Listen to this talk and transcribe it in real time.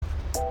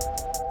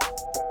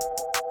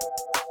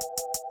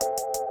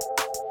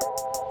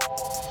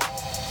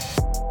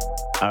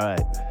All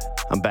right,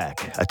 I'm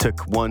back. I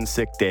took one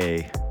sick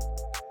day,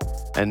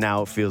 and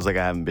now it feels like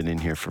I haven't been in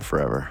here for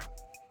forever.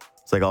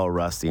 It's like all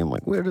rusty. I'm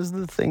like, where does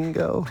the thing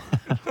go?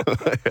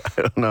 I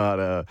don't know how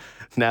to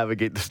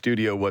navigate the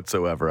studio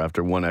whatsoever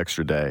after one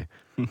extra day.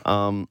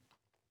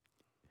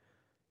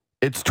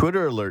 It's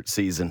Twitter alert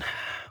season.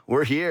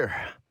 We're here.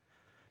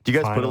 Do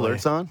you guys put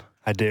alerts on?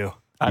 I do.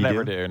 I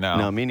never do. No.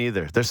 No, me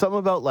neither. There's something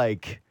about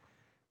like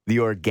the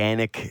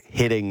organic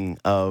hitting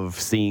of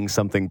seeing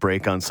something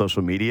break on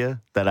social media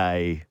that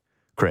I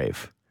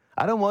crave.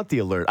 I don't want the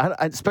alert,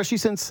 especially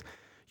since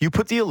you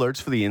put the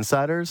alerts for the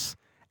insiders,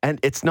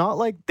 and it's not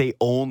like they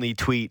only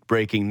tweet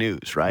breaking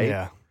news, right?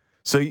 Yeah.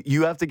 So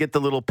you have to get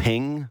the little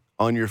ping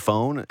on your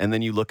phone, and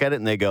then you look at it,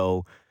 and they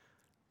go,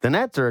 the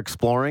Nets are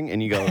exploring,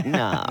 and you go,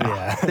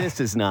 nah,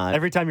 this is not.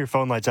 Every time your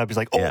phone lights up, he's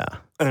like, oh. Yeah.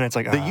 And then it's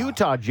like, The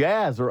Utah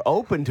Jazz are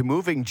open to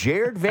moving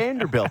Jared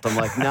Vanderbilt. I'm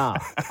like, nah,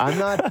 I'm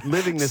not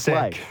living this Sick.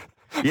 life.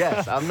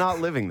 Yes, I'm not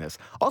living this.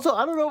 Also,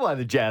 I don't know why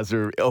the Jazz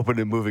are open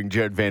to moving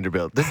Jared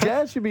Vanderbilt. The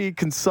Jazz should be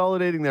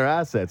consolidating their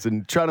assets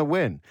and trying to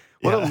win.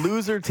 What a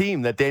loser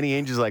team that Danny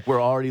Ainge is like,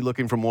 we're already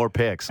looking for more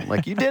picks. I'm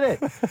like, you did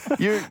it.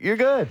 You're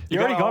good. You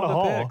already got a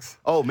haul. picks.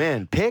 Oh,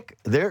 man,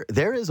 there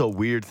is a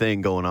weird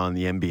thing going on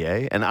in the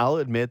NBA, and I'll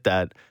admit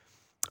that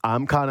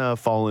I'm kind of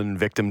falling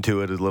victim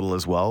to it a little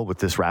as well with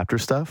this Raptor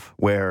stuff,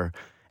 where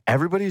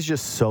everybody's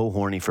just so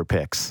horny for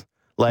picks.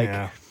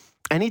 Like,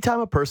 anytime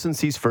a person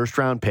sees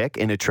first-round pick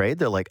in a trade,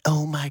 they're like,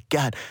 oh, my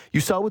God.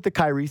 You saw with the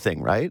Kyrie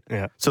thing, right?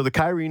 Yeah. So the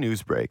Kyrie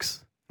news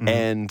breaks,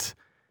 and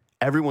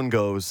everyone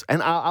goes,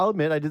 and I'll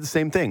admit I did the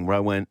same thing, where I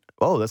went,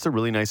 oh, that's a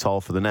really nice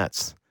haul for the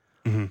Nets.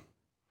 Mm-hmm.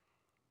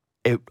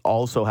 It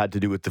also had to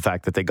do with the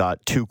fact that they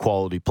got two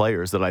quality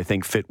players that I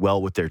think fit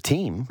well with their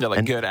team. They're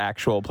like good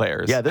actual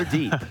players. Yeah, they're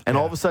deep. And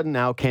all of a sudden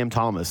now Cam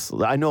Thomas,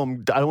 I know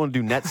I don't want to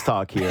do Nets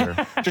talk here.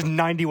 Just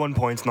 91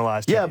 points in the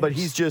last 2 Yeah, games. but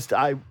he's just,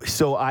 I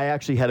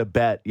actually had a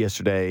bet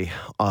yesterday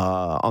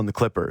on the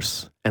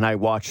Clippers, and I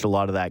watched a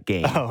lot of that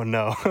game. Oh,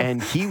 no.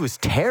 And he was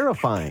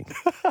terrifying.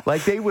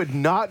 Like, they would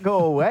not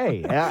go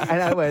away. And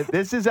I went,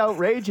 this is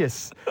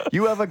outrageous.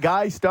 You have a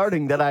guy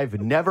starting that I've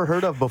never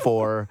heard of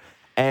before,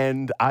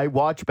 and I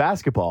watch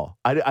basketball.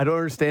 I don't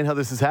understand how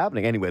this is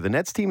happening. Anyway, the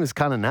Nets team is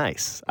kind of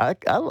nice. I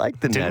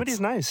like the Nets.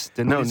 Dinwiddie's nice.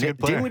 Dinwiddie's a good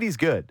player. Dinwiddie's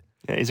good.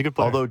 Yeah, he's a good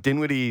player. Although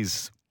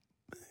Dinwiddie's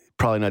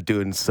probably not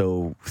doing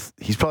so.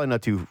 He's probably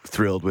not too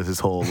thrilled with his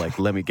whole, like,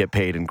 let me get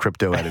paid in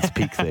crypto at its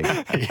peak thing.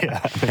 yeah.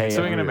 Hey,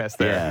 Swing and a miss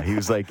there. Yeah, he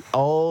was like,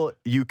 all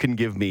you can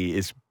give me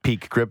is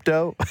peak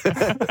crypto.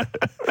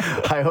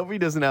 I hope he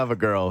doesn't have a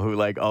girl who,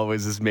 like,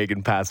 always is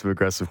making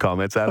passive-aggressive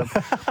comments at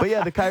him. But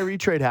yeah, the Kyrie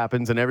trade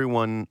happens, and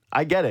everyone,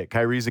 I get it.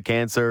 Kyrie's a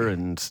cancer,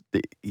 and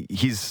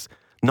he's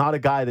not a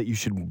guy that you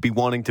should be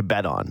wanting to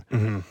bet on.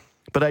 Mm-hmm.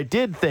 But I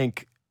did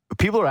think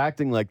people are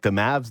acting like the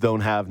Mavs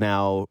don't have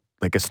now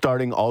like a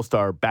starting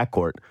all-star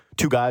backcourt,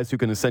 two guys who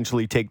can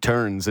essentially take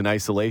turns in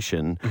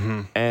isolation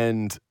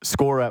and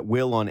score at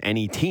will on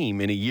any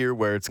team in a year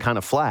where it's kind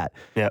of flat.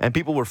 Yep. And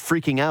people were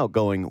freaking out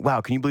going,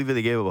 wow, can you believe that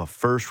they gave up a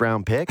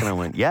first-round pick? And I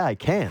went, yeah, I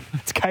can.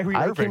 It's Kyrie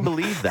I Irving. can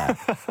believe that.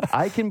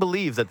 I can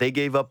believe that they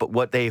gave up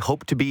what they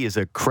hope to be is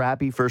a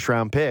crappy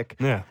first-round pick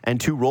and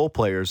two role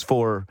players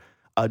for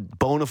a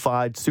bona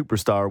fide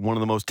superstar, one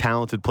of the most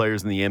talented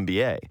players in the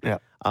NBA. Yeah.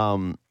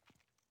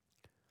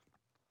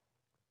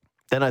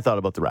 Then I thought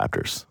about the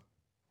Raptors.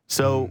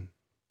 So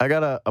I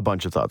got a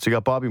bunch of thoughts. We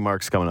got Bobby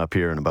Marks coming up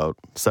here in about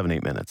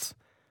 7-8 minutes.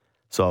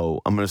 So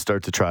I'm going to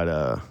start to try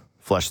to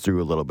flesh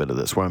through a little bit of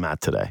this, where I'm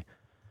at today.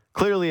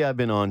 Clearly, I've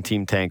been on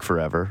Team Tank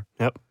forever.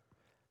 Yep.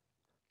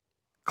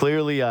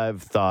 Clearly,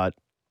 I've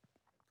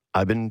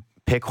been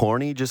pick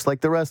horny just like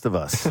the rest of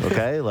us,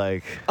 okay?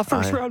 Like A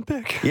first-round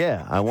pick.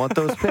 Yeah, I want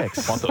those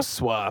picks. Want those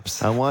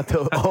swaps. I want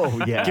those.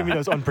 Oh, yeah. Give me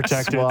those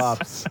unprotected.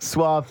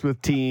 Swaps with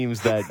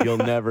teams that you'll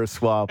never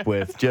swap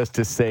with just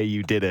to say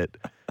you did it.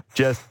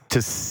 Just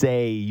to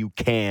say you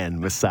can,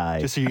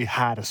 Masai. Just so you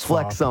had a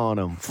swap.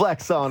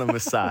 Flex on them,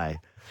 Masai.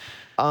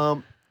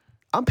 I'm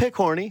pick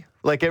horny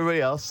like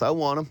everybody else. I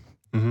want them.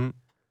 Mm-hmm.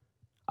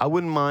 I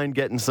wouldn't mind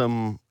getting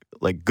some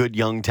like good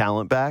young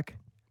talent back.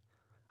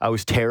 I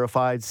was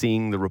terrified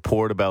seeing the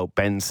report about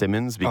Ben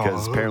Simmons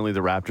because apparently the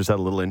Raptors had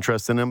a little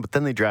interest in him, but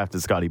then they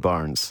drafted Scotty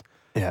Barnes.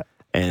 Yeah.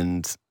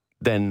 And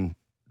then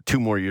 2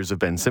 more years of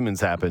Ben Simmons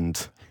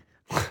happened.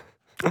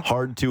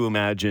 Hard to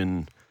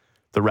imagine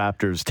the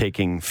Raptors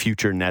taking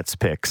future Nets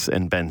picks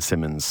and Ben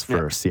Simmons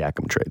for a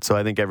Siakam trade. So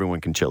I think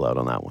everyone can chill out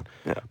on that one.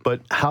 Yeah.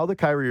 But how the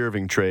Kyrie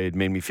Irving trade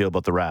made me feel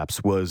about the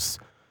Raps was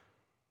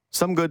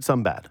some good,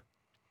 some bad.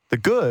 The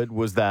good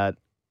was that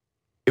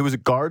it was a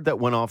guard that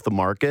went off the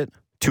market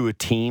to a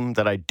team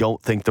that I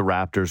don't think the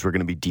Raptors were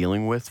going to be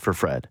dealing with for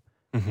Fred.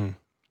 Mm-hmm.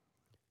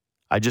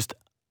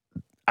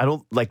 I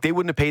don't, like, they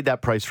wouldn't have paid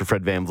that price for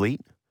Fred VanVleet,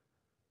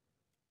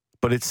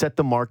 but it set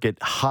the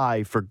market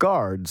high for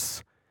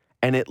guards,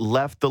 and it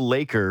left the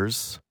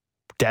Lakers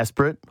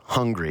desperate,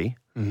 hungry,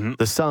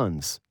 the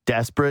Suns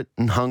desperate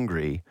and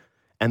hungry,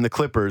 and the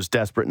Clippers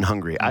desperate and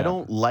hungry. Yeah. I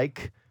don't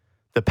like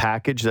the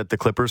package that the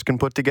Clippers can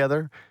put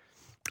together.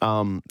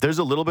 There's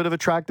a little bit of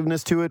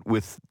attractiveness to it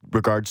with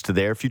regards to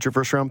their future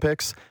first-round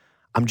picks.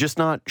 I'm just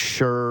not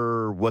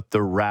sure what the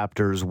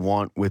Raptors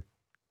want with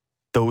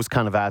those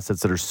kind of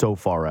assets that are so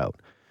far out.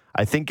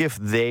 I think if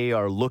they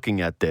are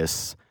looking at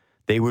this,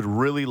 they would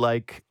really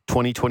like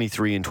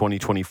 2023 and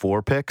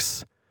 2024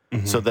 picks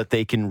so that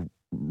they can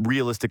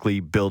realistically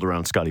build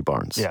around Scotty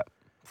Barnes. Yeah,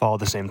 follow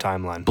the same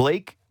timeline.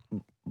 Blake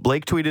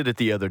tweeted it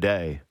the other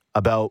day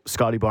about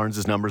Scotty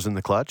Barnes' numbers in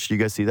the clutch. You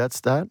guys see that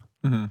stat?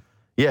 Mm-hmm.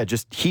 Yeah,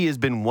 just he has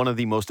been one of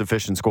the most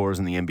efficient scorers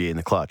in the NBA in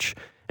the clutch.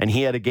 And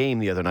he had a game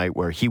the other night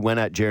where he went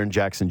at Jaren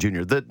Jackson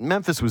Jr. The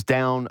Memphis was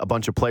down a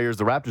bunch of players.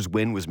 The Raptors'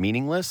 win was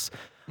meaningless.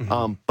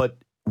 But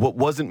what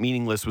wasn't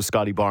meaningless was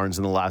Scotty Barnes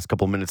in the last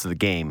couple minutes of the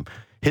game.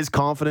 His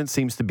confidence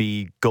seems to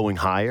be going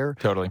higher.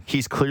 Totally.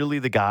 He's clearly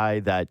the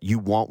guy that you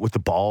want with the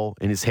ball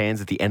in his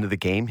hands at the end of the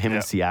game, him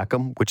and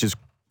Siakam, which is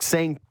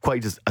saying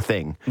quite a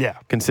thing,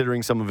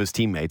 considering some of his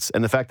teammates.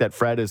 And the fact that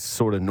Fred is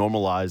sort of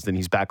normalized and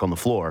he's back on the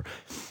floor.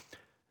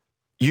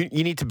 You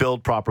need to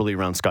build properly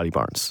around Scotty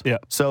Barnes. Yeah.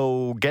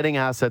 So getting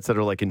assets that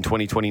are like in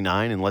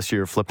 2029, unless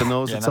you're flipping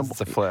those, It's a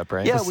flip,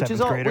 right? yeah, The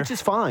seventh grader. which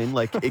is fine.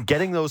 Like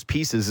getting those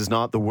pieces is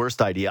not the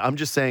worst idea. I'm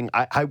just saying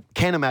I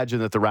can't imagine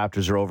that the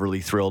Raptors are overly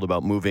thrilled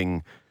about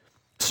moving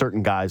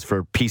certain guys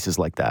for pieces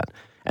like that.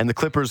 And the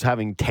Clippers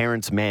having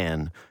Terrence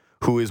Mann,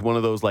 who is one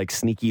of those like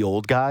sneaky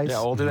old guys. Yeah,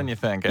 older than you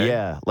think. Eh?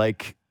 Yeah,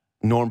 like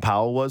Norm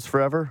Powell was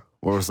forever.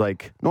 Where it was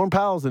like Norm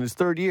Powell's in his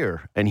third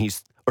year, and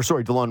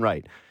DeLon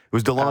Wright. It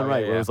was DeLon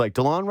Wright. Where it was like,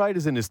 DeLon Wright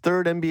is in his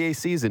third NBA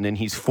season, and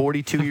he's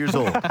 42 years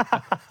old.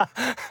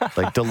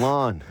 Like,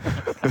 DeLon.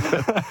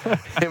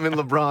 Him and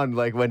LeBron,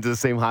 like, went to the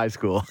same high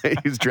school. He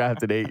was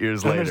drafted 8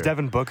 years Then later. there's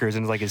Devin Booker's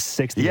in like his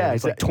 60th year. Yeah,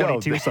 He's like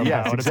 22 somehow.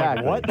 Yes, And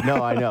exactly. it's like, what?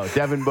 No, I know.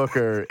 Devin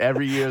Booker,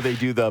 every year they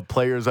do the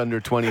players under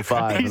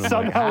 25. He's and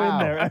I'm like, somehow how?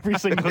 in there every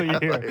single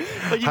year.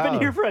 Like, you've been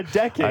here for a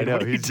decade. I know.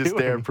 What are you He's just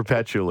there doing?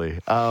 perpetually.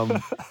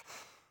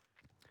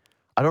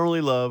 I don't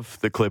really love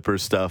the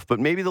Clippers stuff, but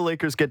maybe the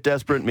Lakers get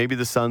desperate. Maybe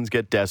the Suns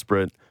get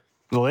desperate.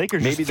 The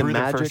Lakers Maybe just the threw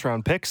their Magic-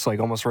 first-round picks like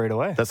almost right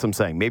away. That's what I'm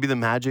saying. Maybe the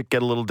Magic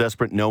get a little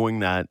desperate knowing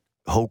that,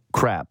 oh,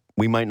 crap,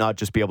 we might not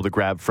just be able to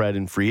grab Fred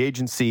in free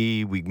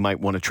agency. We might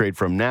want to trade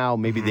for him now.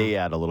 Maybe they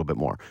add a little bit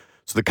more.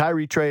 So the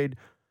Kyrie trade,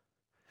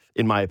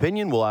 in my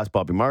opinion, we'll ask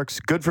Bobby Marks,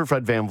 good for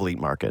Fred VanVleet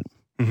market.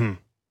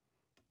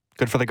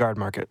 Good for the guard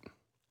market.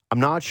 I'm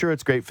not sure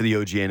it's great for the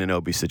OG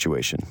Anunoby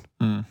situation.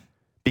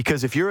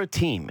 Because if you're a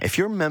team, if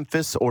you're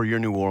Memphis or you're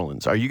New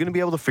Orleans, are you going to be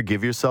able to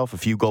forgive yourself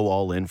if you go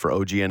all in for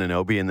OG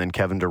Anunoby and then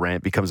Kevin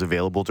Durant becomes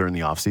available during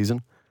the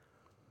offseason?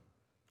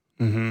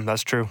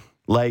 That's true.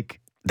 Like,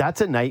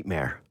 that's a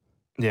nightmare.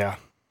 Yeah.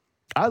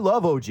 I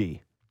love OG.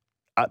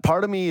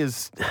 Part of me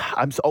is,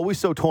 I'm always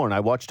so torn. I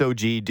watched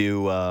OG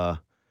do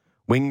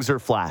Wings or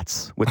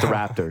Flats with the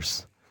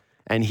Raptors.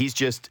 And he's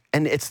just,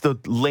 and it's the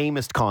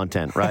lamest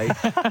content, right?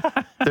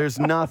 There's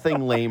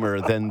nothing lamer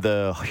than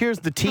here's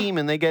the team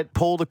and they get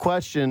pulled a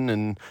question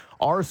and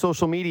our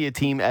social media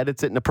team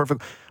edits it in a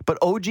perfect, but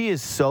OG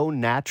is so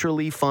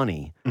naturally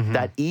funny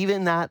that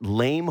even that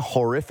lame,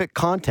 horrific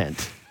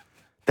content,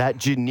 that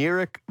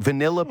generic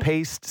vanilla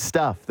paste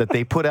stuff that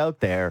they put out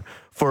there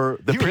for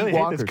the You Pete really hate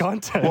Walkers. this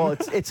content. Well,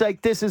 it's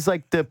like, this is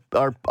like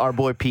our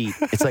boy Pete.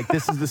 It's like,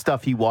 this is the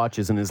stuff he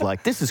watches and is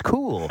like, this is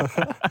cool.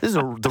 This is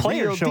the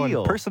Player real showing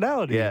deal.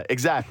 personality. Yeah,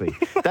 exactly.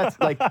 That's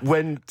like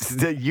when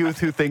the youth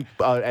who think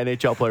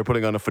NHL player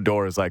putting on a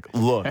fedora is like,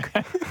 look,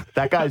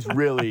 that guy's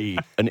really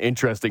an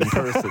interesting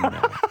person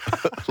now.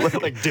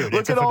 Like, dude,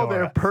 Look it's a at all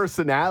fedora. their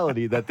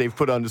personality that they've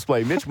put on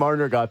display. Mitch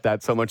Marner got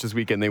that so much this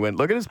weekend. They went,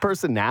 look at his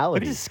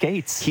personality. Look at his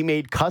skates. He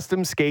made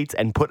custom skates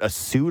and put a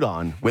suit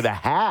on with a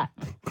hat.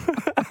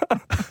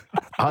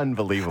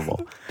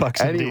 Unbelievable. Bucks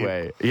and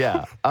Anyway,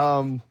 yeah.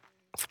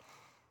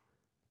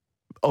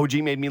 OG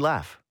made me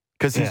laugh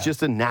because he's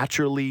just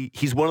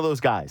he's one of those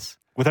guys.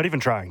 Without even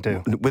trying,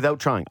 too. Without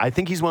trying. I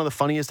think he's one of the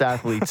funniest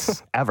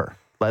athletes ever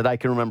that I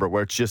can remember,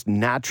 where it's just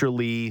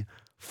naturally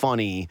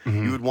funny.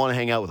 You would want to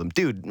hang out with him.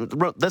 Dude,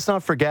 let's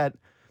not forget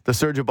the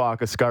Serge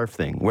Ibaka scarf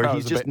thing, where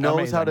he just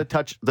knows how to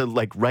touch the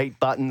right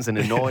buttons and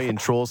annoy and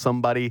troll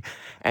somebody.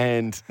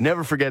 And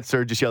never forget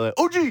Serge just yelling,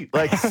 OG!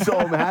 Like,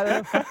 so mad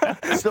at him.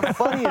 It's the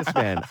funniest,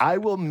 man. I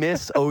will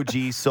miss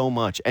OG so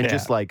much. And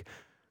just like,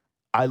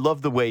 I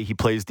love the way he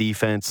plays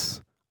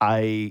defense.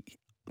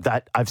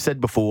 I've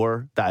said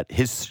before that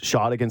his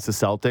shot against the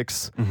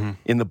Celtics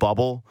in the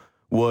bubble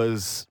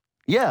was,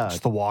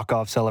 Just the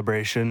walk-off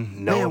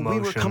celebration, no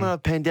emotion. we were coming out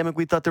of pandemic.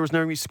 We thought there was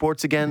never going to be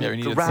sports again. Yeah, we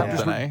The needed Raptors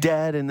something, were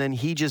dead, and then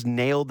he just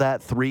nailed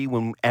that three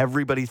when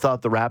everybody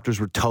thought the Raptors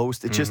were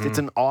toast. It's just, it's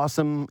an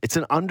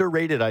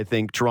underrated, I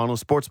think, Toronto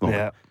sports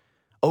moment.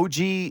 Yeah.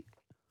 OG,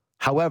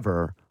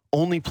 however,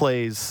 only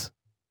plays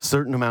a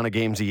certain amount of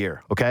games a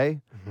year, okay?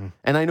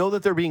 And I know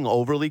that they're being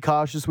overly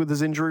cautious with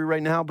his injury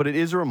right now, but it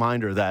is a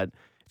reminder that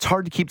it's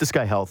hard to keep this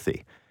guy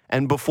healthy.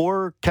 And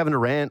before Kevin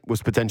Durant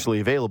was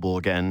potentially available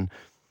again,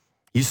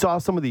 you saw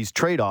some of these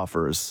trade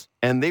offers,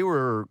 and they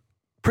were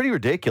pretty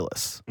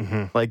ridiculous.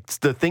 Like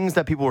the things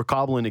that people were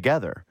cobbling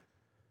together.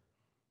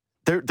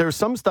 There's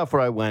some stuff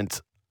where I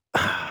went,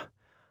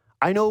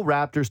 I know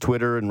Raptors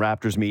Twitter and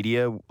Raptors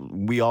media,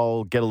 we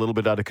all get a little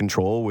bit out of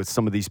control with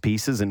some of these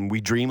pieces, and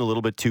we dream a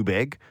little bit too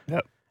big.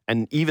 Yep.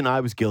 And even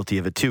I was guilty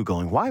of it too,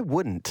 going, why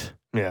wouldn't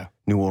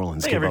New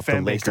Orleans give up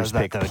the Lakers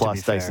pick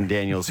plus Dyson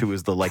Daniels, who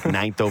was the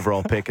 9th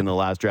overall pick in the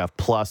last draft,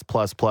 plus,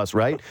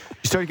 right? You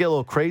start to get a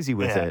little crazy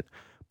with it.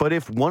 But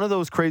if one of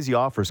those crazy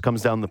offers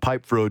comes down the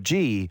pipe for OG,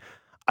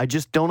 I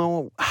just don't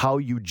know how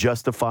you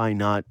justify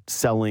not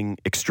selling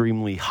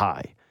extremely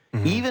high.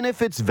 Mm-hmm. Even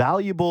if it's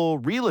valuable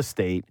real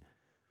estate,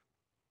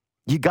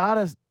 you got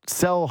to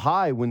sell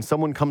high when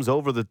someone comes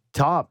over the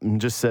top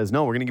and just says,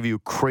 no, we're going to give you a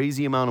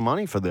crazy amount of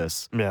money for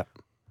this. Yeah.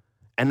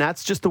 And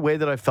that's just the way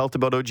that I felt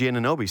about OG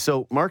Anunoby.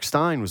 So Mark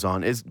Stein was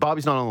on.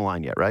 Bobby's not on the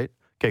line yet, right?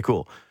 Okay,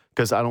 cool.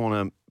 Because I don't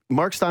want to.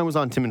 Mark Stein was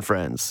on Tim and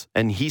Friends,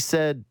 and he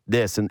said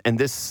this, and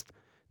this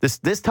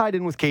tied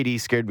in with KD,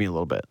 scared me a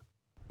little bit.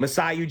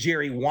 Masai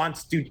Ujiri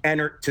wants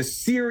to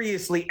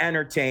seriously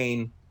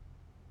entertain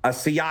a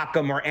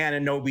Siakam or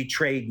Anunoby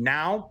trade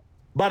now,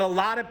 but a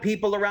lot of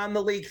people around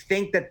the league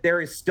think that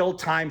there is still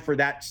time for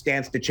that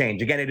stance to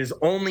change. Again, it is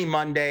only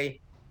Monday.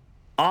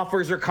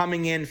 Offers are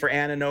coming in for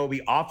Anunoby.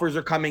 Offers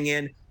are coming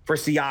in for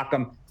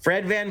Siakam.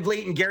 Fred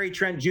VanVleet and Gary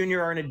Trent Jr.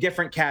 are in a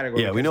different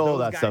category. Yeah, we know all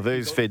that stuff. They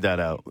just fade that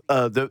out.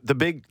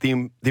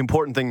 The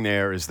important thing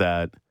there is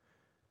that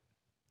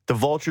the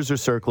vultures are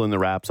circling the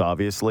Raps,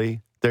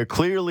 obviously. They're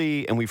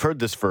clearly, and we've heard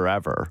this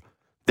forever,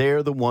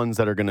 they're the ones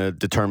that are going to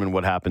determine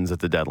what happens at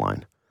the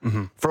deadline.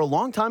 Mm-hmm. For a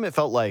long time, it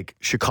felt like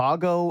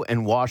Chicago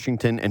and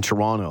Washington and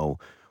Toronto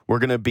were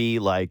going to be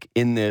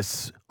in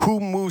this who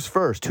moves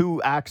first,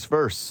 who acts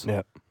first.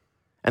 Yep.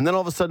 And then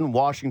all of a sudden,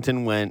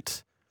 Washington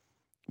went,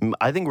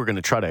 I think we're going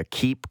to try to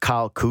keep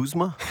Kyle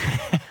Kuzma.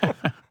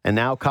 And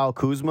now Kyle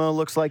Kuzma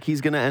looks like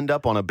he's going to end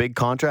up on a big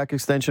contract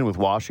extension with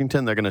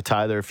Washington. They're going to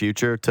tie their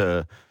future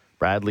to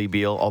Bradley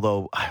Beal.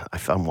 Although,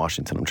 if I'm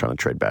Washington, I'm trying to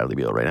trade Bradley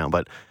Beal right now.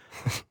 But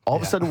all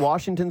of a sudden,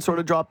 Washington sort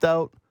of dropped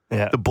out.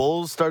 Yeah. The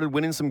Bulls started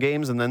winning some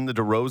games, and then the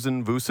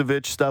DeRozan,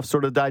 Vucevic stuff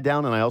sort of died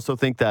down. And I also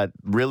think that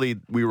really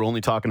we were only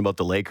talking about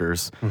the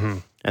Lakers. Mm-hmm.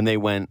 And they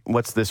went,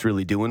 what's this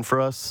really doing for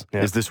us?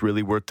 Yeah. Is this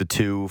really worth the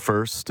 2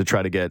 first to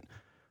try to get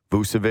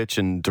Vucevic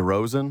and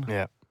DeRozan?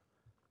 Yeah.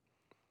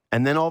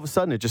 And then all of a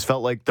sudden, it just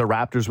felt like the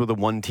Raptors were the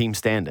one team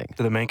standing.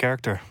 They're the main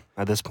character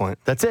at this point.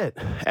 That's it.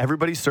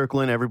 Everybody's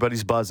circling,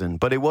 everybody's buzzing.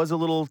 But it was a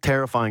little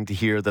terrifying to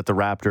hear that the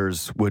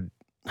Raptors would,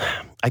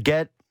 I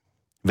get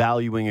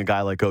valuing a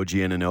guy like OG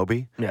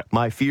Anunoby. Yeah.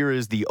 My fear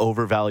is the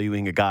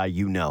overvaluing a guy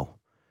you know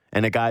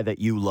and a guy that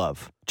you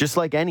love, just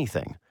like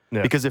anything.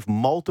 Yeah. Because if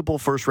multiple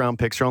first-round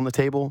picks are on the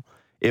table,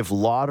 if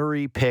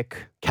lottery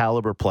pick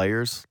caliber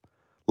players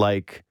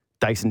like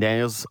Dyson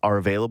Daniels are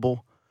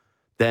available,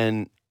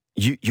 then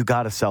you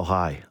got to sell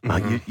high.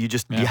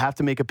 Mm-hmm. You have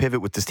to make a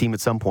pivot with this team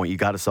at some point. You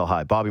got to sell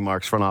high. Bobby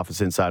Marks, front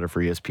office insider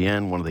for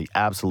ESPN, one of the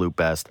absolute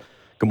best.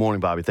 Good morning,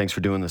 Bobby. Thanks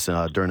for doing this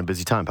during a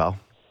busy time, pal.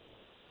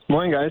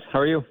 Morning, guys. How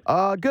are you?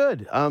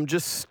 Good.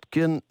 Just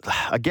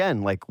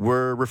again,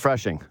 we're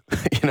refreshing,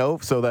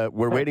 so that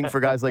we're waiting for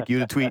guys like you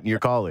to tweet and your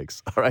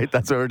colleagues. All right,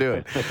 that's what we're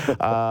doing.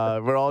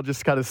 We're all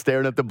just kind of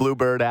staring at the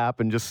Bluebird app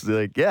and just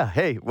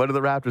hey, what are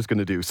the Raptors going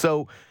to do?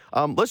 So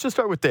let's just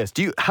start with this.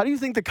 How do you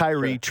think the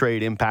Kyrie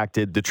trade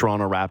impacted the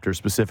Toronto Raptors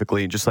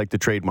specifically, and just the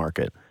trade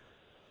market?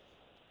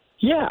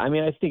 Yeah, I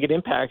think it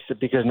impacts it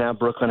because now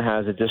Brooklyn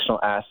has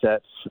additional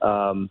assets.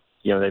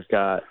 They've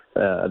got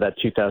that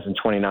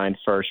 2029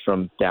 first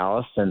from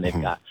Dallas, and they've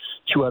got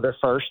 2 other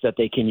firsts that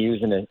they can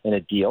use in a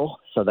deal.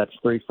 So that's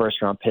 3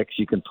 first-round picks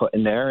you can put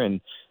in there.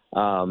 And,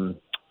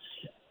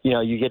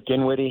 you get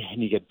Dinwiddie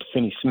and you get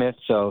Finney Smith.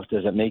 So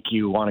does it make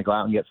you want to go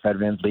out and get Fred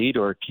VanVleet,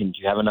 or can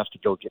you have enough to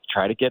go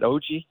try to get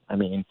OG?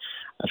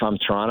 If I'm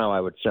Toronto,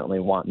 I would certainly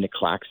want Nick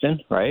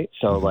Claxton, right?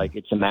 So,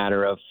 it's a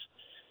matter of,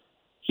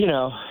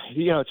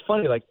 it's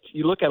funny.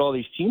 You look at all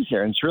these teams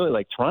here, and it's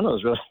really Toronto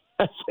is really –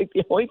 that's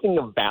the only thing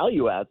of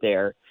value out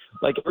there.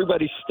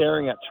 Everybody's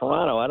staring at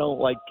Toronto. I don't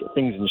like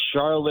things in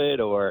Charlotte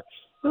or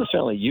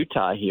certainly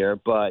Utah here.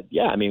 But,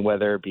 yeah,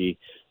 whether it be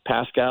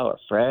Pascal or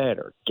Fred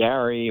or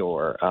Gary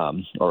or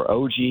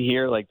OG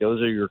here,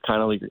 those are your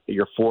kind of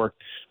your 4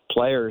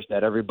 players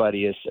that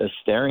everybody is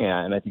staring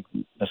at. And I think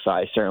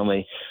Masai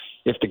certainly,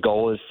 if the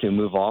goal is to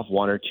move off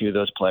 1 or 2 of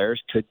those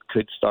players,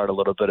 could start a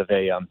little bit of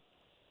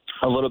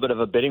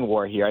a bidding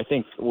war here. I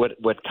think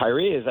what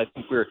Kyrie is, I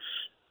think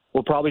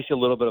we'll probably see a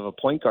little bit of a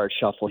point guard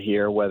shuffle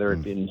here, whether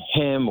it be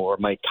him or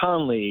Mike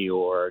Conley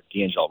or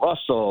D'Angelo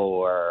Russell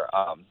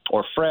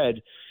or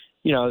Fred.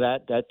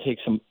 That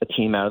takes a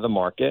team out of the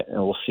market, and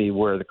we'll see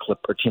where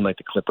a team like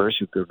the Clippers,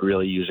 who could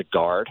really use a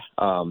guard,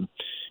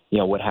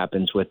 what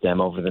happens with them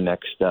over the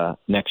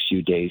next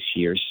few days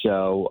here.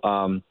 So,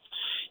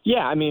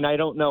 I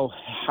don't know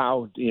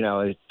how,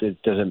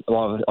 it doesn't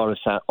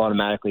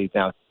automatically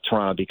now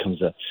Toronto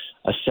becomes a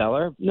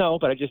seller. No,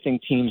 but I just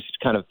think teams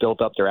kind of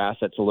built up their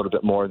assets a little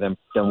bit more than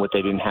what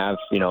they didn't have,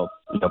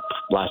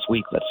 last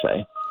week, let's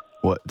say.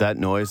 What, that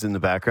noise in the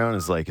background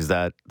is is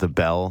that the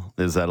bell?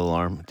 Is that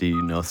alarm? Do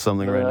you know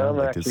something right now?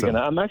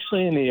 I'm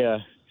actually in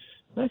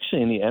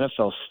actually in the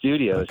NFL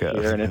studios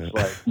here, and it's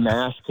like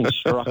mass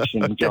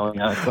construction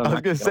going on. So I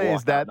was going to say,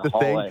 is that the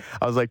thing?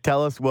 I was like,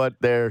 tell us what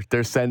they're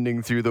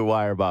sending through the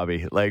wire,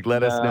 Bobby. Like,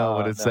 let us know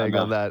what it's saying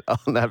on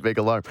that big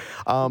alarm.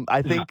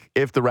 I think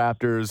if the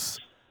Raptors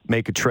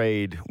make a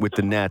trade with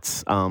the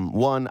Nets,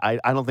 I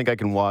don't think I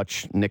can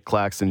watch Nick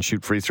Claxton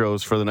shoot free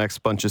throws for the next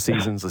bunch of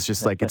seasons. It's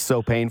just like, it's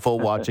so painful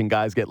watching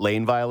guys get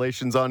lane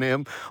violations on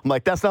him. I'm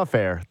like, that's not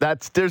fair.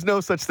 There's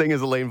no such thing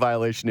as a lane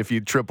violation if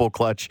you triple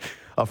clutch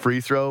a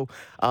free throw.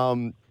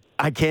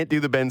 I can't do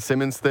the Ben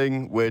Simmons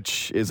thing,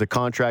 which is a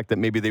contract that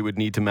maybe they would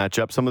need to match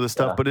up some of the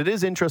stuff. Yeah. But it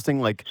is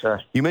interesting. Like,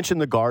 You mentioned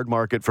the guard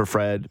market for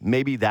Fred.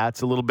 Maybe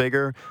that's a little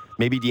bigger.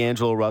 Maybe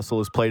D'Angelo Russell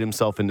has played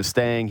himself into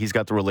staying. He's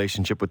got the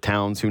relationship with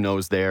Towns, who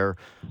knows there.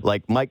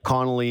 Like, Mike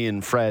Conley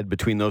and Fred,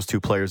 between those two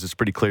players, it's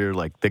pretty clear,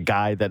 like, the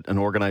guy that an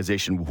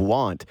organization would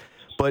want.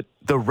 But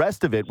the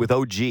rest of it with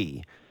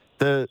OG,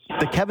 the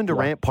Kevin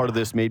Durant part of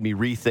this made me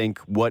rethink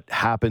what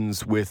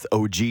happens with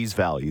OG's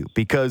value.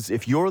 Because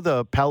if you're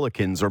the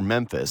Pelicans or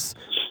Memphis,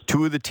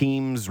 two of the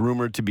teams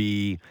rumored to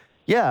be,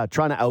 trying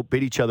to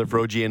outbid each other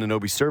for OG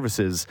Anunoby's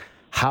services,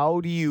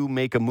 how do you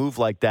make a move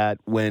like that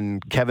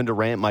when Kevin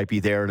Durant might be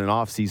there in an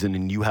offseason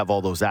and you have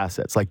all those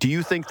assets? Like, do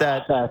you think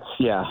that...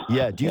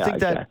 do you think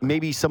that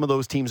maybe some of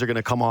those teams are going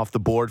to come off the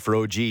board for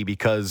OG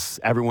because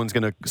everyone's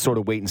going to sort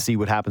of wait and see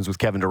what happens with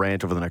Kevin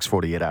Durant over the next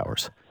 48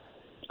 hours?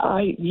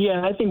 I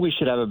think we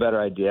should have a better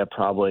idea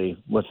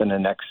probably within the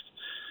next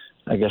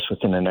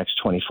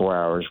 24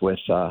 hours with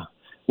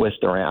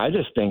Durant. I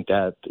just think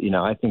that,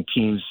 I think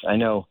teams, I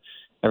know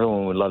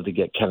everyone would love to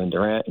get Kevin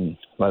Durant, and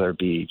whether it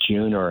be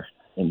June or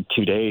in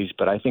 2 days,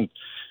 but I think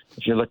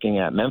if you're looking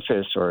at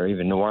Memphis or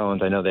even New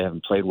Orleans, I know they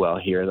haven't played well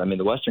here. I mean,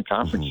 the Western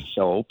Conference is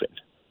so open,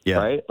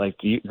 right? Like,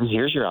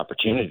 here's your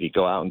opportunity to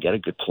go out and get a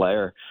good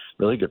player,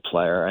 really good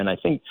player. And I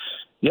think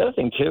the other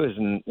thing too is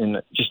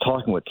in just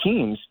talking with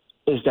teams,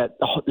 is that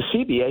the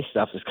CBA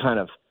stuff is kind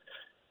of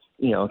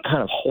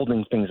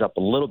holding things up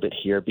a little bit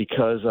here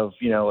because of,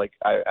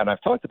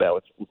 I've talked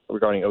about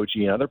regarding OG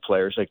and other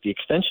players, like the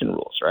extension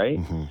rules, right?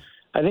 Mm-hmm.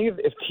 I think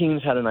if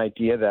teams had an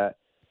idea that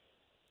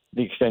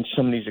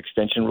some of these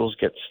extension rules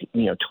get,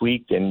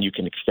 tweaked and you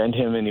can extend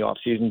him in the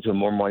offseason to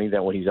more money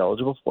than what he's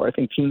eligible for, I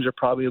think teams are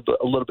probably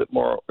a little bit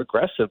more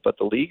aggressive, but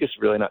the league is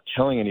really not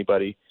telling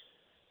anybody,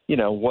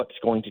 what's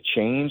going to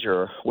change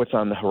or what's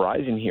on the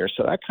horizon here.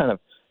 So that kind of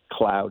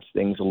clouds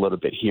things a little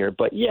bit here.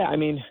 But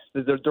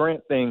the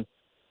Durant thing,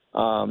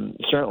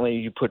 certainly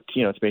you put,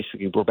 it's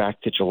basically we're back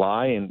to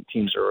July and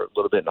teams are a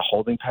little bit in a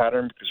holding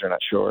pattern because they're not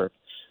sure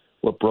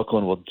what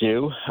Brooklyn will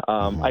do.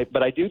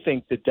 But I do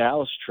think the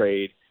Dallas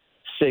trade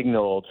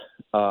signaled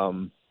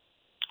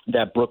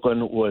that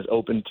Brooklyn was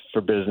open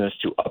for business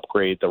to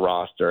upgrade the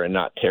roster and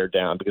not tear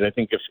down, because I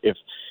think if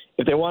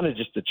they wanted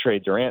just to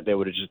trade Durant, they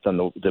would have just done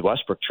the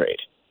Westbrook trade.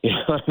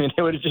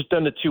 They would have just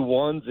done the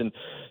 2-1s and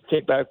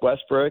take back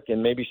Westbrook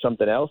and maybe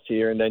something else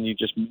here, and then you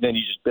just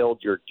build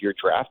your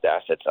draft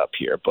assets up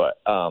here. But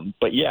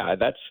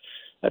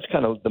that's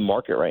kind of the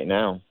market right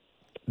now.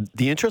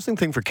 The interesting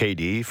thing for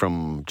KD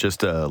from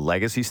just a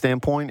legacy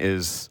standpoint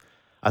is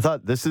I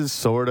thought this is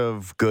sort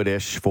of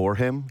good-ish for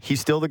him.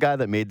 He's still the guy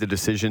that made the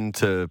decision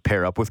to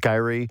pair up with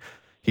Kyrie.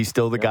 He's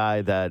still the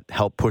guy that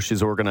helped push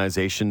his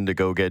organization to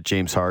go get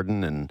James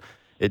Harden, and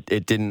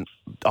it didn't,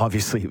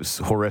 obviously it was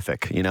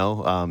horrific,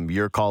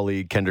 Your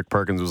colleague, Kendrick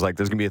Perkins, was like,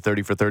 there's going to be a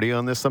 30 for 30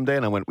 on this someday.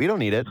 And I went, we don't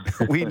need it.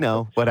 We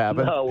know what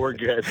happened. No, we're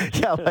good.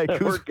 Yeah, like,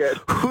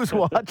 who's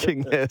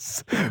watching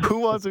this? Who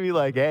wants to be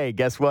like, hey,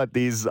 guess what?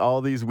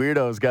 All these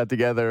weirdos got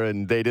together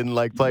and they didn't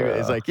like playing.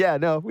 It's like,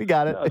 no, we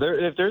got it. No,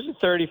 if there's a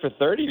 30 for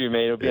 30 to be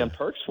made, it'll be on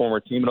Perk's former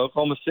team in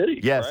Oklahoma City.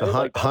 Yes,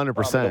 right?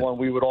 100%. The one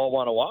we would all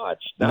want to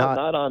watch.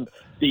 Not on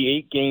the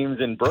 8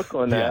 games in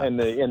Brooklyn in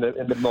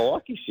the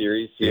Milwaukee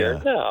series here.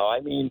 Yeah. No,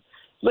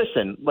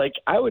 listen, like,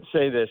 I would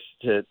say this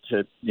to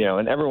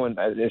and everyone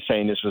is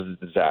saying this was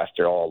a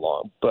disaster all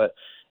along, but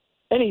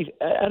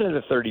out of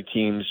the 30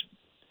 teams,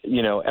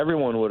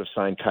 everyone would have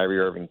signed Kyrie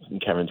Irving and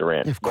Kevin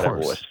Durant, whatever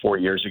it was, 4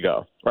 years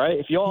ago, right?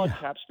 If you all had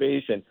cap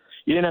space and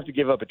you didn't have to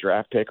give up a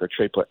draft pick or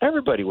trade player,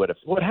 everybody would have.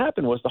 What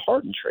happened was the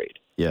Harden trade.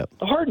 Yeah.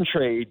 The Harden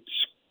trade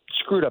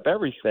screwed up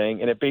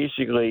everything, and it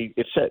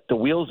set the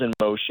wheels in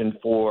motion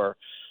for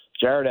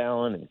Jared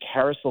Allen and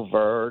Karis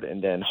LeVert,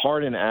 and then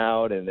Harden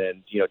out, and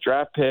then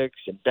draft picks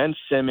and Ben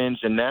Simmons,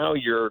 and now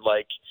you're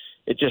like,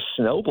 it just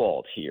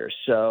snowballed here.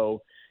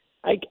 So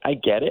I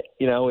get it.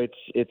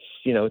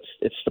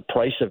 It's the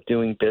price of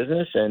doing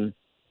business, and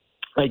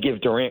I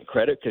give Durant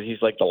credit because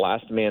he's like the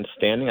last man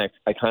standing.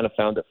 I kind of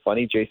found it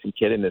funny, Jason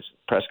Kidd in this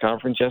press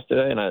conference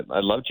yesterday, and I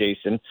love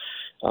Jason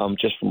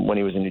just from when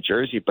he was in New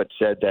Jersey, but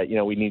said that,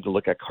 we need to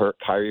look at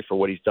Kyrie for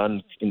what he's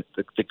done,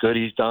 the good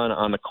he's done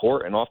on the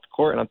court and off the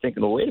court. And I'm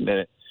thinking, well, wait a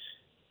minute.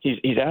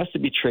 He's asked to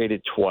be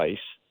traded twice.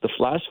 The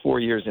last 4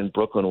 years in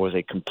Brooklyn was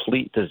a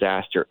complete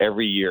disaster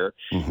every year.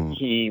 Mm-hmm.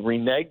 He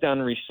reneged on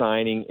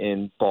resigning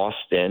in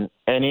Boston,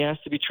 and he has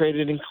to be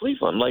traded in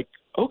Cleveland. Like,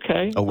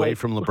 okay. Away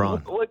from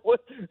LeBron.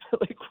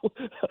 like,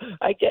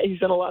 I get he's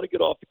done a lot of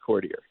good off the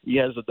court here. He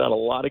has done a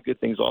lot of good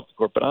things off the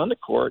court, but on the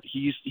court,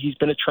 he's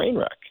been a train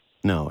wreck.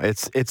 No,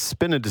 it's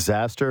been a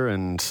disaster,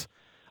 and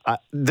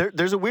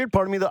there's a weird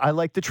part of me that I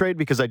like the trade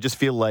because I just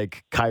feel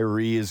like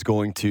Kyrie is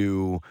going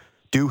to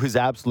do his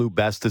absolute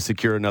best to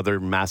secure another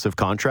massive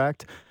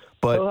contract.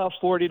 But he'll have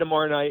 40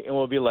 tomorrow night, and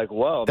we'll be like,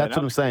 whoa, that's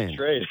what I'm saying.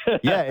 Trade.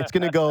 Yeah, it's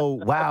going to go,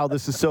 wow,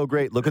 this is so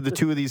great. Look at the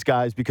two of these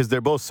guys because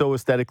they're both so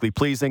aesthetically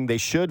pleasing. They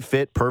should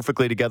fit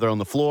perfectly together on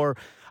the floor.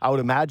 I would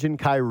imagine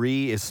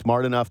Kyrie is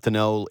smart enough to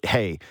know,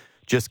 hey,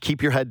 just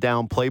keep your head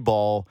down, play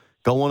ball,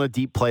 go on a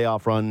deep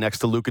playoff run next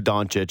to Luka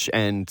Doncic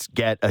and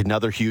get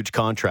another huge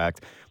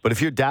contract. But if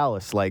you're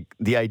Dallas, like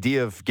the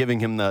idea of giving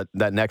him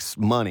that next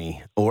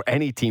money, or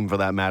any team for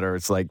that matter,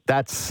 it's like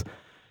that's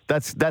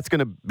going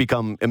to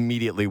become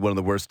immediately one of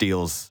the worst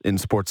deals in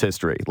sports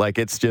history. Like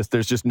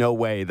there's just no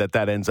way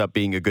that ends up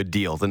being a good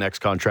deal, the next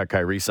contract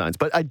Kyrie signs.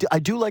 But I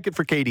do like it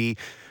for KD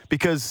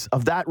because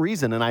of that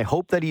reason, and I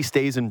hope that he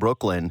stays in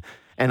Brooklyn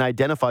and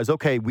identifies,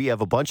 okay, we have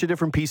a bunch of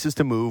different pieces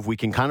to move. We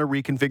can kind of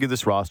reconfigure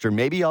this roster.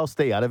 Maybe I'll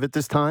stay out of it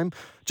this time,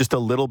 just a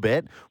little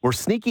bit. We're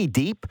sneaky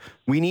deep.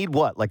 We need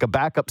what? Like a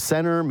backup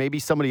center, maybe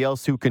somebody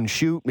else who can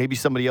shoot, maybe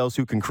somebody else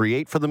who can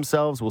create for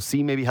themselves. We'll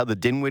see maybe how the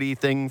Dinwiddie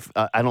thing,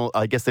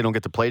 I guess they don't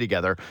get to play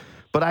together.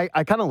 But I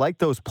kind of like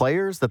those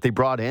players that they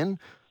brought in.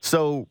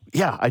 So,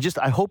 yeah,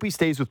 I hope he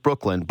stays with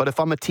Brooklyn. But if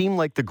I'm a team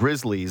like the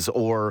Grizzlies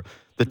or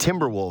the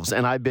Timberwolves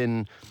and I've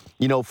been,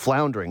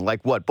 floundering, like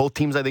what? Both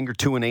teams I think are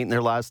 2-8 in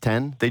their last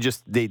 10.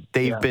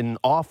 They've been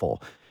awful.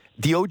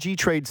 The OG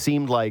trade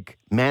seemed like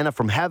manna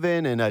from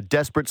heaven and a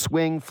desperate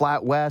swing,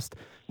 flat west.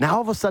 Now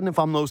all of a sudden, if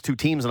I'm those two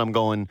teams and I'm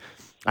going,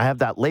 I have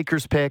that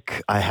Lakers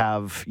pick, I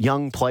have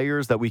young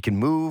players that we can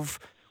move,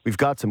 we've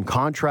got some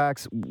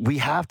contracts, we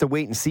have to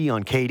wait and see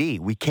on KD.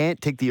 We can't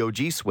take the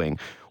OG swing.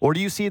 Or do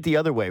you see it the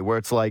other way where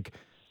it's like,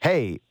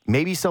 hey,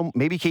 maybe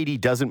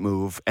KD doesn't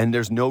move and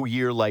there's no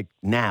year like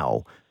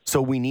now. So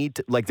we need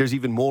to, there's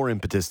even more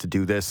impetus to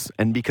do this,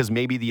 and because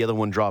maybe the other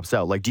one drops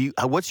out.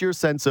 What's your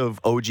sense of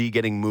OG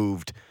getting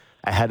moved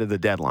ahead of the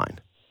deadline?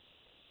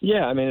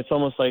 Yeah, I mean, it's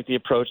almost like the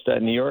approach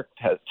that New York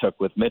took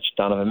with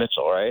Donovan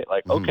Mitchell, right?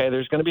 Okay,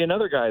 there's going to be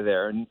another guy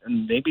there, and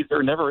maybe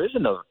there never is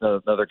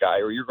another guy,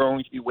 or you're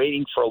going to be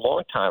waiting for a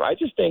long time. I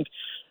just think,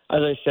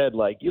 as I said,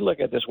 you look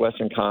at this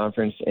Western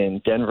Conference,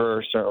 and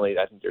Denver, certainly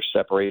I think there's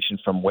separation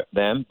from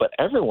them, but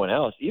everyone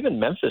else, even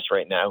Memphis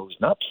right now, who's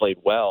not played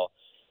well,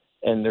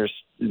 and there's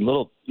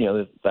little,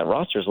 that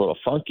roster is a little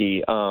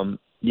funky.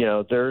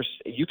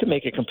 You can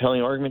make a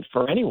compelling argument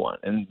for anyone,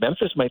 and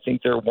Memphis might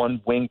think they're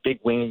one big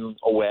wing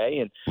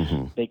away,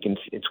 and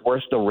it's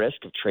worth the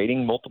risk of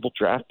trading multiple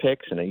draft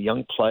picks and a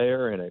young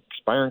player and an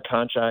expiring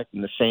contract.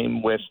 And the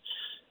same with,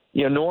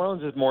 New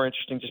Orleans is more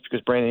interesting just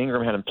because Brandon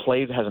Ingram hasn't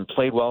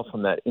played well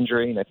from that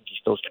injury, and I think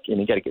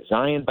you got to get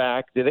Zion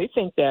back. Do they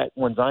think that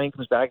when Zion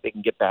comes back, they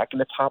can get back in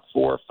the top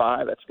 4 or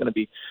 5? That's going to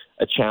be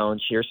a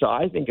challenge here. So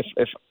I think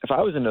if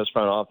I was in those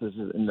front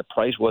offices and the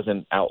price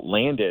wasn't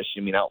outlandish,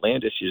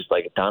 outlandish is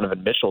like a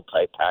Donovan Mitchell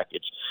type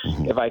package.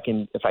 If I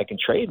can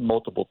trade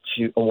multiple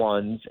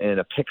 2-1s and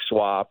a pick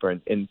swap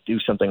and do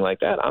something like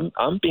that,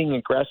 I'm being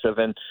aggressive.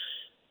 And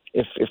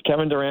if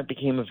Kevin Durant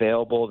became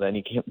available, then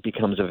he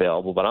becomes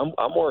available. But I'm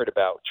worried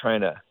about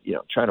trying to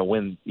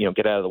win,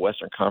 get out of the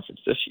Western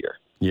Conference this year.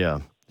 Yeah,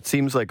 it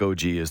seems like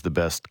OG is the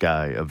best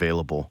guy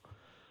available.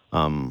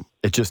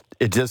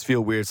 It does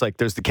feel weird. It's like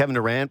there's the Kevin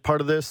Durant part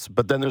of this,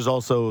 but then there's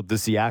also the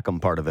Siakam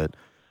part of it,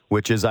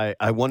 which is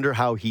I wonder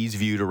how he's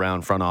viewed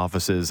around front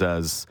offices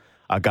as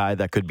a guy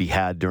that could be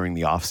had during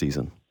the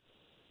offseason.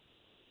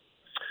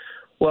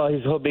 Well,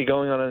 he'll be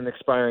going on an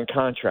expiring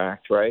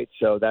contract, right?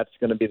 So that's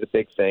going to be the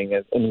big thing.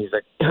 And he's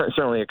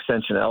certainly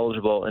extension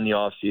eligible in the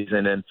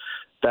offseason, and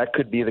that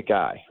could be the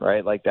guy,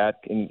 right?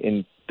 That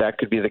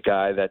could be the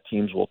guy that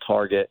teams will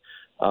target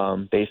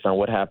based on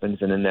what happens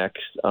in the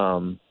next,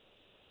 2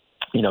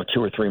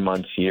 or 3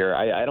 months here.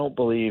 I don't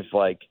believe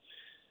you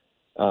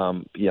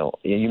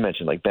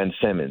mentioned Ben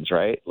Simmons,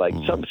 right?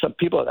 Some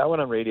people, I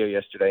went on radio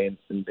yesterday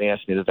and they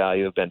asked me the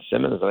value of Ben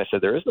Simmons, and I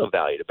said there is no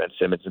value to Ben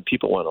Simmons, and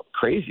people went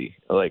crazy.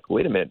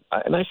 Wait a minute,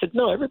 and I said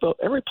no,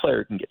 every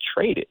player can get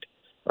traded,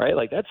 right?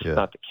 That's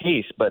not the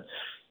case, but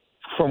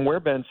from where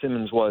Ben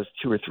Simmons was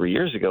 2 or 3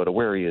 years ago to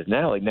where he is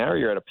now, now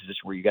you're at a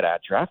position where you got to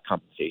add draft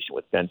compensation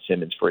with Ben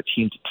Simmons for a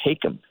team to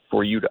take him,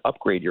 for you to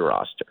upgrade your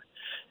roster,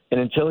 and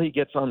until he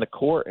gets on the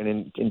court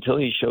and until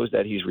he shows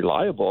that he's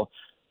reliable,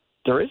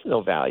 there is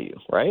no value,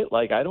 right?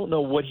 I don't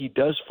know what he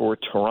does for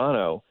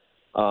Toronto,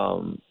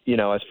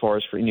 as far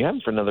as you have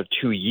him for another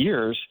 2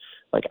 years.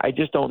 I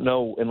just don't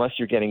know unless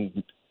you're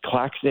getting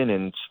Claxton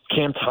and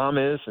Cam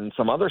Thomas and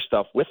some other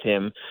stuff with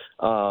him.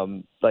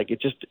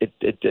 It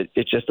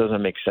just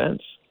doesn't make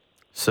sense.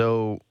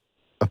 So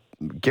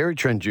Gary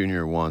Trent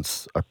Jr.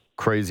 wants a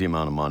crazy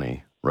amount of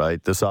money,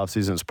 right? This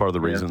offseason is part of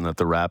the reason that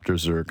the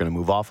Raptors are going to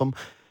move off him.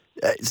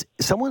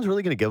 Someone's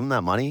really going to give him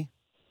that money,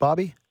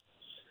 Bobby?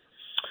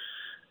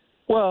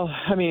 Well,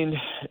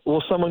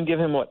 will someone give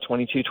him,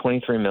 22,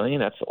 23 million?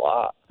 That's a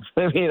lot.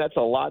 That's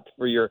a lot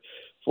for your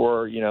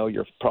for,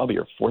 your probably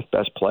your fourth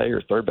best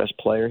player, third best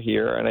player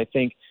here. And I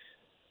think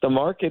the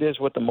market is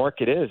what the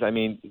market is. I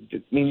mean,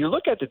 you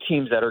look at the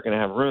teams that are going to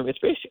have room. It's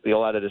basically a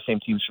lot of the same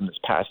teams from this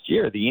past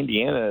year: the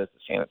Indiana, the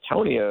San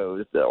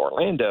Antonio, the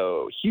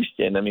Orlando,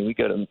 Houston. I mean, we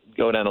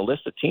go down a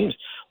list of teams,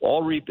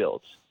 all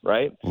rebuilds,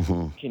 right?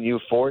 Mm-hmm. Can you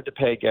afford to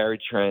pay Gary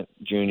Trent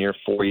Jr.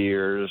 4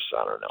 years?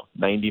 I don't know,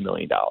 $90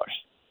 million,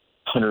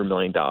 $100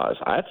 million.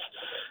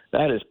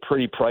 That is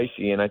pretty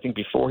pricey. And I think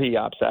before he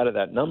opts out of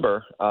that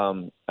number,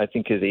 I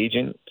think his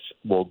agents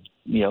will,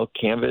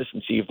 canvass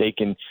and see if they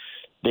can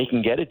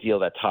get a deal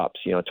that tops,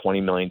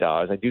 $20 million.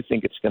 I do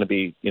think it's going to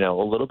be, a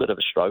little bit of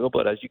a struggle,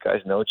 but as you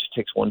guys know, it just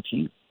takes one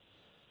team.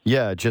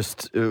 Yeah,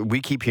 we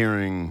keep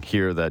hearing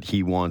here that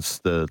he wants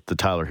the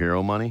Tyler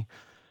Hero money.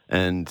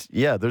 And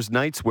yeah, there's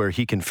nights where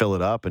he can fill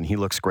it up and he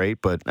looks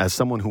great, but as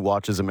someone who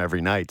watches him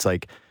every night, it's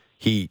like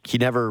he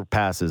never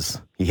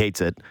passes. He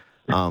hates it.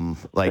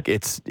 Like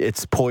it's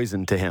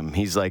poison to him.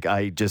 He's like,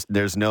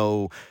 there's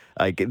no,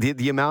 like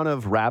the amount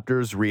of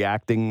Raptors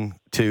reacting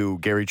to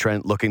Gary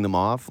Trent looking them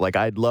off. Like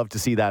I'd love to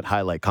see that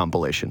highlight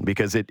compilation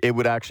because it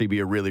would actually be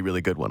a really,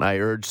 really good one. I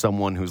urge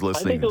someone who's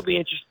listening. I think it'll be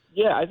interesting.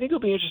 Yeah, I think it'll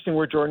be interesting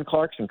where Jordan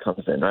Clarkson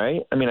comes in,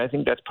 right? I mean, I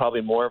think that's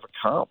probably more of a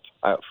comp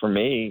for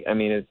me. I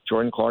mean,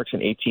 Jordan Clarkson,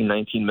 18,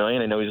 19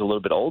 million. I know he's a little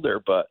bit older,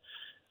 but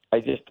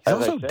he's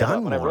also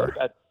done more.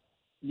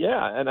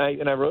 Yeah, and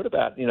I wrote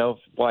about,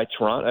 why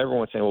Toronto,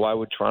 everyone's saying, well, why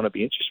would Toronto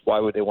be interested? Why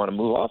would they want to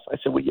move off? I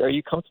said, well, are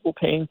you comfortable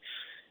paying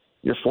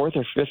your fourth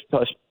or fifth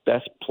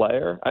best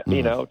player,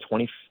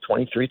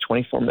 23,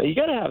 24 million? You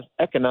got to have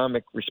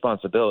economic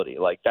responsibility.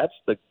 Like that's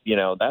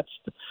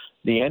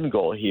the end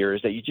goal here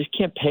is that you just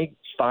can't pay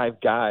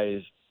five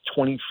guys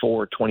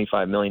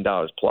 $24-25 million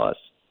plus.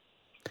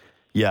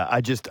 Yeah,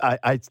 I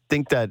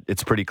think that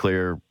it's pretty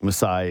clear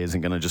Masai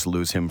isn't going to just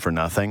lose him for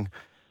nothing.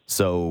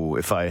 So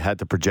if I had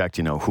to project,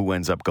 who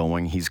ends up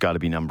going, he's got to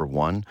be number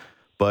one.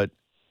 But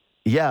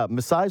yeah,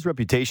 Masai's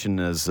reputation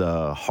as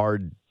a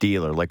hard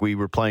dealer. Like we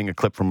were playing a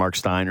clip from Mark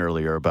Stein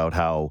earlier about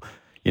how,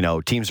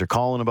 teams are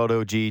calling about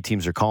OG,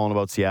 teams are calling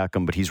about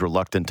Siakam, but he's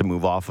reluctant to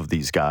move off of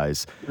these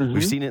guys. Mm-hmm.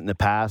 We've seen it in the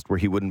past where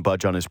he wouldn't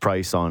budge on his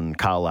price on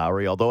Kyle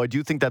Lowry, although I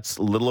do think that's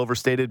a little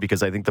overstated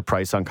because I think the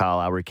price on Kyle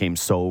Lowry came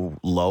so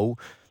low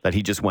that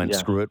he just went,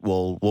 screw it,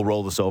 we'll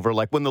roll this over.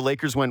 Like when the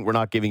Lakers went, we're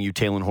not giving you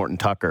Talen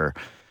Horton-Tucker.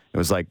 It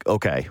was like,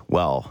 okay,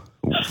 well,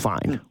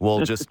 fine.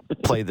 We'll just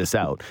play this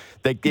out.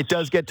 It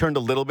does get turned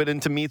a little bit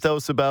into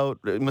mythos about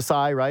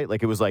Masai, right?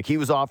 Like it was like he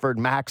was offered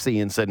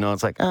Maxey and said no.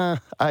 It's like, I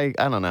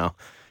don't know.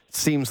 It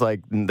seems like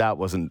that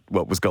wasn't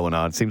what was going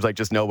on. It seems like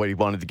just nobody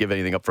wanted to give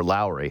anything up for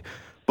Lowry.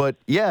 But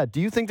yeah,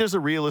 do you think there's a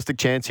realistic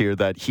chance here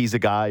that he's a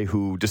guy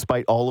who,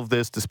 despite all of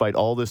this, despite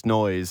all this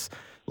noise,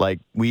 like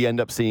we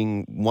end up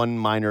seeing one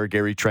minor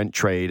Gary Trent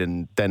trade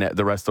and then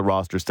the rest of the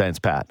roster stands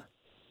pat?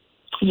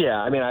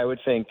 Yeah, I mean, I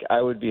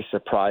would be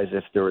surprised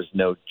if there was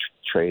no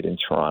trade in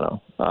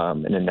Toronto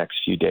in the next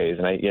few days.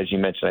 And as you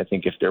mentioned, I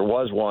think if there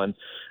was one,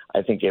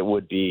 I think it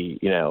would be,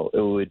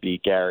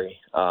 Gary.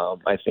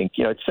 I think,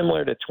 it's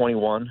similar to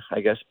 21, I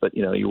guess, but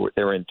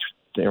they were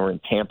in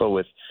Tampa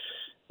with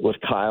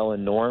Kyle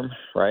and Norm,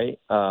 right?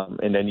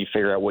 And then you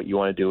figure out what you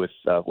want to do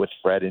with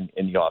Fred in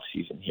the off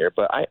season here.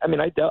 But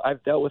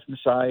I've dealt with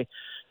Masai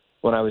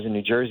when I was in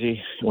New Jersey,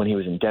 when he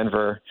was in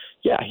Denver.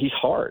 Yeah, he's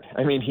hard.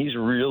 I mean, he's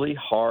really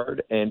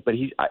hard, but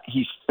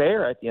he's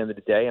fair at the end of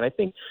the day. And I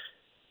think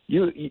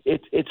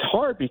it's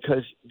hard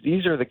because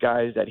these are the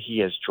guys that he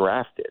has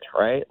drafted,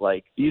 right?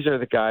 Like these are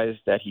the guys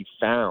that he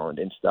found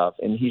and stuff.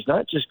 And he's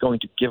not just going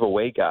to give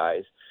away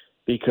guys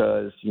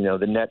because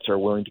the Nets are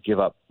willing to give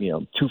up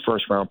 2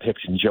 first-round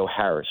picks and Joe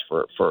Harris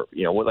for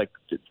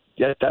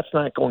that's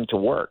not going to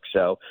work.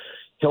 So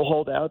he'll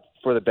hold out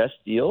for the best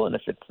deal, and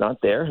if it's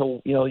not there,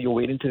 you'll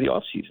wait into the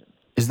offseason.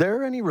 Is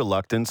there any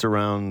reluctance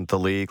around the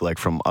league, like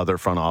from other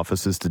front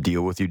offices, to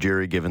deal with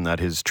Ujiri, given that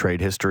his trade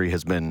history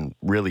has been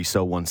really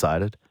so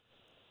one-sided?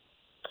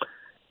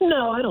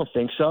 No, I don't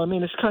think so. I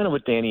mean, it's kind of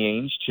with Danny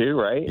Ainge too,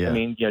 right? Yeah. I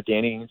mean,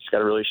 Danny Ainge's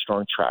got a really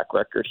strong track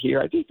record here.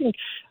 I think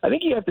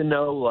you have to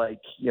know,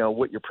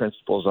 what your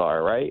principles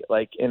are, right?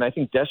 And I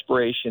think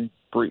desperation.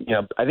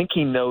 I think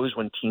he knows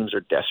when teams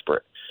are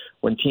desperate.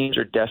 When teams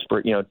are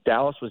desperate,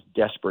 Dallas was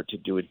desperate to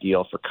do a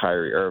deal for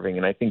Kyrie Irving,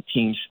 and I think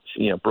teams,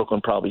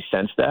 Brooklyn probably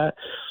sensed that.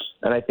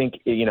 And I think,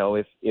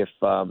 if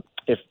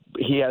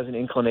he has an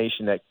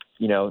inclination that,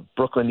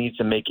 Brooklyn needs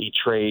to make a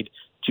trade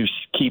to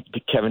keep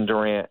Kevin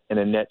Durant in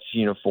a Nets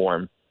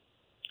uniform,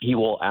 he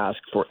will ask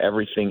for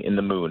everything in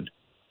the moon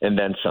and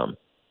then some,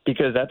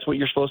 because that's what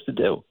you're supposed to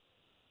do.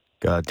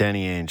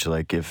 Danny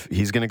Ainge, if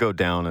he's going to go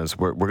down as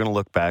we're going to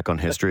look back on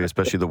history,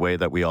 especially the way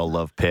that we all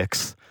love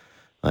picks.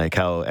 Like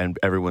how, and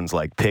everyone's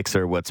like, picks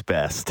are what's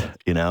best,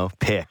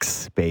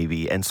 picks,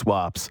 baby, and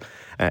swaps.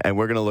 And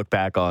we're going to look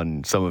back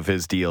on some of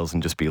his deals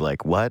and just be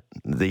like, what?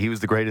 He was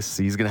the greatest.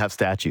 He's going to have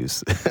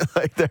statues.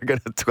 They're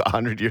going to,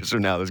 100 years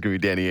from now, there's going to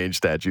be Danny Ainge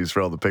statues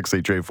for all the picks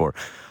they trade for.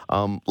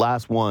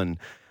 Last one,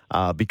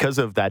 because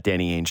of that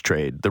Danny Ainge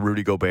trade, the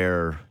Rudy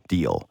Gobert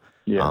deal.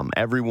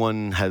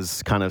 Everyone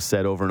has kind of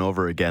said over and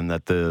over again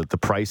that the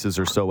prices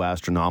are so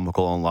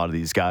astronomical on a lot of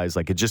these guys.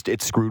 Like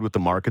it's screwed with the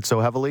market so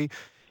heavily.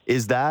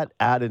 Is that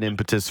added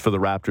impetus for the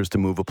Raptors to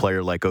move a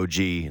player like OG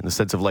in the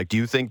sense of like, do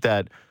you think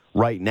that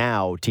right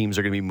now teams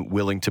are going to be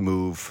willing to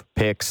move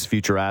picks,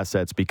 future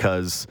assets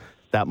because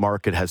that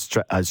market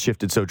has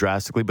shifted so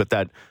drastically, but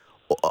that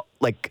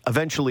like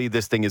eventually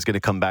this thing is going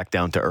to come back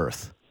down to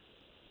earth?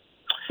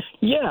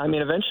 Yeah, I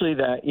mean, eventually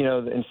that,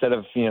 instead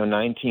of,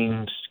 9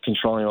 teams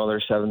controlling all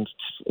their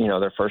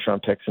their first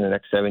round picks in the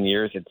next 7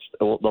 years,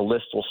 the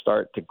list will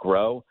start to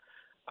grow.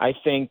 I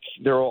think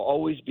there will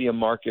always be a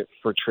market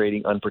for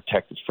trading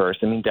unprotected first.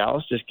 I mean,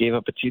 Dallas just gave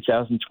up a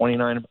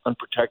 2029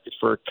 unprotected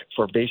for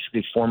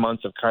basically 4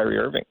 months of Kyrie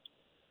Irving.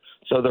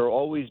 So there will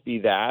always be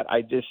that.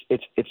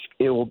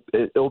 It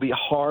will be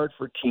hard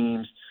for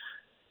teams,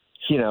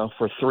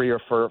 for 3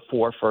 or 4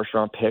 first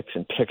round picks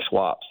and pick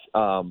swaps,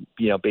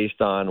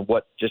 based on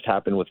what just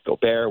happened with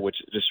Gobert, which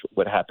just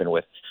what happened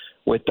with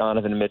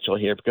Donovan Mitchell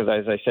here, because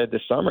as I said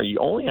this summer, you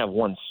only have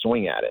one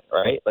swing at it,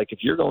 right? Like if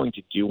you're going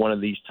to do one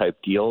of these type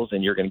deals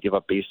and you're going to give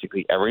up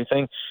basically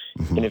everything,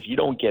 and if you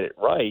don't get it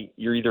right,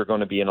 you're either going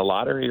to be in a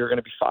lottery or you're going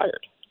to be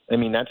fired. I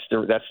mean, that's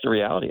the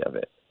reality of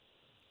it.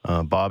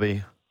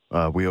 Bobby,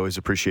 we always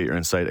appreciate your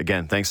insight.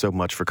 Again, thanks so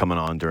much for coming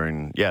on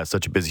during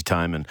such a busy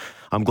time. And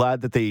I'm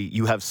glad that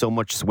you have so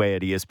much sway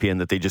at ESPN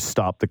that they just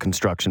stopped the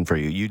construction for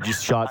you. You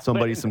just shot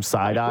somebody some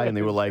side eye and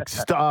they were like,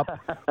 stop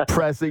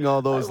pressing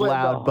all those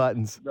loud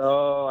buttons.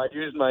 No, I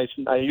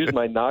used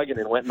my noggin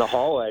and went in the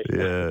hallway.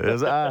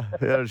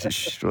 Let's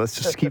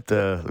just keep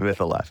the myth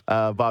alive.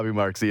 Bobby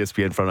Marks,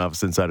 ESPN Front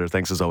Office Insider.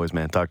 Thanks as always,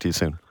 man. Talk to you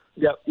soon.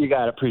 Yep, you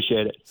got it.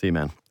 Appreciate it. See you,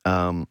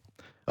 man.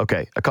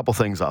 Okay, a couple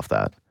things off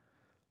that.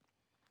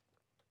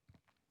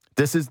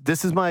 This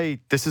is my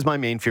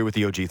main fear with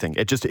the OG thing.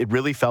 It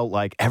really felt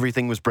like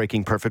everything was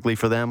breaking perfectly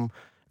for them,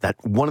 that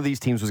one of these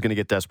teams was going to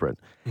get desperate.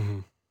 Mm-hmm.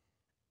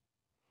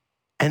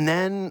 And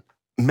then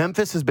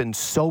Memphis has been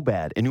so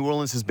bad, and New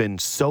Orleans has been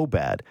so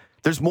bad.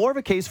 There's more of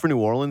a case for New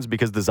Orleans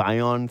because the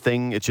Zion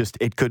thing,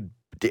 it could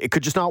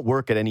just not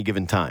work at any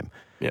given time.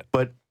 Yeah.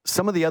 But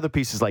some of the other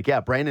pieces, like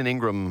Brandon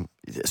Ingram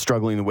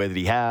struggling the way that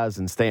he has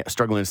and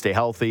struggling to stay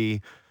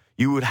healthy,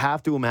 you would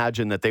have to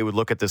imagine that they would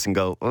look at this and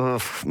go,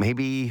 ugh,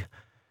 maybe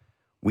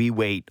we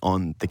wait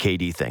on the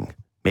KD thing.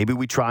 Maybe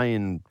we try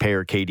and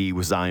pair KD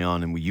with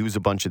Zion and we use a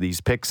bunch of these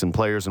picks and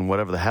players and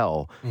whatever the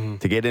hell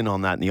to get in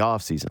on that in the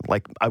offseason.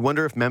 Like, I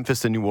wonder if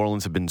Memphis and New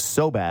Orleans have been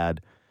so bad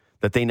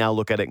that they now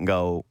look at it and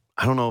go,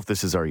 I don't know if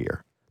this is our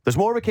year. There's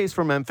more of a case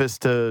for Memphis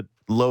to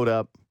load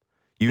up,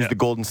 use the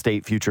Golden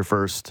State future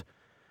first.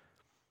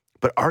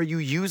 But are you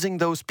using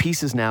those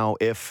pieces now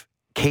if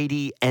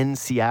KD and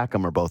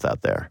Siakam are both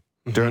out there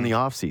during the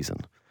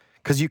offseason?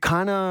 Because you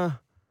kind of...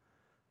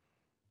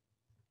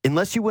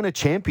 Unless you win a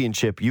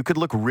championship, you could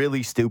look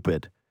really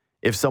stupid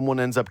if someone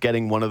ends up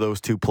getting one of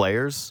those two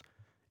players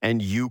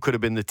and you could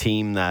have been the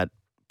team that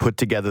put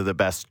together the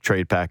best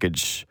trade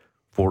package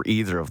for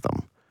either of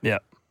them. Yeah.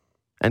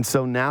 And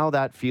so now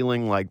that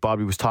feeling like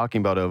Bobby was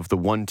talking about of the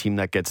one team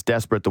that gets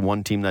desperate, the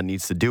one team that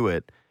needs to do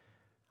it,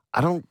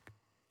 I don't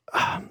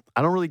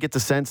really get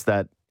the sense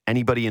that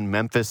anybody in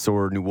Memphis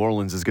or New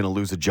Orleans is going to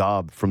lose a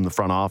job from the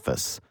front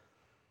office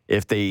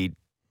if they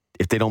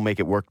don't make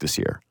it work this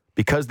year.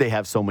 Because they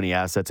have so many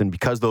assets and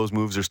because those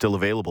moves are still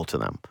available to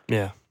them.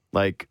 Yeah.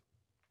 Like,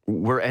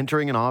 we're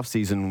entering an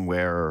offseason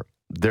where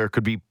there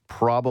could be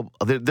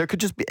there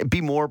could just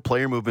be more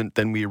player movement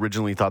than we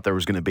originally thought there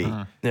was going to be.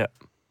 Yeah.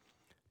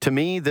 To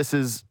me,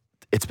 it's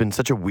been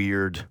such a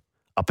weird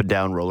up and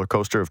down roller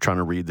coaster of trying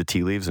to read the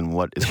tea leaves and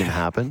what is going to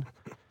happen.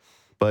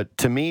 But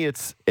to me,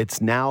 it's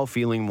now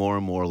feeling more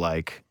and more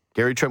like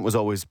Gary Trent was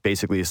always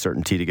basically a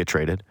certainty to get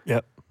traded.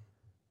 Yep.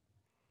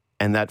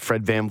 And that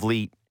Fred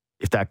VanVleet,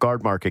 if that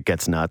guard market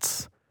gets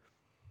nuts,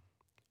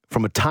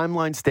 from a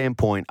timeline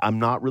standpoint, I'm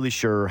not really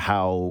sure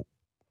how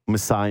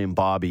Masai and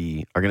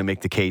Bobby are going to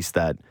make the case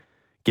that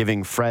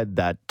giving Fred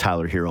that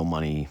Tyler Hero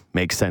money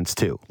makes sense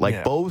too.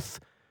 Like both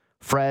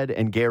Fred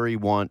and Gary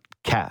want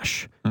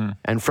cash.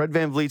 And Fred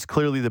VanVleet's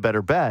clearly the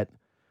better bet,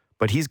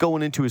 but he's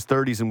going into his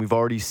 30s and we've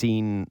already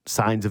seen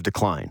signs of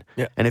decline.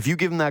 Yeah. And if you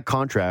give him that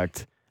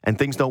contract and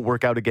things don't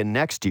work out again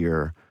next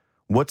year,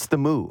 what's the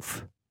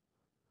move?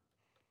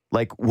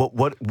 Like,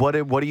 what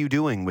are you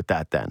doing with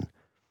that then?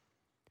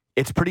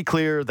 It's pretty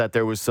clear that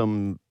there was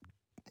some,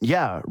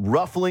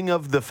 ruffling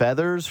of the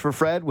feathers for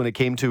Fred when it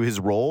came to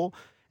his role.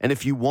 And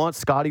if you want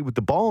Scotty with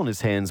the ball in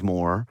his hands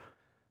more,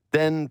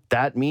 then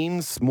that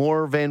means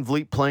more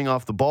VanVleet playing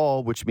off the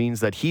ball, which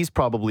means that he's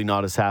probably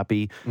not as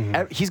happy.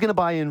 Mm-hmm. He's going to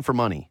buy in for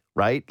money,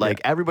 right?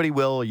 Like everybody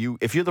will.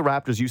 If you're the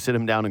Raptors, you sit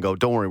him down and go,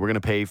 don't worry, we're going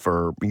to pay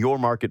for your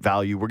market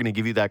value. We're going to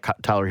give you that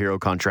Tyler Hero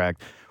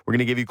contract. We're going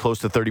to give you close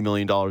to $30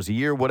 million a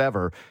year,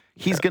 whatever.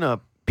 He's going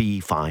to be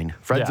fine.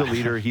 Fred's a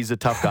leader. He's a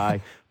tough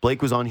guy.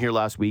 Blake was on here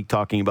last week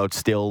talking about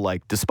still,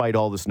 like, despite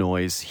all this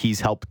noise, he's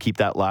helped keep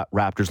that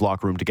Raptors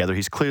locker room together.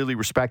 He's clearly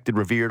respected,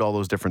 revered, all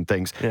those different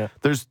things. Yeah.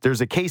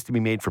 There's a case to be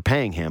made for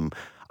paying him.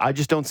 I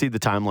just don't see the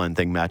timeline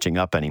thing matching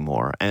up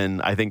anymore.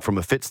 And I think from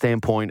a fit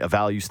standpoint, a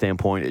value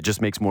standpoint, it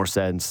just makes more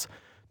sense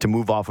to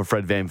move off of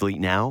Fred VanVleet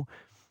now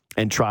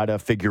and try to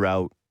figure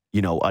out,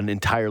 an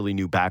entirely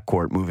new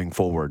backcourt moving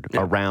forward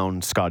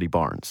around Scotty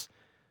Barnes.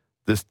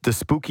 The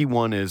spooky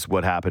one is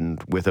what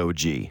happened with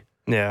OG.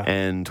 Yeah.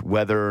 And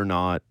whether or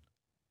not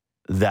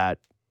that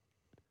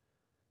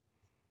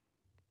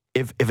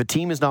if a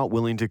team is not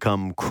willing to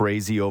come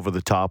crazy over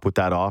the top with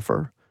that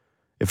offer,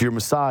 if you're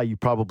Masai, you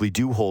probably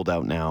do hold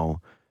out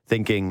now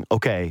thinking,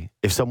 okay,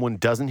 if someone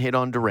doesn't hit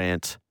on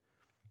Durant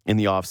in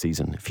the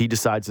offseason, if he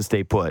decides to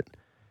stay put,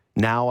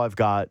 now I've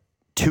got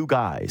two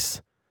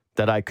guys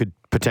that I could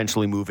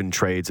potentially move in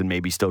trades and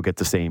maybe still get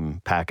the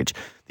same package.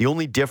 The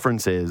only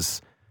difference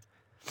is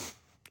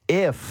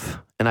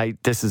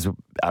this is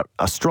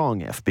a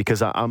strong if,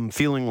 because I'm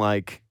feeling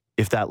like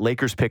if that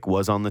Lakers pick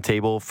was on the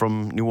table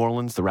from New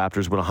Orleans, the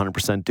Raptors would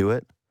 100% do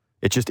it.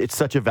 It's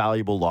such a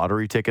valuable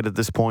lottery ticket at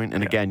this point.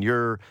 And again,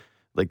 you're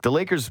like, the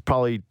Lakers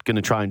probably going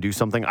to try and do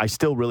something. I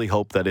still really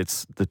hope that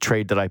it's the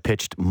trade that I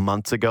pitched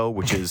months ago,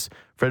 which is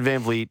Fred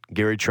VanVleet,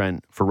 Gary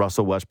Trent for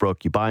Russell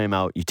Westbrook. You buy him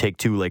out, you take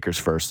two Lakers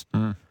first.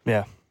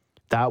 Yeah.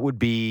 That would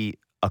be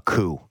a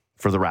coup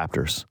for the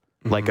Raptors.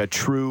 Like a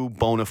true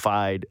bona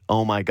fide,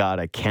 oh my God,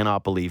 I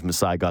cannot believe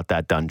Masai got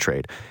that done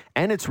trade.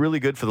 And it's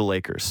really good for the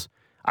Lakers.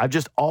 I've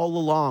just all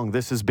along,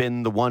 this has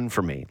been the one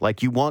for me.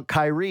 Like, you want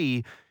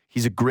Kyrie,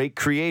 he's a great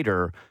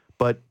creator,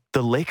 but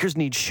the Lakers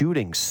need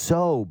shooting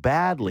so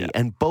badly.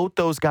 And both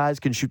those guys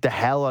can shoot the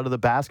hell out of the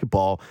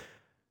basketball.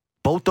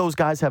 Both those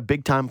guys have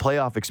big time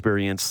playoff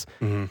experience.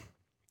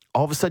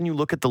 All of a sudden you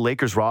look at the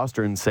Lakers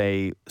roster and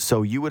say,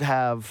 so you would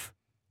have,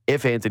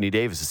 if Anthony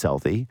Davis is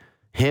healthy,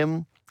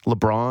 him,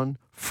 LeBron,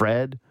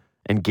 Fred,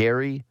 and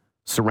Gary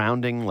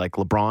surrounding, like,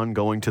 LeBron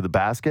going to the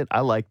basket.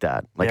 I like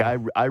that. Like,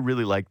 I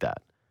really like that.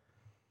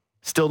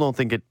 Still don't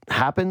think it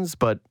happens,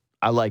 but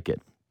I like it.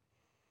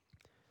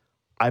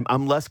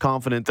 I'm less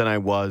confident than I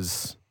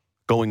was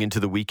going into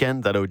the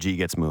weekend that OG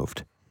gets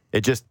moved.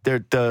 It just,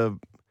 the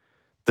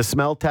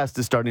smell test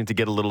is starting to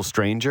get a little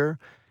stranger,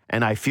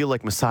 and I feel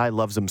like Masai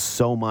loves him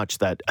so much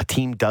that a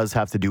team does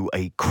have to do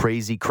a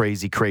crazy,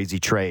 crazy, crazy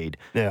trade.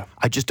 Yeah.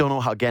 I just don't know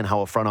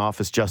how a front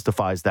office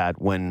justifies that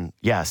when,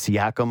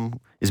 Siakam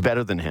is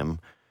better than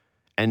him,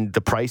 and the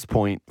price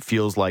point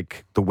feels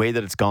like the way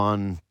that it's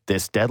gone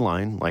this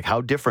deadline, like, how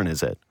different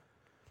is it?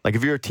 Like,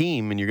 if you're a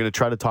team and you're going to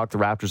try to talk the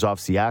Raptors off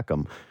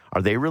Siakam,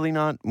 are they really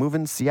not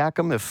moving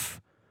Siakam if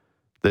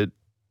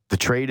the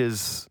trade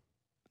is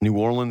New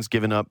Orleans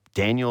giving up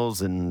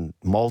Daniels and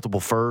multiple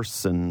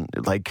firsts and,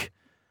 like...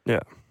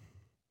 Yeah.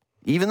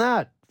 Even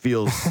that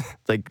feels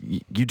like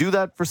you do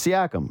that for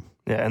Siakam.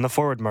 Yeah, and the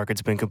forward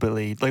market's been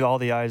completely, like, all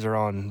the eyes are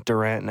on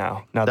Durant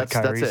now that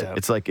Kyrie's that's it. out.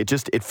 It's like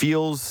it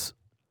feels...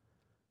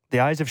 The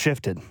eyes have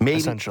shifted,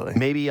 essentially.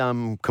 Maybe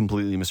I'm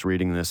completely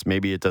misreading this.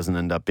 Maybe it doesn't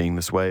end up being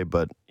this way,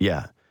 but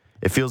yeah.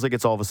 It feels like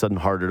it's all of a sudden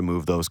harder to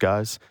move those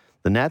guys.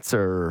 The Nets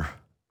are...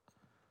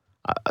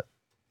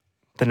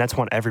 the Nets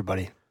want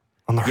everybody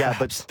on the Raps.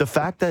 But the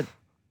fact that...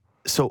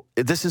 So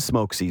this is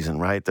smoke season,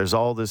 right? There's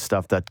all this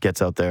stuff that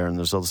gets out there, and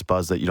there's all this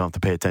buzz that you don't have to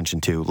pay attention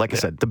to. Like I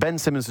said, the Ben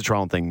Simmons to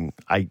Toronto thing,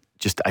 I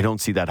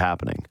don't see that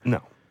happening.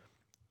 No.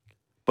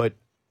 But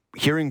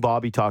hearing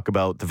Bobby talk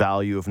about the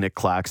value of Nick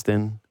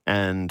Claxton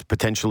and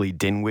potentially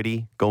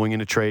Dinwiddie going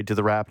in a trade to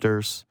the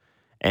Raptors,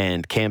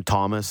 and Cam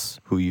Thomas,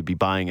 who you'd be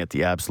buying at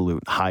the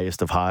absolute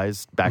highest of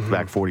highs,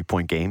 back-to-back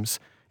 40-point games.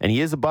 And he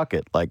is a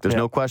bucket. Like, there's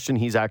no question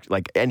he's actually,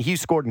 like, and he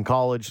scored in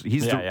college. He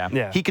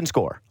can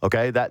score.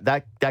 Okay,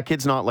 that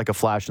kid's not like a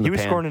flash in the pan.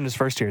 He was scoring in his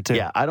first year too.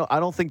 Yeah, I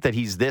don't think that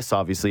he's this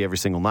obviously every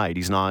single night.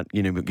 He's not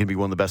going to be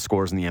one of the best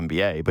scorers in the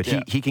NBA, but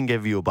he can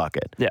give you a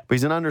bucket. Yeah, but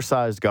he's an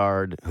undersized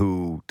guard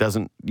who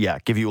doesn't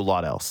give you a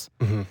lot else.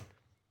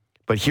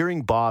 But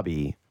hearing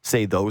Bobby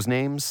say those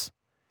names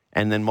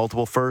and then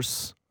multiple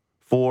firsts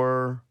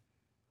for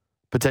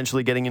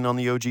potentially getting in on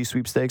the OG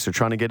sweepstakes or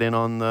trying to get in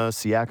on the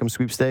Siakam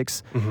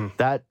sweepstakes,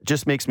 that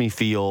just makes me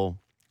feel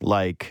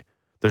like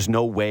there's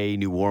no way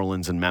New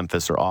Orleans and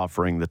Memphis are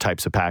offering the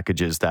types of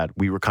packages that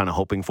we were kind of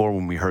hoping for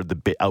when we heard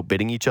the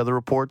outbidding each other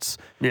reports.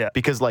 Yeah.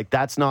 Because, like,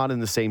 that's not in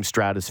the same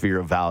stratosphere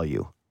of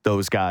value,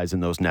 those guys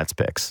and those Nets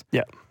picks.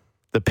 Yeah.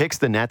 The picks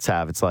the Nets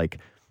have, it's like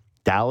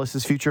Dallas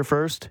is future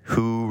first.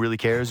 Who really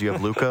cares? You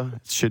have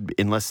Luka.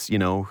 Unless,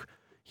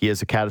 he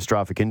has a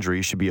catastrophic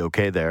injury, should be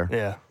okay there.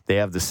 Yeah. They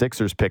have the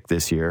Sixers pick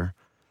this year.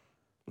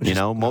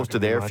 Most of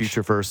their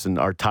future firsts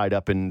are tied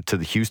up into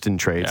the Houston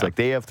trades. Yeah. Like,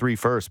 they have 3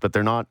 firsts, but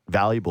they're not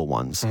valuable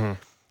ones.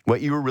 What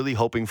you were really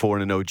hoping for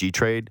in an OG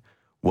trade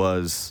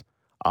was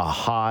a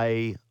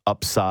high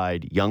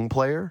upside young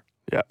player,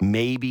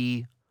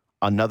 maybe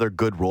another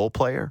good role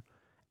player,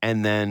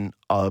 and then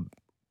a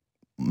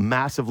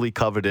massively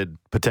coveted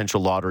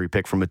potential lottery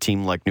pick from a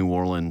team like New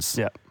Orleans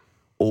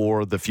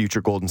or the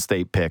future Golden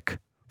State pick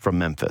from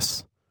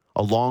Memphis,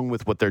 along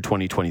with what their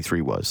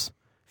 2023 was.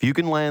 If you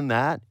can land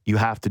that, you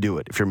have to do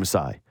it if you're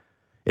Masai.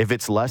 If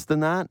it's less than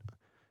that,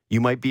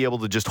 you might be able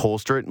to just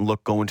holster it and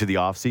go into the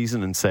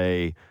offseason and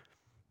say,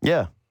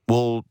 yeah,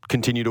 we'll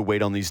continue to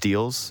wait on these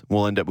deals.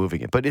 We'll end up moving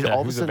it. But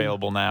all of a sudden,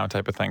 available now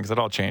type of thing, because it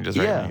all changes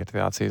right when you get to the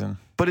offseason.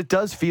 But it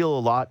does feel a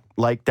lot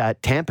like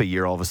that Tampa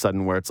year all of a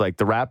sudden, where it's like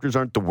the Raptors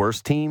aren't the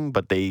worst team,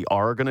 but they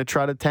are going to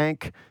try to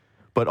tank.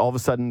 But all of a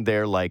sudden,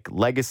 their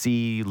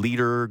legacy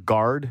leader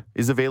guard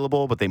is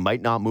available, but they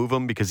might not move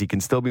him because he can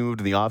still be moved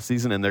in the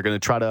offseason, and they're going to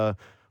try to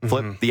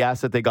flip the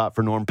asset they got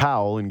for Norm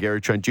Powell and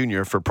Gary Trent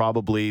Jr. for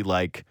probably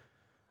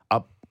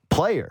a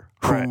player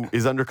who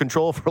is under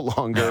control for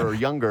longer or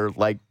younger,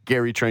 like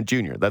Gary Trent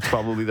Jr. That's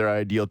probably their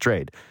ideal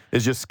trade.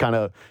 Is just kind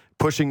of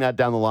pushing that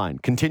down the line,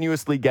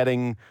 continuously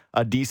getting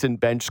a decent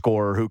bench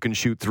scorer who can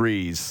shoot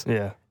threes.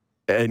 Yeah.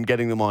 And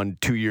getting them on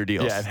 2-year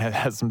deals. Yeah, it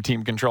has some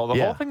team control.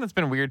 The whole thing that's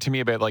been weird to me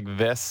about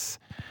this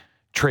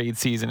trade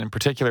season in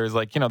particular is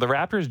the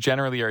Raptors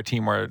generally are a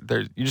team where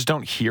you just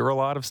don't hear a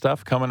lot of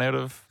stuff coming out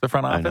of the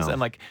front office.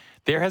 And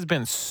there has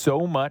been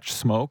so much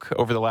smoke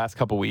over the last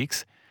couple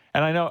weeks.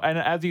 And I know, and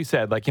as you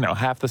said,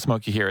 half the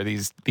smoke you hear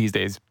these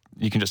days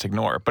you can just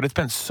ignore. But it's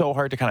been so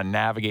hard to kind of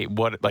navigate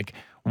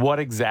what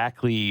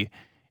exactly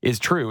is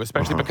true,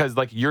 especially because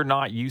you're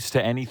not used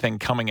to anything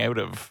coming out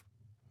of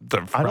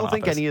I don't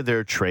think any of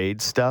their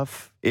trade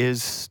stuff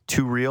is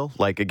too real.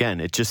 Again,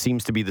 it just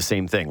seems to be the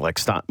same thing.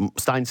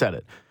 Stein said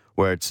it,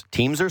 where it's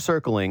teams are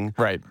circling,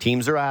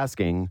 teams are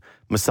asking.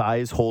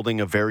 Masai is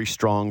holding a very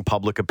strong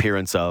public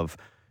appearance of,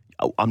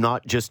 I'm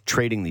not just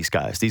trading these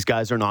guys. These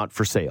guys are not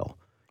for sale.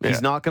 Yeah.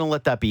 He's not going to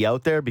let that be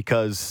out there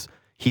because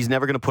he's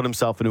never going to put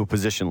himself into a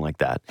position like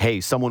that. Hey,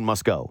 someone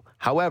must go.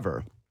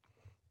 However,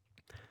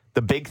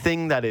 the big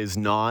thing that is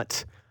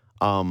not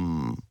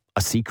a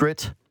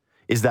secret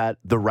is that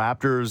the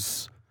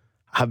Raptors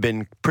have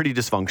been pretty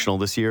dysfunctional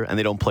this year, and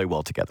they don't play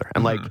well together.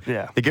 And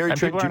the Gary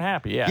Trent, people aren't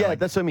happy. Yeah,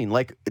 that's what I mean.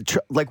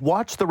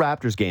 Watch the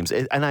Raptors games,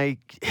 and I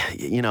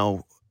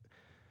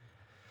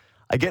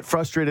get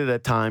frustrated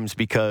at times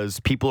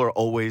because people are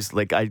always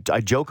I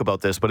joke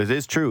about this, but it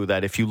is true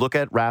that if you look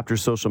at Raptors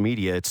social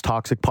media, it's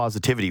toxic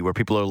positivity where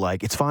people are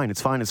like, it's fine,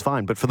 it's fine, it's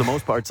fine. But for the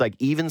most part, it's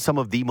even some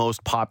of the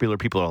most popular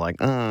people are like,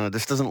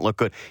 this doesn't look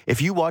good.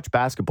 If you watch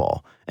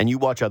basketball and you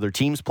watch other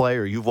teams play,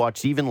 or you've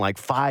watched even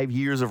 5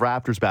 years of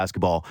Raptors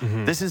basketball,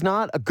 this is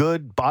not a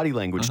good body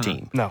language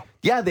team. No.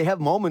 Yeah, they have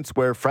moments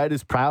where Fred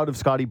is proud of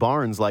Scotty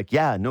Barnes,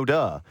 no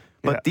duh.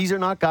 But these are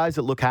not guys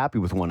that look happy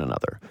with one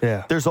another.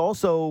 Yeah. There's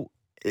also...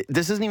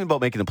 This isn't even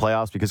about making the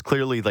playoffs, because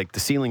clearly, the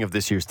ceiling of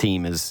this year's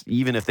team is,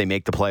 even if they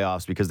make the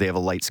playoffs because they have a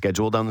light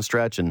schedule down the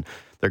stretch and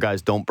their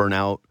guys don't burn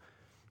out,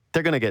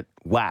 they're going to get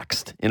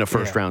waxed in a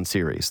first round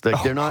series.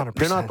 They're not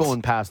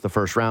going past the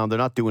first round. They're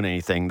not doing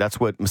anything. That's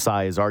what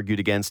Masai has argued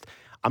against.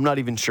 I'm not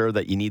even sure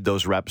that you need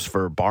those reps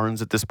for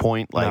Barnes at this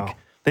point. No.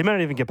 They might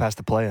not even get past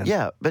the play-in.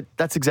 Yeah, but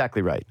that's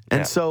exactly right.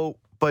 And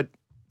but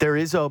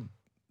there's a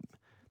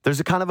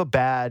kind of a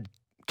bad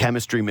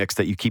chemistry mix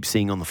that you keep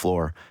seeing on the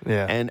floor.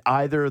 Yeah. And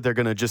either they're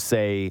going to just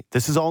say,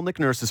 this is all Nick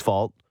Nurse's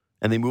fault,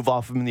 and they move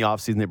off him in the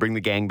offseason, they bring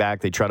the gang back,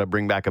 they try to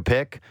bring back a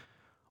pick,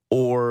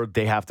 or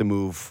they have to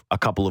move a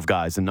couple of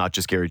guys and not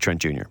just Gary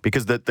Trent Jr.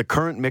 Because the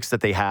current mix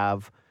that they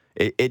have,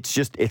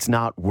 it's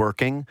not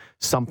working.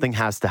 Something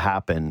has to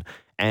happen.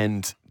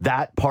 And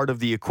that part of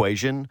the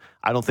equation,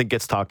 I don't think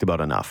gets talked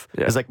about enough.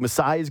 Yeah. It's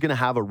Masai is going to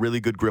have a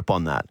really good grip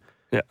on that.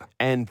 Yeah.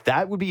 And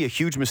that would be a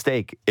huge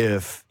mistake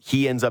if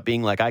he ends up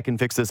being I can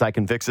fix this.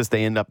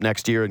 They end up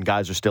next year and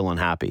guys are still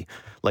unhappy.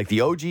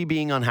 The OG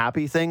being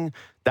unhappy thing,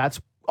 that's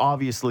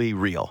obviously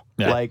real.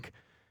 Yeah.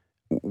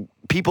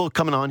 People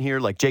coming on here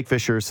Jake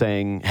Fisher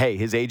saying, hey,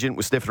 his agent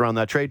was sniffing around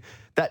that trade.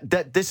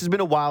 That this has been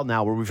a while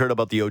now where we've heard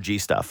about the OG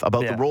stuff,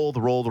 about the roll.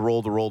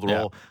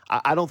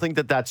 I don't think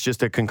that that's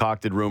just a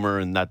concocted rumor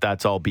and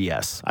that's all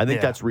BS. I think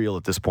that's real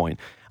at this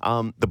point.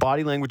 The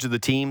body language of the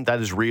team,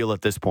 that is real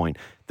at this point.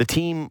 The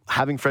team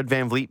having Fred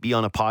VanVleet be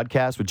on a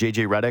podcast with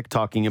JJ Redick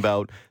talking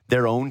about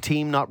their own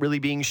team not really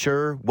being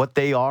sure what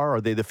they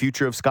are they the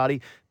future of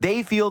Scotty?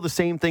 They feel the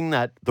same thing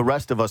that the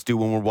rest of us do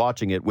when we're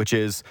watching it, which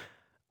is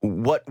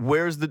what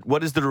is the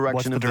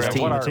direction of this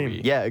team? What are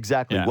we? Yeah,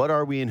 exactly. Yeah. What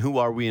are we and who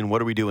are we and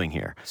what are we doing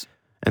here?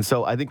 And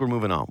so I think we're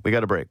moving on. We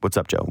got a break. What's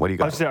up, Joe? What do you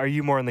got? Are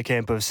you more in the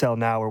camp of sell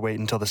now or wait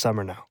until the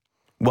summer now?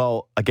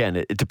 Well, again,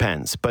 it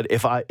depends. But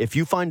if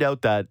you find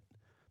out that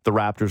the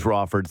Raptors were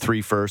offered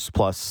 3 firsts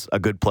plus a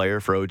good player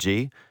for OG,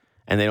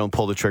 and they don't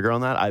pull the trigger on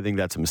that, I think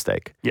that's a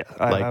mistake. Yeah,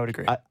 I would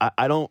agree.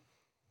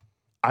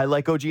 I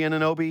like OG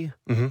Anunoby.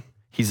 Mm-hmm.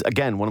 He's,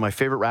 again, one of my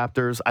favorite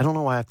Raptors. I don't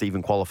know why I have to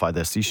even qualify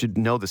this. You should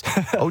know this.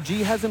 OG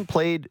hasn't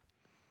played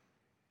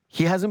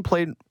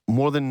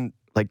more than,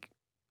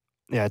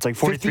 yeah, it's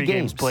 43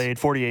 games played,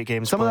 48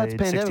 games Some played, of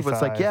that's pandemic,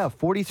 65. but it's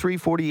 43,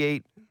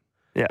 48.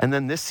 Yeah. And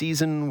then this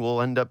season we'll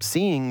end up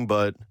seeing,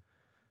 but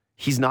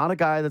he's not a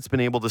guy that's been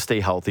able to stay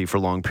healthy for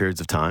long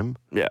periods of time.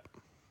 Yeah.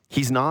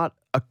 He's not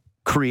a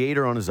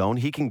creator on his own.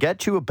 He can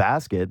get you a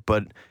basket,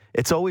 but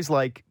it's always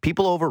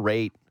people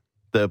overrate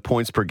the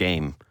points per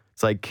game.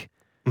 It's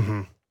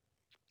mm-hmm.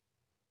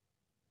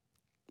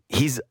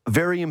 he's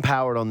very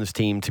empowered on this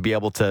team to be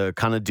able to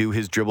kind of do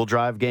his dribble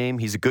drive game.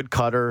 He's a good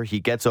cutter. He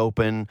gets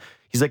open.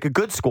 He's like a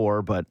good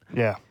scorer, but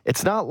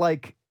it's not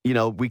like,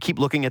 we keep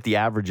looking at the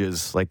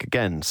averages. Like,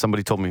 again,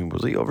 somebody told me,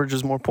 he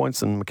averages more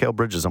points than Mikal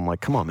Bridges. I'm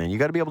like, come on, man. You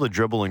got to be able to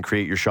dribble and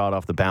create your shot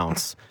off the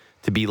bounce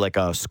to be like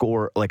a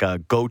scorer, like a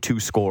go-to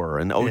scorer.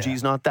 And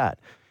OG's not that.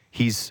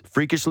 He's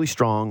freakishly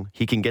strong.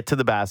 He can get to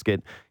the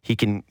basket. He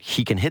can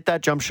hit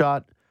that jump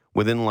shot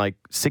within like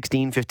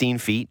 16, 15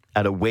 feet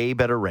at a way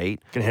better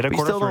rate. Can hit a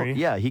corner three.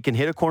 Yeah, he can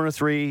hit a corner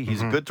three.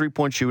 He's a good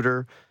three-point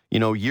shooter.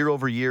 Year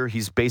over year,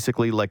 he's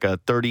basically like a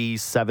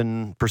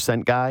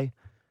 37% guy.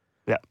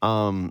 Yeah.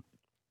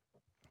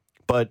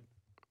 But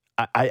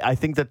I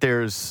think that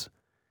there's,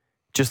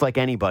 just like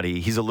anybody,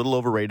 he's a little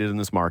overrated in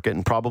this market,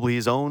 and probably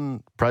his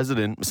own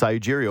president, Masai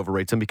Ujiri,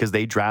 overrates him because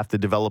they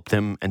drafted, developed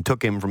him, and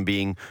took him from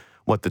being,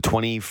 the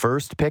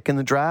 21st pick in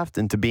the draft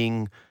into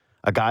being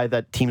a guy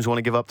that teams want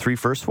to give up 3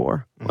 firsts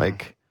for.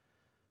 Like,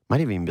 might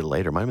have even been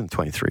later. Might have been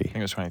 23. I think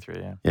it was 23,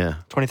 yeah. Yeah.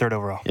 23rd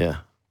overall. Yeah.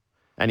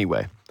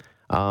 Anyway,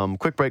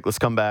 quick break. Let's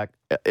come back.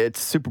 It's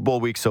Super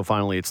Bowl week, so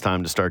finally it's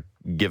time to start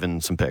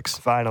giving some picks.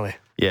 Finally.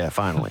 Yeah,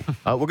 finally.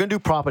 We're going to do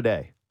prop a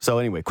day. So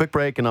anyway, quick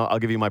break, and I'll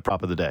give you my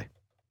prop of the day.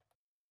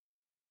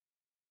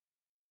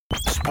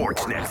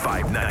 Sportsnet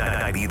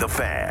 590 The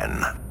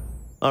Fan.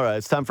 All right,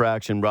 it's time for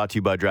action, brought to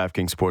you by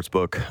DraftKings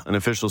Sportsbook, an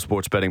official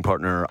sports betting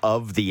partner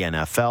of the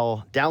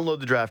NFL. Download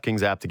the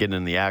DraftKings app to get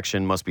in the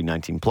action. Must be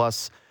 19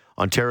 plus.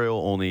 Ontario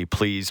only.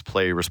 Please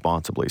play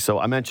responsibly. So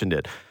I mentioned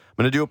it.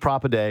 I'm going to do a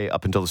prop a day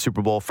up until the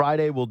Super Bowl.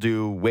 Friday, we'll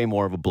do way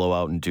more of a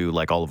blowout and do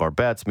like all of our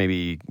bets,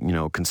 maybe,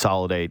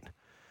 consolidate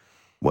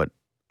what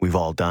we've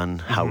all done,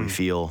 how we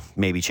feel,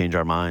 maybe change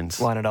our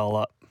minds. Line it all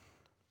up.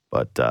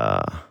 But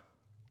I'm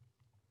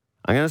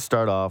going to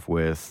start off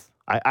with,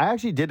 I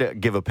actually did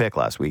give a pick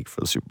last week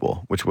for the Super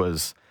Bowl, which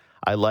was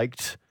I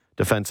liked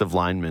defensive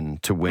linemen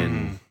to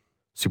win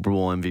Super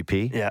Bowl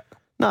MVP. Yeah.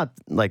 Not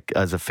like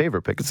as a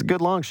favorite pick. It's a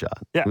good long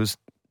shot. Yeah. It's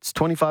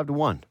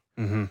 25-1.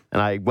 And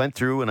I went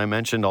through and I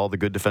mentioned all the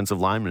good defensive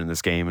linemen in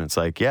this game. And it's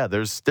like, yeah,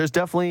 there's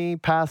definitely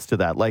paths to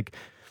that. Like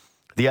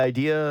the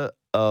idea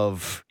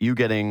of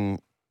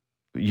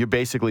you're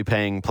basically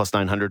paying plus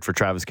 900 for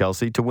Travis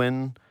Kelce to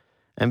win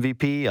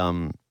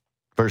MVP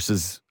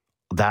versus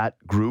that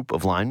group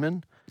of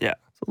linemen. Yeah.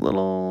 It's a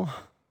little,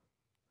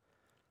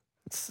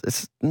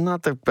 it's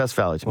not the best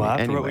value to me. Well,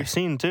 after anyway, what we've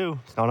seen too,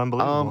 it's not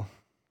unbelievable.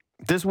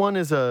 This one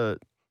is a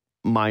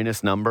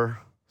minus number,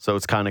 so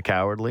it's kind of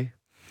cowardly.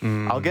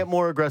 I'll get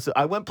more aggressive.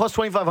 I went plus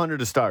 2,500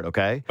 to start,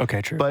 okay?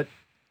 Okay, true. But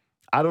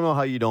I don't know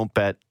how you don't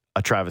bet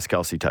a Travis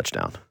Kelce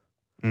touchdown.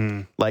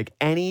 Like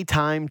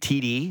anytime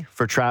TD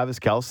for Travis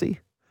Kelce,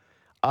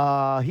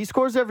 he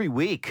scores every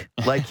week.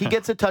 Like he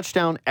gets a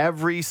touchdown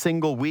every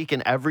single week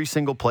in every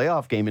single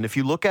playoff game. And if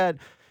you look at,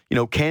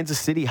 Kansas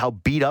City, how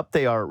beat up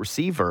they are at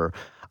receiver,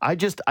 I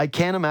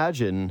can't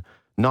imagine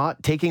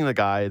not taking the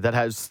guy that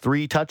has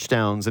 3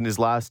 touchdowns in his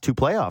last 2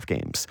 playoff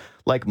games.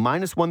 Like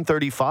minus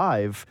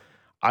 135,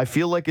 I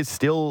feel like it's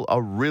still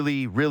a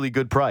really, really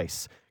good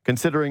price,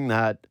 considering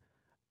that,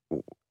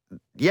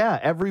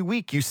 every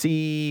week you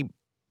see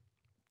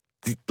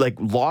like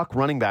lock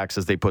running backs,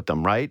 as they put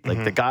them, right?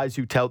 Like the guys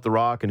who tout the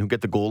rock and who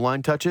get the goal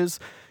line touches,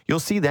 you'll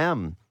see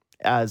them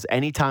as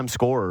anytime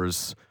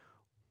scorers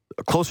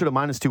closer to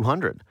minus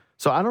 200.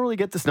 So I don't really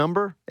get this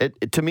number.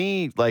 It to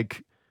me,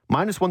 like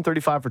minus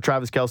 135 for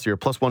Travis Kelce or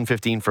plus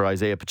 115 for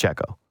Isaiah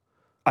Pacheco.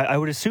 I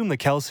would assume the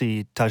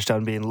Kelce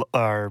touchdown being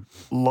our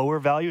lower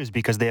value is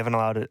because they haven't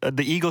allowed it.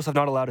 The Eagles have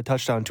not allowed a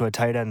touchdown to a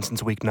tight end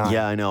since week 9.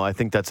 Yeah, I know. I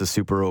think that's a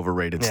super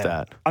overrated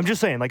stat. I'm just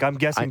saying, like, I'm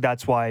guessing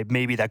that's why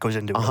maybe that goes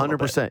into it.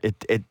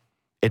 100%.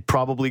 It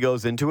probably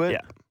goes into it.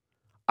 Yeah.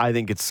 I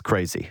think it's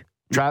crazy.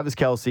 Travis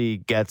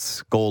Kelce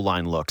gets goal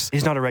line looks.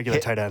 He's not a regular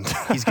tight end.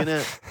 He's going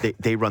to,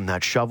 they run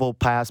that shovel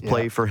pass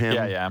play for him.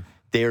 Yeah.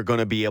 They are going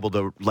to be able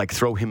to like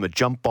throw him a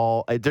jump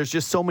ball. There's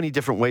just so many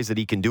different ways that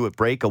he can do it.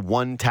 Break a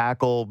one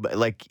tackle,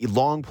 like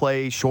long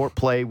play, short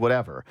play,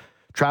 whatever.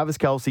 Travis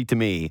Kelce, to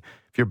me,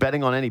 if you're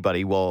betting on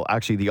anybody, well,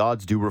 actually the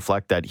odds do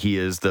reflect that he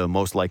is the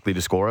most likely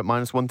to score at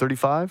minus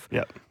 135.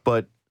 Yeah.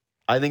 But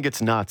I think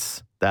it's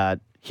nuts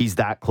that he's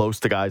that close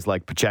to guys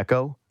like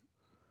Pacheco.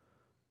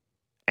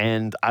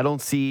 And I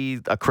don't see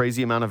a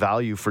crazy amount of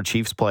value for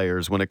Chiefs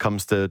players when it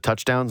comes to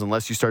touchdowns,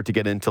 unless you start to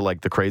get into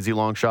like the crazy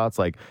long shots.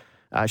 Like,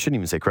 I shouldn't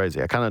even say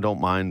crazy. I kind of don't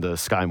mind the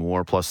Sky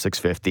Moore plus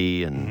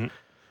 650 and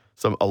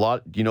a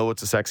lot. You know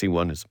what's a sexy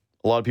one is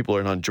a lot of people are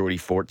in on Jordy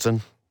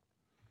Fortson.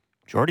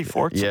 Jordy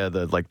Fortson? Yeah,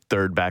 the like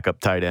third backup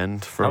tight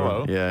end.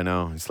 Yeah, I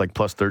know. It's like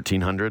plus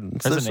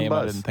 1,300. There's a name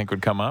I didn't think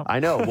would come up. I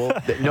know.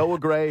 Well, Noah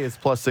Gray is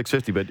plus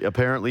 650, but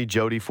apparently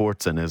Jody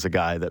Fortson is a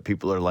guy that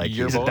people are like,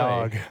 He's a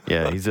dog.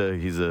 Yeah,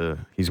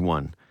 he's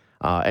one.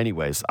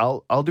 Anyways,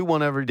 I'll do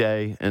one every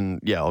day,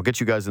 and I'll get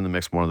you guys in the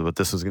mix more. But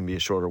this is going to be a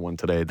shorter one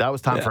today. That was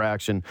time for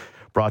action.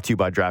 Brought to you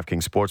by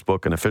DraftKings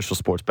Sportsbook, an official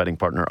sports betting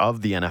partner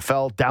of the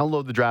NFL.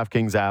 Download the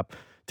DraftKings app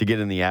to get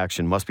in the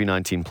action. Must be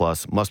 19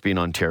 plus. Must be in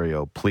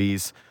Ontario.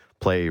 Please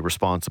play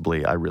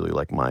responsibly. I really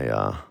like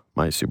my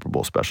my Super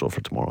Bowl special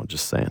for tomorrow.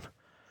 Just saying.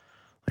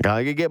 Like,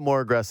 I could get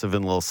more aggressive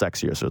and a little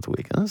sexier throughout the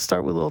week. Let's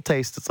start with a little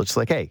taste. It's just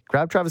like, hey,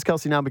 grab Travis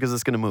Kelce now because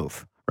it's going to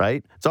move,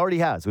 right? It already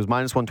has. It was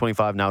minus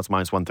 125. Now it's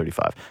minus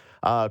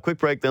 135. Quick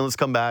break, then let's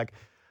come back.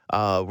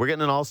 We're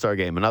getting an all-star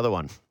game, another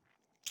one.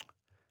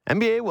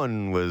 NBA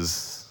one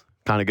was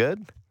kind of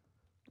good.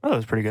 Oh, that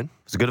was pretty good. It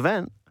was a good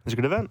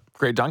event.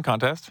 Great dunk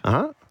contest.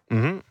 Uh-huh.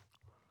 Mm-hmm.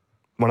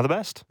 One of the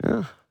best.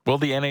 Yeah. Will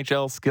the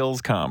NHL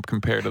skills comp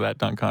compare to that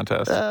dunk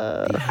contest?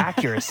 The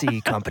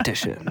accuracy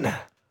competition.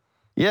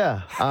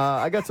 Yeah.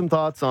 I got some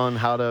thoughts on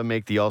how to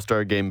make the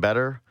all-star game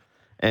better.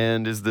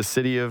 And is the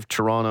city of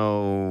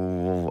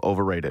Toronto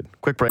overrated?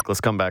 Quick break.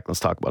 Let's come back. Let's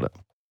talk about it.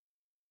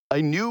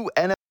 A new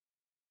NFL.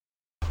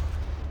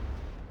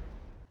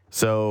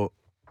 So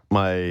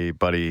my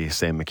buddy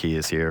Sam McKee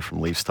is here from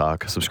Leafs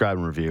Talk. Subscribe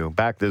and review.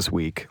 Back this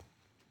week.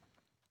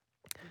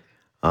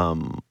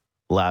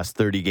 Last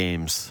 30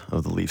 games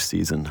of the Leafs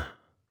season.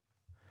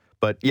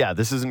 But yeah,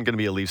 this isn't going to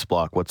be a Leafs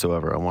block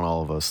whatsoever. I want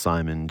all of us,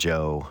 Simon,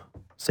 Joe,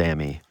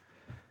 Sammy,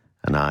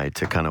 and I,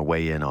 to kind of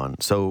weigh in on.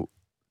 So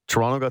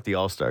Toronto got the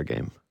All-Star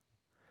game.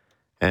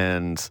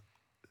 And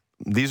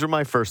these are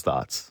my first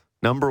thoughts.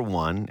 Number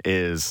one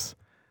is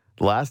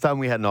the last time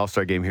we had an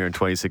All-Star game here in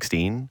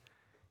 2016,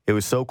 it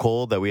was so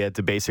cold that we had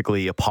to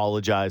basically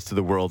apologize to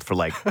the world for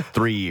like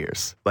 3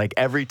 years. Like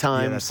every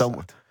time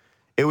someone...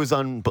 It was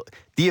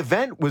the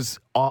event was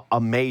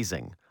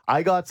amazing.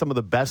 I got some of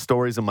the best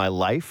stories of my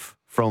life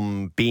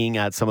from being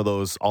at some of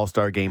those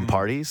All-Star game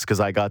parties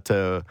because I got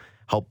to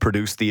help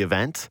produce the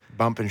event.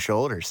 Bumping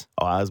shoulders.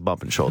 Oh, I was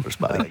bumping shoulders,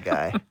 buddy. That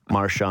guy.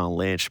 Marshawn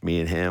Lynch, me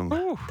and him,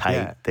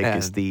 tight, thick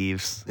as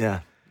thieves.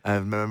 Yeah. I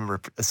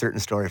remember a certain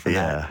story from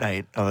that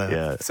night of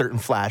a certain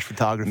flash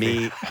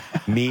photography.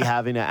 Me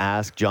having to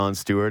ask Jon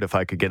Stewart if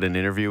I could get an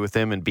interview with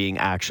him and being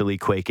actually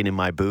quaking in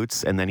my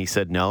boots, and then he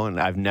said no,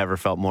 and I've never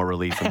felt more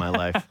relief in my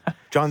life.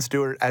 Jon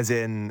Stewart, as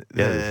in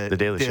the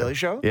Daily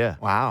Show? Yeah.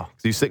 Wow.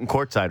 So you sitting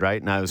courtside,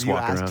 right? And I was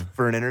walking around.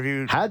 For an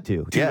interview? Had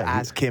to. Did you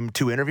ask him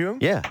to interview him?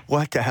 Yeah.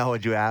 What the hell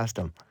would you ask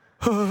him?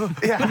 You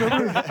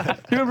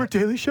remember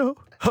Daily Show?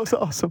 That was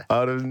awesome.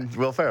 Out of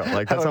Will Ferrell.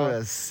 Like that's all.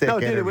 A sick No,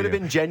 dude, interview. it would have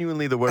been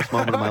genuinely the worst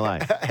moment of my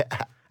life.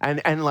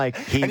 And like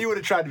he and you would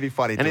have tried to be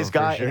funny. And his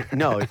guy, sure.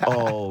 no,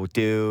 oh,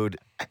 dude.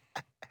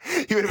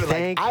 He would have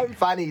been like, I'm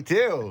funny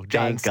too.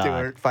 Jon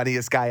Stewart,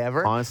 funniest guy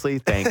ever. Honestly,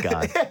 thank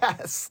God.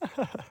 Yes.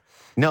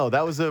 No,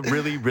 that was a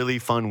really, really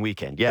fun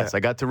weekend. Yes, I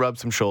got to rub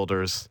some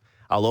shoulders.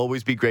 I'll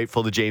always be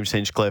grateful to James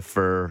Hinchcliffe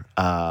for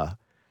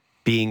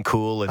being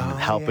cool and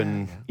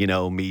helping,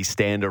 me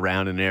stand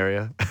around an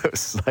area. It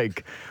was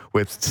like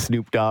with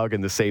Snoop Dogg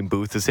in the same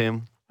booth as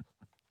him.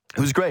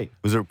 It was great.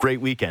 It was a great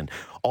weekend.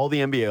 All the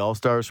NBA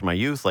All-Stars from my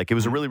youth. Like, it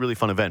was a really, really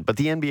fun event. But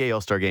the NBA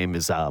All-Star Game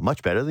is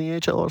much better than the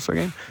NHL All-Star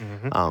Game.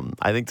 Mm-hmm.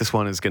 I think this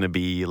one is going to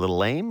be a little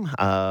lame.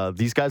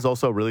 These guys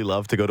also really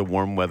love to go to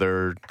warm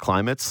weather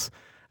climates.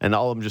 And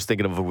all I'm just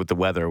thinking of with the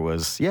weather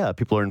was,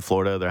 people are in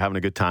Florida. They're having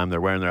a good time.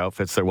 They're wearing their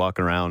outfits. They're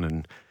walking around.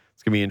 And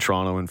it's going to be in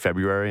Toronto in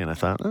February. And I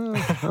thought,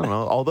 I don't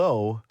know.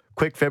 Although,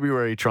 quick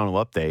February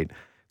Toronto update.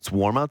 It's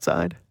warm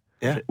outside.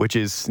 Yeah. Which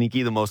is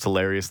sneaky the most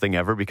hilarious thing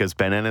ever because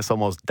Ben Ennis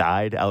almost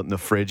died out in the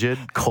frigid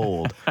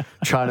cold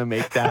trying to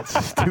make that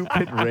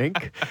stupid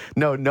rink.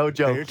 No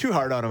joke. Hey, you're too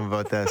hard on him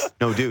about this.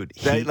 No, dude.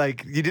 You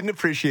didn't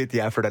appreciate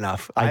the effort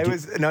enough.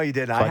 No, you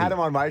didn't. Buddy. I had him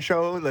on my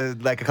show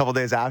like a couple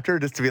days after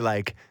just to be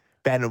like,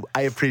 Ben,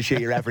 I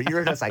appreciate your effort. You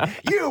were just like,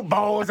 you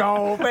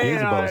bozo, man.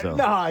 He's a bozo.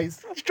 No,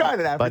 he's trying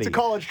an effort. Buddy, it's a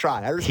college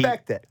try. I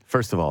respect it.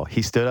 First of all,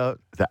 he stood out.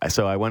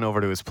 So I went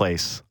over to his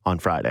place on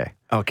Friday.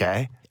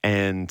 Okay.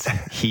 And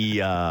he,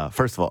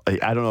 first of all,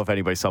 I don't know if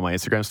anybody saw my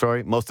Instagram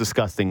story. Most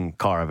disgusting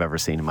car I've ever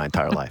seen in my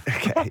entire life.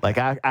 Okay. Like,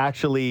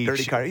 actually.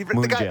 Dirty car.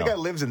 The guy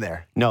lives in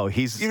there. No,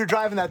 You're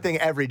driving that thing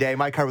every day.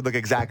 My car would look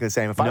exactly the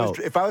same. If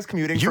I was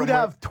commuting you'd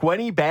have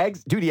 20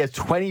 bags. Dude, he has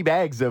 20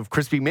 bags of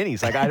crispy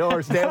minis. Like, I don't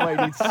understand why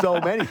he needs so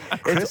many.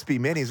 Crispy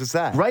minis? What's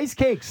that? Rice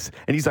cakes.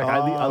 And he's like,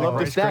 I love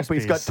the snack, but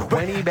he's got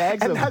 20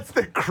 bags and of. That's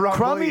the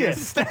crummiest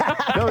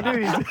snack. No,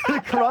 dude, he's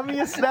the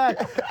crummiest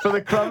snack for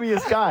the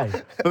crummiest guy,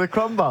 for the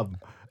crumb bum.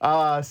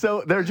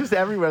 So they're just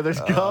everywhere. There's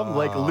gum,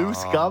 like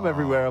loose gum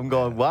everywhere. I'm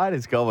going, what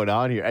is going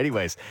on here?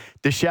 Anyways,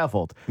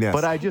 disheveled. Yes.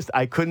 But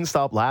I couldn't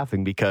stop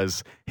laughing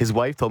because his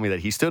wife told me that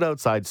he stood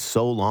outside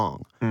so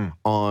long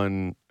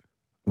on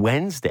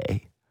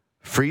Wednesday,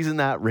 freezing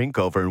that rink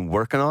over and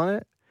working on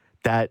it,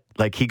 that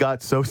like he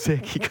got so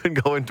sick he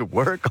couldn't go into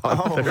work on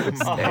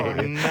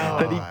Thursday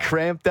that he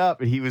cramped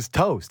up and he was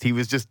toast. He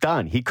was just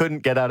done. He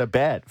couldn't get out of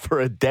bed for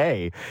a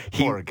day.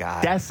 Poor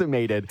guy.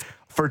 Decimated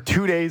for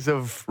 2 days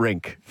of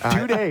rink.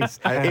 2 days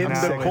in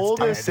the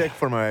coldest. I'm sick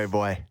for my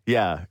boy.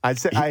 Yeah, I'd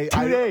say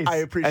 2 days. I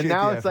appreciate. And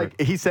now the it's effort.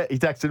 like he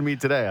texted me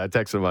today. I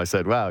texted him. I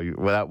said, "Wow,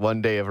 that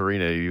 1 day of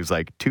arena." He was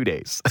like 2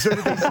 days. So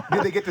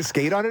did they get to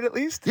skate on it at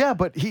least? Yeah,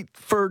 but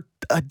for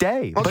a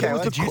day. Okay, But it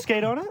was Did you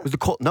skate on it? It was a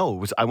cold. No, it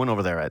was. I went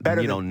over there at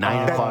Better than-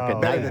 9 o'clock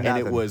at better night, than and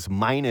it nothing. was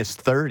minus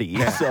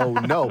 30. So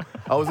no,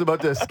 I was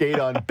about to skate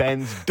on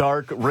Ben's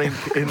dark rink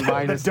in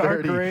minus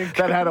dark 30. rink.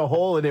 That had a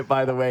hole in it,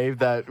 by the way.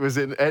 That was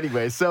in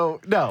anyway.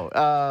 So no,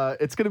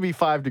 it's going to be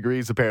 5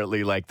 degrees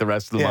apparently, like the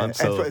rest of the month.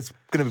 So it's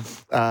going to be,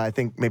 I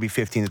think, maybe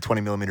 15 to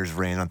 20 millimeters of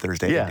rain on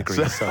Thursday. Yeah, 8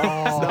 degrees. So,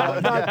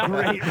 not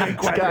great.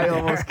 This guy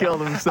almost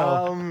killed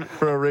himself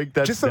for a rink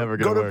that's just so never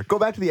going to work. Go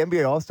back to the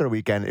NBA All-Star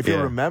weekend. If you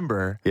Yeah.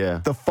 remember,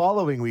 Yeah. the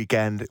following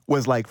weekend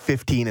was like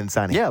 15 and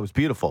sunny. Yeah, it was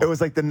beautiful. It was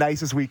like the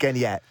nicest weekend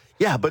yet.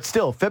 Yeah, but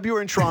still,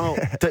 February in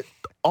Toronto.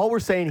 All we're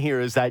saying here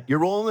is that you're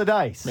rolling the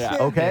dice. Yeah.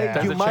 Okay. Yeah.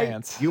 There's You a might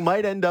chance. you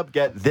might end up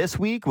get this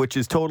week, which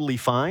is totally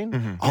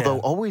fine. Although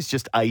always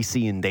just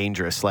icy and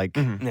dangerous. Like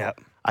Yeah.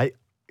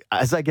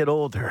 as I get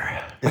older,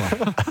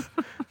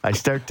 I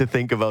start to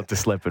think about the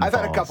slip and I've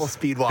had a falls. couple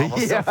speed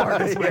wobbles so far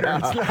this winter.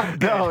 It's not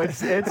No,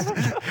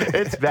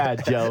 it's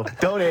bad, Joe.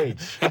 Don't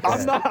age.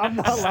 I'm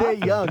not Stay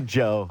young,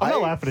 Joe. I'm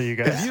not laughing at you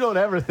Because guys. you don't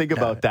ever think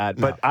about that.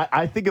 But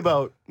I think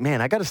about,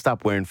 man, I got to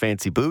stop wearing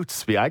fancy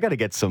boots. I got to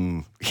get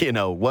some,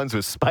 ones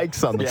with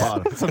spikes on the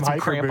bottom. Some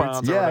hiker crampons.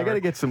 boots. or Yeah, I whatever. got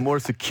to get some more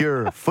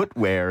secure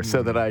footwear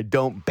so that I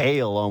don't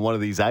bail on one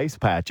of these ice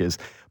patches.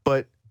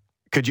 But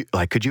could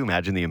you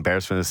imagine the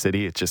embarrassment of the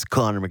city? It's just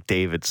Connor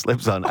McDavid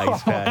slips on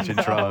ice patch in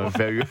Toronto in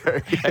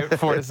February. Out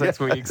 4 to 6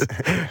 weeks.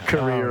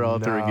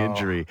 Career-altering no.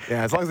 injury.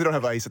 Yeah, as long as they don't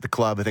have ice at the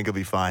club, I think it'll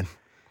be fine.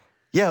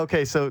 Yeah,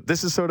 okay, so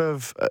this is sort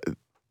of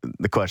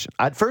the question.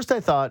 At first I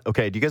thought,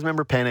 okay, do you guys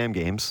remember Pan Am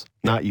Games?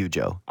 Not you,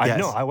 Joe. I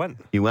know. I went.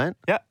 You went?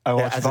 Yeah. I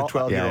watched as a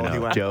 12-year-old, Yeah, I he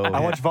know. went. Joe. I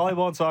watched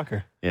volleyball and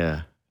soccer.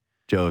 Yeah.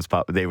 Joe's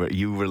pop.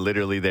 You were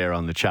literally there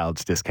on the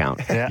child's discount.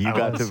 Yeah, You I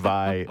got was. to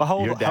buy How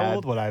your old, dad. how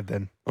old would I have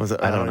been? Was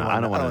it, I don't know. I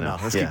don't want to know.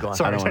 Let's Yeah. keep going. I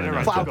Sorry, don't sorry,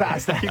 want to never know. mind. Plow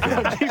past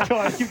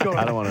that. Keep going.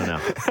 I don't want to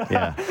know.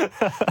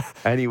 Yeah.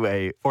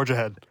 Anyway, Forge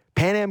ahead.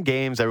 Pan Am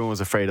Games, everyone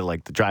was afraid of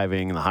like the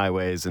driving and the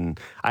highways. And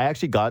I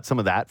actually got some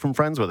of that from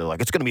friends where they're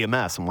like, it's going to be a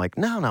mess. I'm like,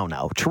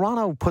 no.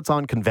 Toronto puts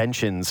on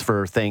conventions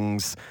for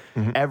things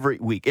every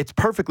week. It's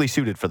perfectly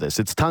suited for this.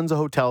 It's tons of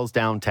hotels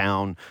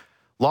downtown,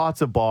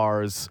 lots of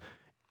bars.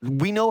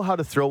 We know how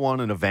to throw on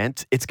an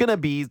event. It's going to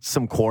be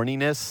some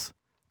corniness.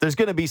 There's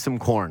going to be some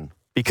corn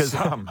because,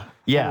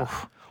 yeah.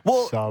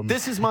 Well, Some.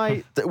 this is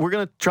we're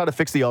going to try to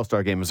fix the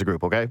All-Star game as a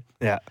group, okay?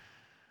 Yeah.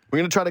 We're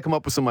going to try to come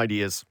up with some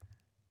ideas.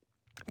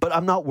 But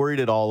I'm not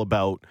worried at all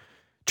about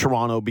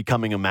Toronto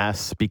becoming a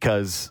mess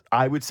because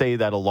I would say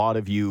that a lot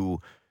of you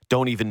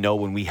don't even know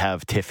when we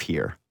have TIFF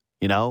here.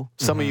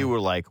 Some of you were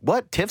like,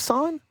 what? TIFF's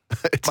on?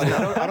 Buddy,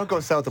 I don't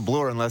go south of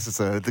Bloor unless it's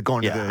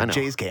going to I the know.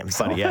 Jays game.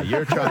 So. Buddy, yeah,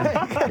 you're trying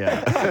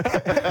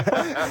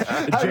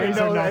Jays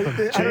are nothing.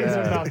 Jays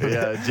are nothing.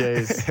 Yeah,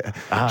 Jays.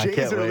 I Jays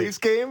can't or wait. Leafs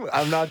game,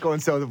 I'm not going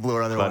south of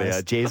Bloor But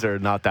otherwise. Jays are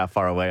not that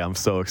far away. I'm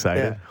so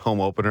excited. Yeah.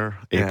 Home opener,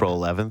 April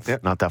 11th.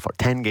 Yep. Not that far.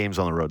 10 games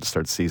on the road to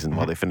start the season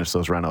while they finish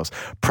those renos.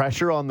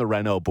 Pressure on the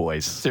reno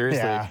boys.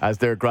 Seriously. Yeah. As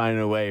they're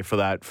grinding away for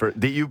that.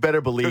 You better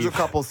believe. There's a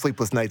couple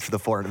sleepless nights for the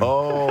four of them.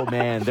 Oh,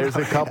 man. There's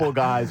a couple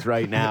guys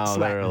right now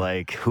that are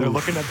like, They're oof.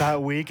 looking at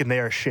that week and they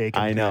are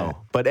shaking. I know.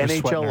 But They're NHL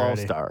sweating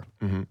already.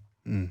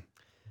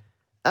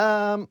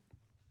 All-Star.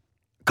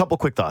 Couple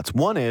quick thoughts.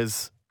 One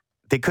is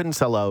they couldn't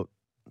sell out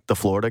the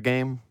Florida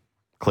game,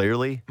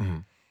 clearly.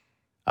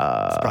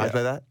 Surprised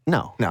by that?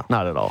 No, No.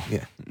 not at all.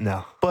 Yeah.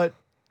 No. But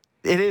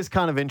it is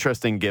kind of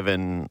interesting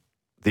given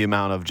the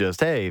amount of just,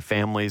 hey,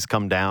 families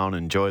come down,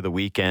 enjoy the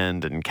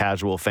weekend, and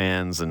casual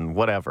fans and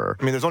whatever.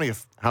 I mean, there's only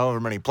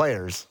however many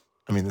players.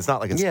 I mean, it's not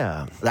like it's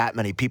Yeah. that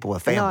many people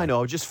with family. No, I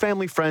know. Just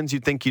family, friends,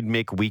 you'd think you'd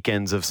make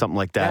weekends of something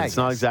like that. Yeah, I It's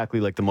not guess.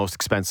 exactly like the most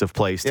expensive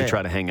place to Yeah, try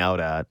yeah. to hang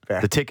out at.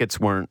 Fair. The tickets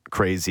weren't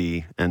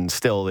crazy, and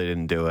still they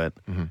didn't do it.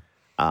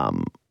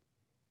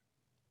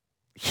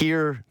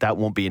 Here, that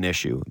won't be an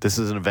issue. This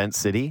is an event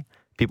city.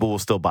 People will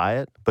still buy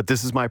it, but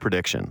this is my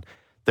prediction.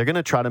 They're going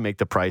to try to make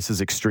the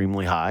prices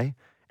extremely high,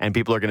 and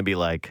people are going to be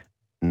like,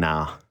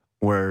 nah,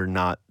 we're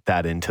not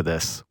that into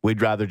this.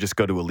 We'd rather just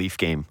go to a Leaf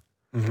game.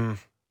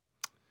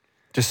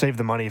 Just save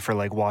the money for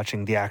like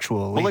watching the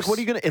actual. Well, like, what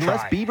are you going to, unless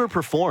try. Bieber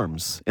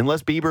performs,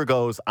 unless Bieber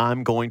goes,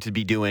 I'm going to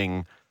be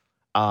doing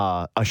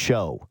a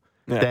show,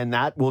 then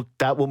that will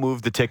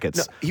move the tickets.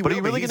 No, he but are will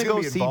you be. really He's going to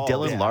gonna go be see involved.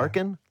 Dylan Yeah.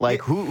 Larkin?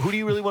 Like, who do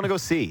you really want to go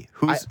see?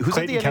 Who's at the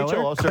Clayton NHL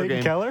Keller? All-Star Clayton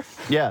game? Keller?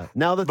 Yeah,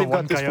 now that The they've got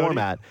one this coyote?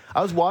 format.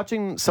 I was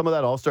watching some of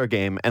that All-Star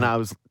game, and I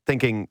was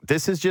thinking,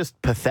 this is just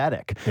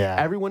pathetic. Yeah.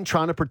 Everyone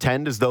trying to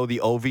pretend as though the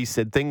OV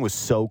Sid thing was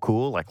so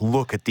cool. Like,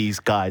 look at these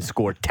guys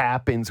score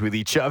tap-ins with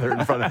each other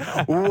in front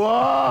of...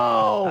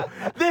 Whoa!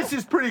 This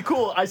is pretty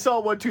cool. I saw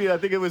one tweet, I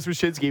think it was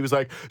Wyshynski. He was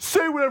like,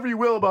 say whatever you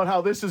will about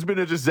how this has been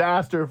a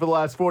disaster for the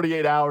last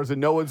 48 hours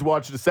and no one's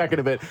watched a second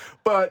of it,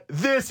 but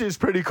this is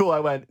pretty cool. I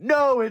went,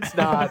 no, it's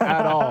not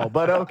at all,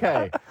 but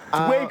okay.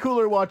 It's way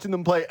cooler watching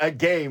them play a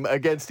game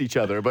against each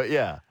other, but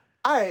yeah.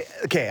 I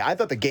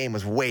thought the game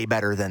was way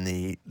better than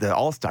the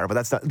All-Star, but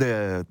that's not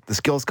the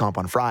skills comp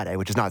on Friday,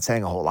 which is not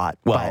saying a whole lot.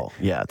 Well,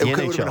 but yeah, it the would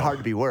have been NHL. hard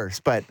to be worse.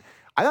 But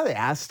I thought they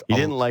asked. You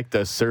didn't like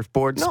the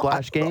surfboard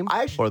splash game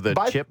or the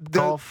chip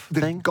golf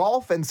thing? The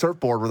golf and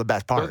surfboard were the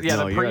best parts. Yeah,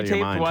 No, the you're out of your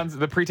pre-taped mind. ones.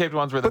 The pre-taped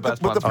ones were the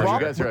best ones. You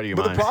guys are out of your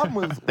but mind. the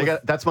problem was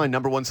That's my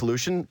number one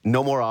solution.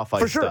 No more off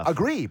ice for sure. stuff.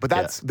 Agree, but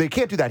they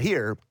can't do that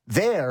here.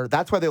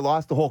 That's why they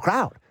lost the whole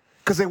crowd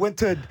because they went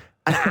to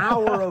an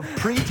hour of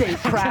pre-tape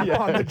crap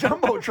on the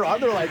jumbotron.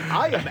 They're like,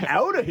 I am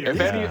out of here.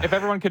 If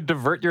everyone could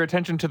divert your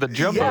attention to the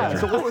jumbotron. Yeah.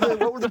 So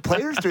what were the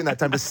players doing that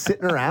time? Just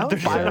sitting around,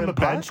 on the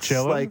bench,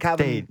 chilling, like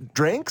having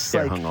drinks.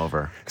 They're Like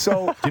hungover.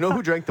 so. Do you know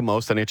who drank the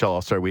most NHL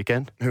All-Star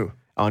Weekend? Who?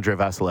 Andre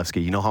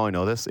Vasilevsky. You know how I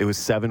know this? It was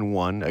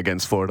 7-1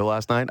 against Florida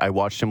last night. I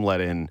watched him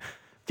let in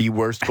the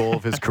worst goal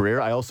of his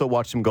career. I also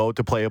watched him go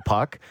to play a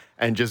puck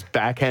and just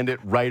backhand it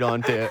right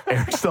onto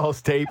Eric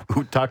Stahl's tape,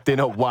 who tucked in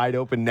a wide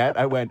open net.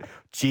 I went,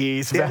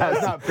 geez, Yeah,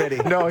 that's not pretty.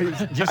 No, you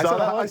saw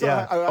that one?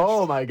 Yeah.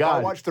 Oh my God. I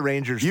watched the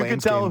Rangers. You can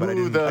Flames tell game, but I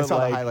who didn't- I saw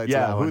the the highlights. of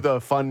that who one.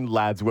 the fun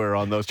lads were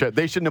on those trips.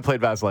 They shouldn't have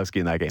played Vasilevsky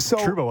in that game. So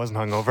Trouba wasn't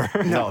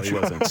hungover. no, he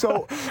wasn't.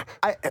 So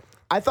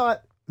I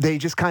thought they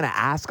just kind of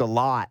ask a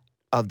lot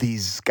of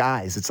these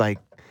guys. It's like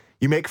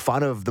you make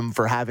fun of them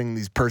for having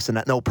these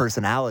no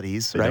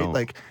personalities, right? don't.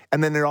 Like,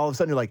 and then they're all of a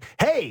sudden you're like,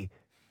 hey,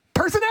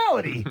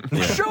 personality,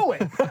 show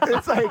it.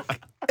 It's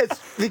like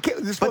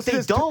they're supposed they to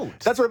just, don't.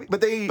 That's what.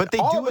 But they do a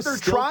they're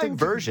stilted trying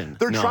version.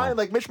 They're No. trying.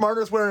 Like Mitch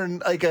Marner's wearing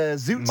like a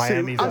zoot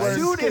Miami suit. vibes. A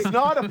suit is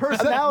not a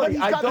personality.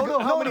 He's I got don't the-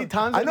 know how many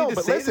times I know, need to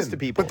but say listen, this to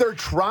people. But they're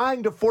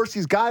trying to force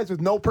these guys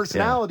with no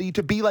personality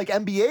to be like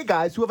NBA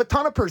guys who have a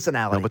ton of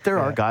personality. No, but there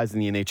are guys in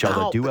the NHL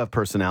that do have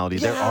personality.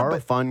 there are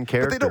fun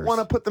characters. But they don't want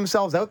to put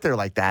themselves out there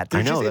like that.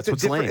 I know, that's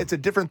what's lame. It's a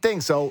different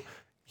thing. So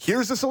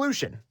here's the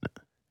solution.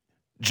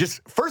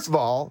 Just, first of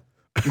all,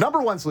 number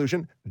one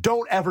solution,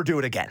 don't ever do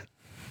it again.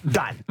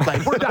 Done.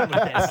 Like, we're done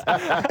with this.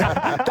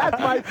 That's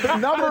my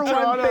number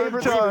one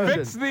favorite solution.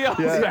 Fix the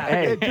Yeah,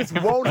 Hey. it just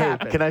won't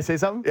happen. Can I say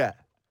something? Yeah.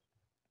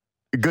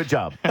 Good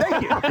job.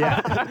 Thank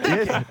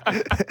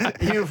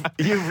you.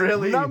 You've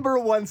really Number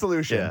one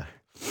solution. Yeah.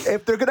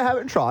 If they're going to have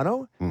it in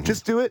Toronto,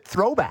 just do it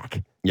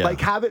throwback. Yeah. Like,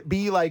 have it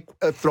be like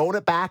throwing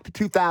it back to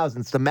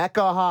 2000s, the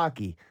Mecca of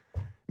hockey.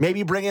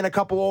 Maybe bring in a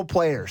couple old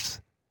players.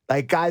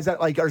 Like guys that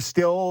like are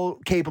still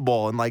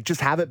capable and like just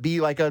have it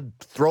be like a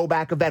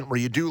throwback event where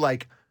you do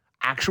like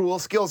actual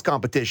skills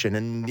competition.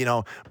 And, you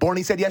know,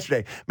 Borny said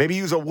yesterday, maybe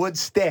use a wood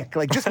stick.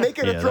 Like just make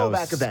it Yeah, a that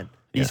throwback was- event.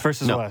 East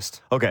versus No.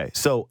 West. Okay,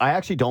 so I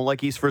actually don't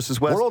like East versus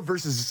West. World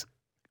versus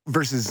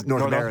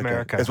North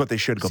America is what they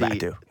should go back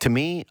to. To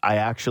me, I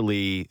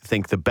actually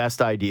think the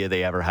best idea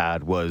they ever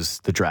had was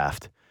the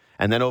draft.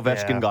 And then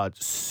Ovechkin Yeah. got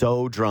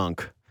so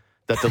drunk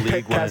that the league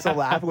went, Kessel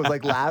laugh was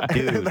like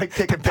Dude. like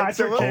taking pics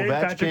of Patrick him. Kane.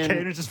 Patrick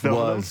Kane is just filming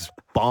was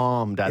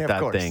bombed at Yeah, of that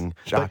course. thing.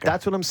 Shocker. But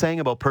that's what I'm saying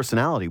about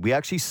personality. We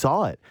actually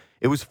saw it.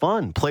 It was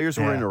fun. Players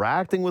were Yeah.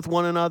 interacting with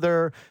one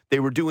another. They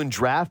were doing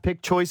draft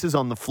pick choices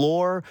on the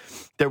floor.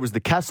 There was the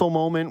Kessel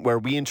moment where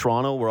we in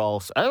Toronto were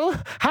all,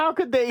 oh, how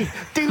could they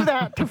do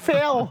that to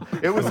Phil?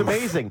 It was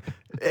amazing.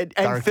 And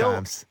Dark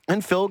times.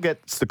 Phil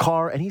gets the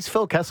car, and he's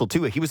Phil Kessel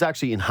too. He was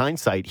actually, in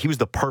hindsight, he was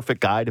the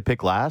perfect guy to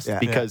pick last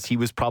because he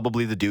was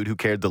probably the dude who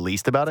cared the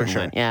least about it. For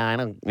sure. Went, yeah, I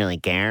don't really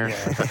care.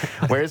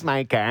 Where's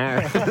my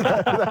car?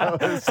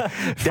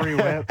 Free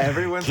whip.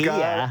 Everyone's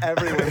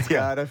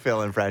got a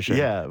Phil impression.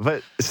 Yeah,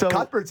 but so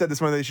Cuthbert said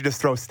this morning they should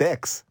just throw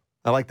sticks.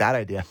 I like that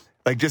idea.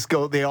 Like just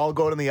go, they all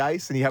go to the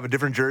ice and you have a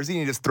different jersey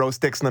and you just throw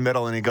sticks in the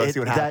middle and you go see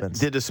what happens.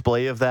 the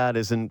display of that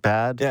isn't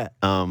bad. Yeah.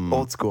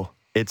 Old school.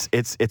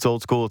 It's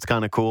old school. It's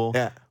kind of cool.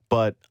 Yeah.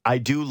 But I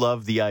do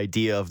love the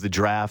idea of the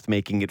draft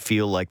making it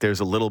feel like there's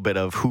a little bit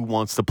of who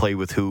wants to play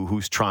with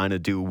who's trying to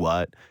do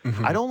what.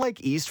 I don't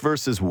like East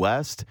versus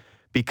West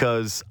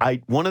because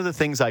one of the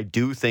things I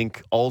do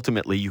think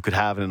ultimately you could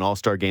have in an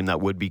all-star game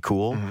that would be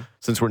cool,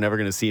 since we're never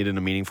going to see it in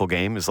a meaningful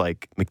game, is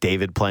like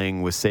McDavid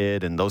playing with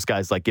Sid and those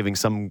guys like giving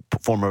some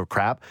form of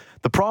crap.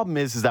 The problem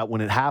is that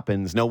when it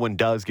happens, no one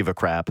does give a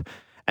crap,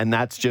 and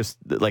that's just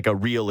like a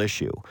real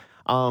issue.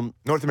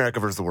 North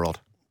America versus the world.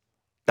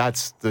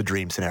 That's the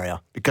dream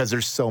scenario because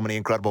there's so many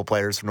incredible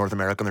players from North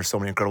America and there's so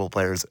many incredible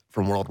players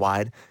from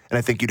worldwide. And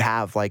I think you'd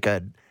have like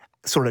a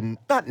sort of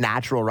not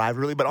natural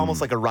rivalry, but almost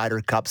like a Ryder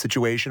Cup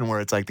situation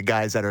where it's like the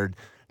guys that are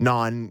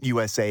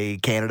non-USA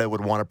Canada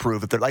would want to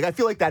prove that they're like, I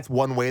feel like that's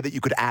one way that you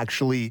could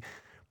actually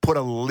put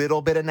a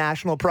little bit of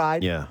national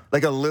pride. Yeah.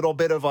 Like a little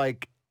bit of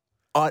like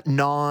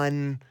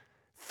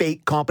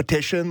non-fake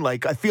competition.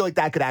 Like I feel like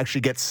that could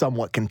actually get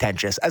somewhat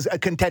contentious, as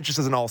contentious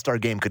as an all-star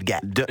game could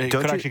get. It Don't could you,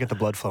 actually get the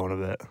blood flowing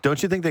a bit.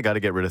 don't you think they got to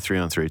get rid of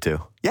 3-on-3 too?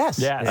 Yes.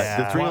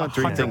 Yes. The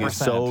 3-on-3 thing is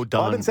so Well,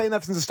 done. I've been saying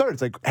that since the start.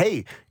 It's like,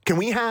 hey, can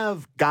we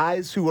have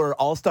guys who are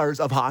all-stars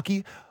of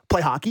hockey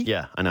play hockey?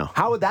 Yeah, I know.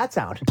 How would that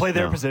sound? Play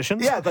their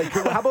positions? Yeah, like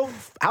how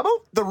about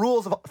the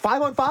rules of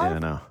 5-on-5? Yeah, I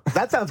know.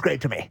 That sounds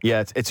great to me.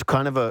 Yeah, it's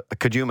kind of a.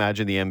 Could you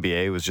imagine the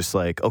NBA was just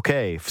like,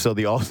 okay, so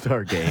the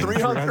All-Star game,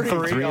 3-on-3,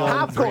 3-on-3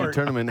 half-court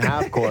tournament,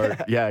 half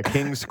court, yeah,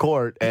 King's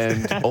Court,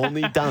 and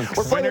only dunks.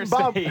 We're playing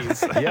bump.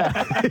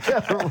 Yeah.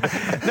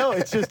 No,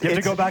 it's just You have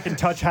to go back and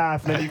touch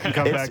half, and then you can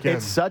come back in.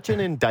 It's such an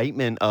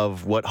indictment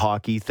of what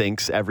hockey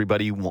thinks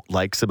everybody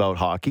likes about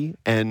hockey,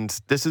 and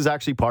this is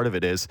actually part of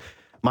it. Is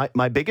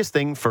my biggest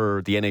thing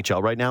for the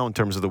NHL right now in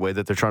terms of the way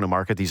that they're trying to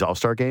market these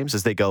All-Star games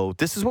is they go,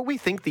 this is what we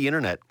think the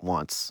internet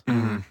wants.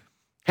 Mm-hmm.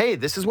 Hey,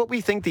 this is what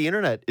we think the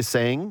internet is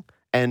saying,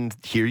 and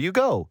here you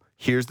go.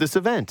 Here's this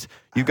event.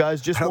 You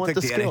guys just want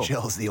the skill. I don't think the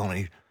NHL is the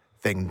only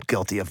thing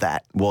guilty of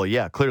that. Well,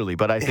 yeah, clearly,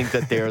 but I think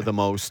that they're the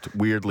most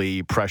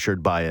weirdly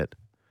pressured by it.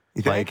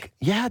 You think? Like,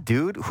 yeah,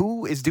 dude,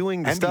 who is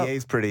doing the stuff?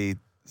 NBA's pretty,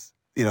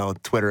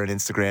 Twitter and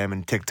Instagram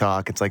and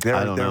TikTok. It's like they're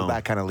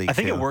that kind of league. I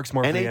think it works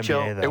more for the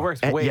NBA, though. It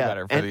works way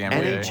better for the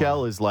NBA.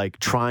 NHL is like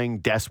trying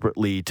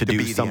desperately to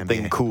do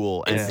something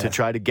cool and to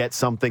try to get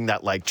something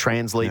that like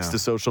translates to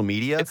social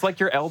media. It's like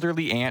your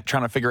elderly aunt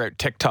trying to figure out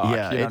TikTok.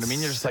 Yeah, you know what I mean?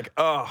 You're just like,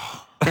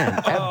 oh.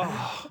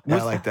 I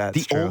like that.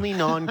 The only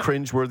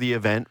non-cringe-worthy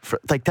event,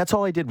 that's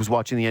all I did was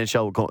watching the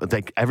NHL.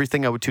 Like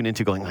everything I would tune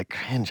into, going like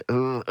cringe,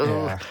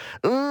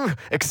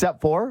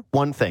 except for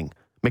one thing: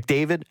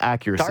 McDavid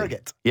accuracy.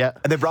 Target. Yeah,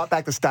 and they brought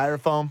back the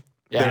styrofoam.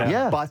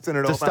 Yeah, busting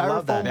it open. The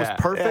styrofoam was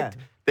perfect.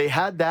 Yeah. They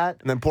had that,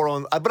 and then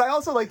Portland. But I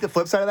also like the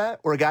flip side of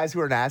that, where guys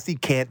who are nasty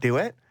can't do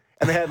it.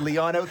 And they had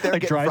Leon out there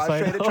like getting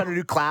frustrated, trying to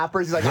do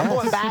clappers. He's like, I'm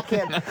going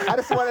backhand. I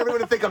just want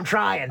everyone to think I'm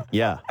trying.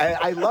 Yeah,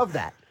 I love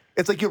that.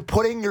 It's like you're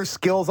putting your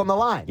skills on the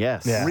line.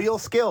 Yes. Yeah. Real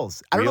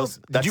skills. I don't know.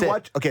 Did you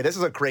watch? Okay, this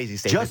is a crazy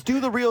statement. Just do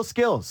the real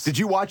skills. Did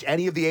you watch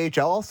any of the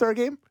AHL All-Star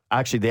game?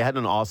 Actually, they had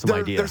an awesome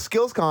idea. Their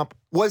skills comp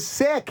was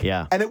sick.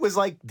 Yeah. And it was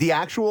like the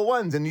actual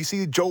ones. And you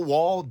see Joe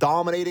Wall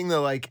dominating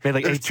the like. They had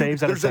like 8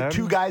 saves out of 10. There's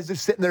like 2 guys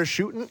just sitting there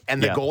shooting,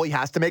 and the goalie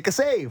has to make a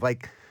save.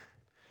 Like,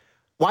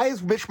 why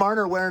is Mitch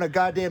Marner wearing a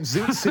goddamn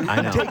zoot suit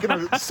and taking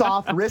a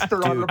soft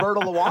wrister on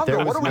Roberto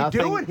Luongo? What are we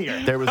doing here?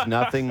 There was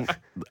nothing.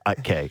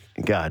 Okay,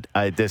 God,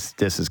 this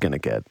is gonna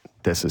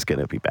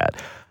be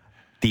bad.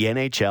 The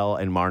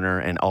NHL and Marner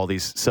and all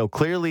these. So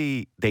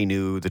clearly they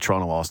knew the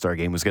Toronto All-Star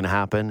game was going to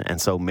happen,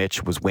 and so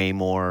Mitch was way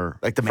more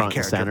like the main front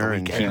and center,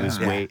 and he was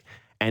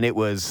and it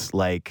was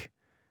like.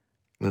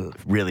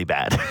 Really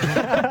bad.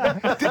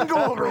 Didn't go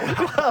over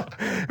well.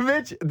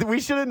 Mitch,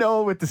 we should have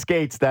known with the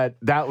skates that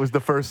was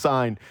the first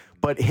sign.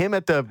 But him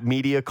at the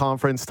media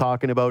conference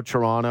talking about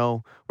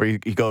Toronto, where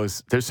he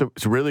goes, there's some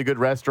really good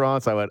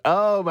restaurants. I went,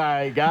 oh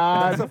my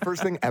God. That's the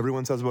first thing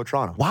everyone says about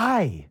Toronto.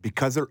 Why?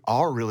 Because there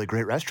are really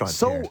great restaurants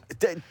here.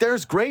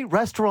 There's great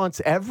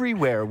restaurants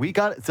everywhere.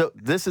 So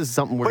this is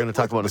something we're going to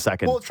talk about in a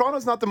second. Well,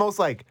 Toronto's not the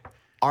most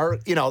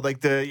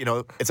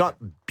it's not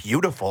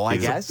beautiful, I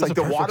guess. Like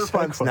the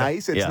waterfront's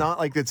nice. It's not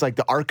like it's like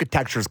the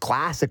architecture's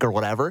classic or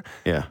whatever.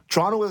 Yeah.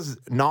 Toronto is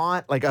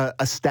not like a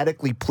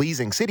aesthetically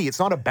pleasing city. It's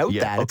not about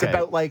that. Okay. It's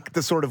about like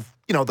the sort of,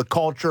 the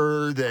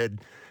culture, the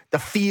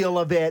feel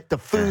of it, the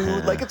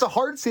food. Like it's a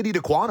hard city to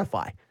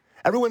quantify.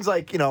 Everyone's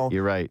like,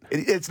 You're right.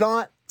 It's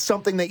not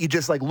something that you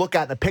just like look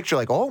at in a picture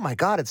like, oh my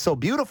God, it's so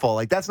beautiful.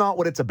 Like that's not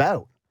what it's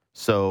about.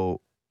 So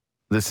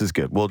this is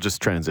good. We'll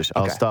just transition.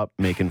 Okay. I'll stop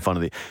making fun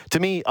of To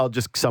me, I'll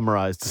just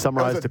summarize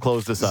to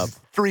close this up.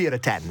 3 out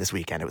of 10 this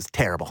weekend. It was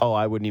terrible. Oh,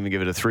 I wouldn't even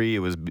give it a 3. It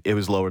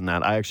was lower than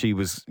that. I actually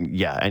was.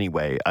 Yeah.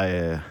 Anyway,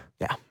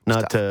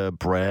 not to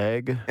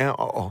brag. Yeah.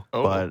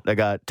 But I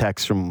got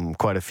texts from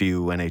quite a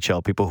few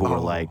NHL people who were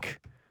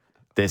like,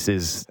 "This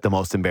is the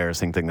most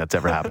embarrassing thing that's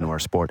ever happened to our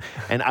sport."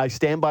 And I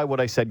stand by what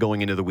I said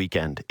going into the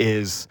weekend.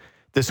 Is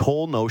this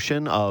whole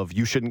notion of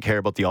you shouldn't care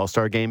about the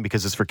All-Star game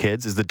because it's for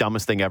kids is the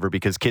dumbest thing ever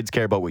because kids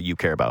care about what you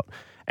care about.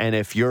 And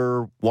if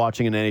you're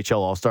watching an NHL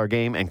All-Star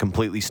game and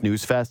completely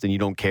snooze fest and you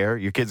don't care,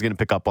 your kid's going to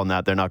pick up on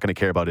that. They're not going to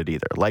care about it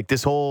either. Like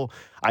this whole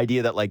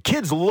idea that like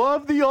kids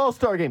love the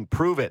All-Star game.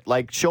 Prove it.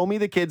 Like show me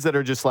the kids that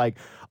are just like,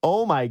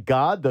 oh my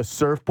God, the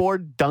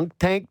surfboard dunk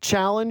tank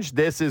challenge.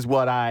 This is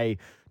what I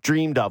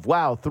dreamed of.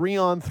 Wow,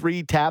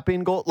 3-on-3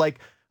 tap-in goal. Like,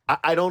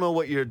 I don't know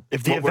what you're.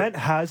 If the event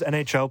has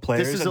NHL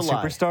players and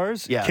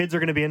superstars, kids are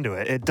going to be into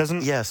it. It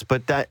doesn't. Yes,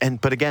 but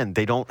again,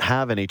 they don't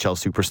have NHL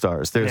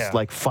superstars. There's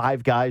like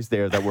 5 guys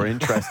there that were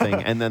interesting,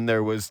 and then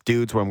there was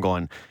dudes where I'm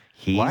going,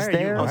 he's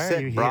there.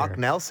 Brock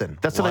Nelson.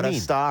 That's what I mean.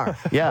 A star.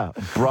 Yeah,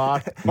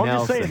 Brock Nelson. I'm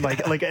just saying,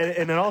 like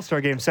in an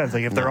All-Star game sense,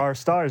 like if there are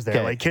stars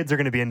there, like kids are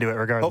going to be into it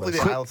regardless.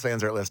 Hopefully the Isles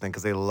fans aren't listening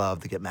because they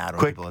love to get mad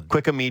when people.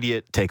 Quick,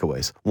 immediate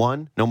takeaways.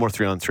 1, no more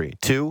 3-on-3.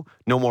 2,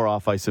 no more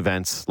off-ice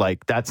events.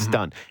 Like that's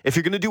done. If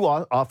you're going to do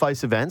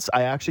off-ice events,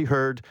 I actually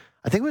heard.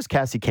 I think it was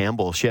Cassie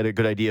Campbell. She had a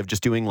good idea of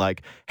just doing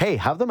like, hey,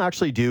 have them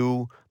actually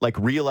do like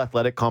real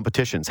athletic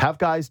competitions. Have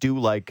guys do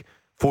like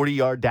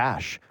 40-yard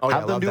dash.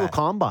 Have them do a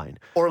combine.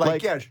 Or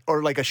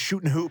or like a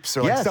shooting hoops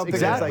or like something.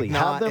 Exactly.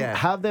 That's like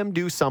have them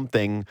do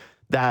something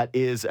that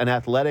is an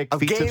athletic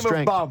feats game of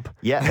strength. Of bump.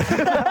 Yeah.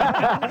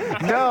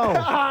 No,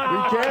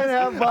 we can't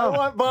have bump. I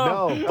want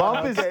bump.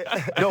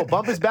 No,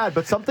 bump is bad.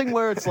 But something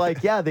where it's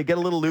like, yeah, they get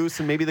a little loose,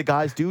 and maybe the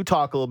guys do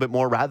talk a little bit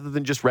more rather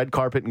than just red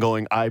carpet and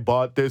going, I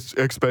bought this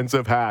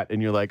expensive hat,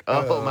 and you're like,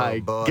 oh my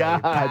boy,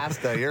 god,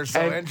 Pasta, you're so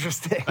And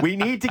interesting. we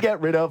need to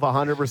get rid of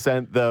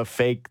 100% the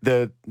fake,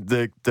 the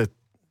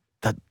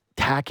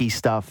tacky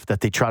stuff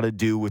that they try to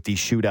do with these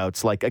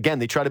shootouts. Like, again,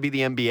 they try to be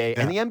the NBA.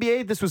 And the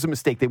NBA, this was a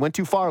mistake. They went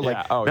too far.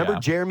 Like, remember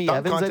Jeremy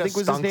Dunk Evans, I think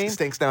was his name?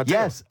 Stinks now, too.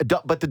 Yes,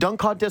 but the dunk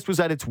contest was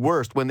at its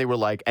worst when they were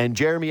like, and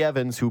Jeremy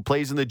Evans, who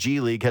plays in the G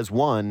League, has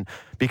won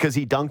because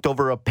he dunked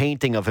over a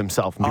painting of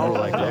himself. And people were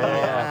like,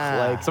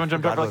 like someone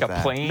jumped over like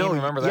a plane. no,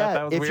 Remember that? Yeah,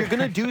 That was if weird. you're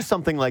going to do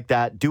something like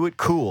that, do it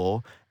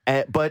cool.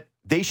 But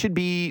they should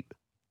be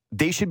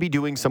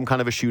doing some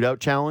kind of a shootout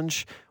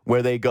challenge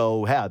where they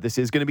go, yeah, this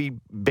is going to be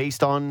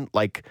based on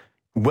like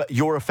what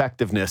your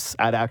effectiveness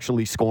at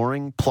actually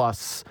scoring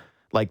plus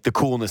like the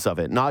coolness of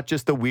it, not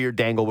just the weird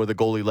dangle where the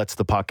goalie lets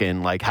the puck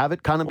in. Like have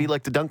it kind of be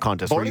like the dunk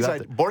contest.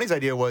 Borny's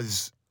idea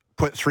was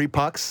put 3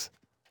 pucks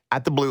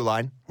at the blue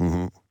line,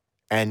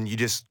 and you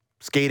just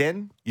skate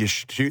in, you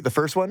shoot the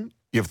first one,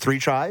 you have 3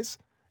 tries.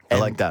 I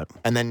like that.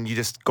 And then you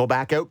just go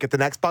back out, get the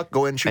next puck,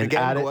 go in, shoot and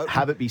again, add go it, out.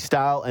 have it be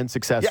style and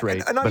success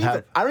rate. And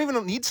I don't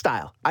even need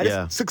style. I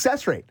just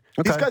success rate.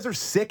 Okay. These guys are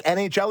sick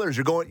NHLers.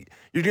 You're going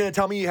to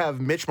tell me you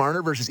have Mitch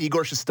Marner versus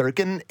Igor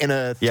Shesterkin in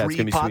a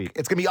 3 puck. Sweet.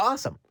 It's gonna be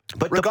awesome.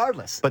 But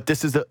regardless. But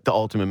this is the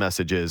ultimate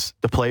message is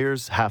the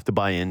players have to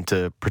buy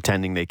into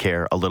pretending they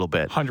care a little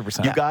bit.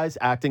 100%. You guys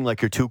acting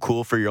like you're too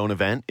cool for your own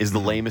event is the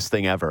lamest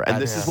thing ever. And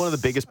this is one of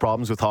the biggest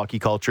problems with hockey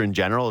culture in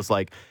general is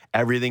like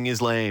everything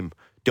is lame.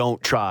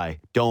 Don't try.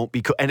 Don't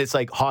be. And it's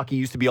like hockey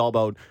used to be all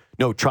about,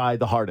 no, try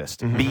the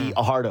hardest. Be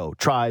a hardo.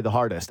 Try the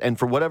hardest. And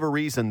for whatever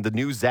reason, the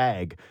new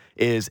zag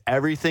is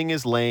everything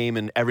is lame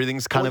and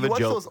everything's kind of a you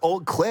joke. watch those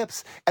old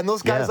clips, and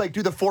those guys like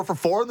do the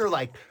 4-for-4, and they're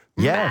like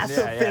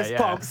massive fist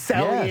pump,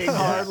 selling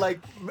hard. Like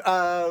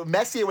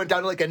Messi went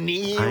down to like a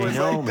knee. I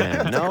know,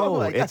 man.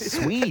 No, it's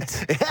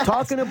sweet.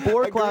 Talking to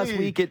Bork last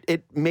week,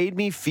 it made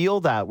me feel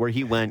that where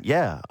he went,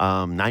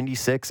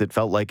 96, it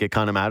felt like it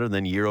kind of mattered.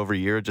 Then year over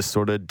year, it just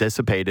sort of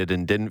dissipated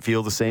and didn't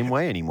feel the same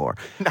way anymore.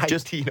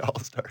 19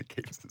 All-Star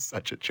games is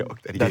such a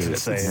joke. That's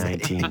insane.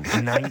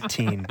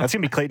 19. That's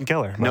going to be Clayton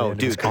Keller. No,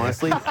 dude,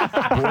 honestly,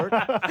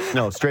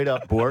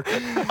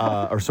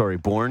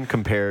 Bourne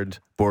compared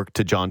Bork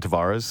to John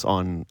Tavares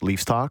on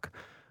Leafs Talk.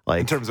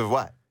 Like, in terms of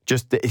what?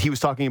 Just he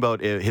was talking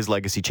about his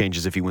legacy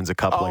changes if he wins a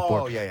cup like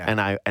Bourne. Yeah. And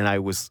I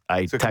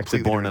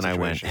texted Bourne and I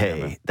went,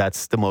 hey,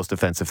 that's the most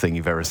offensive thing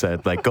you've ever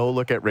said. Like, go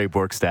look at Ray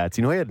Bourque's stats.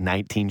 You know, he had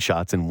 19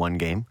 shots in one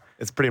game.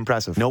 It's pretty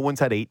impressive. No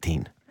one's had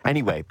 18.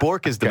 Anyway,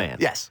 Bourque is the man.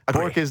 Yes,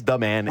 agree. Bourque is the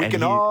man. We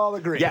can all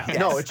agree. Yeah, yes.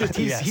 no, it's just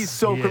he's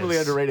so criminally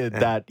underrated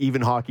that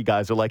even hockey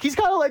guys are like, he's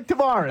kind of like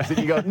Tavares. And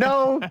you go,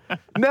 no,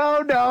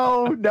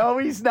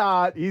 he's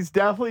not. He's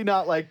definitely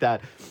not like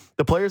that.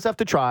 The players have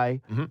to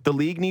try. The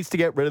league needs to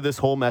get rid of this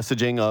whole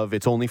messaging of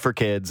it's only for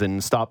kids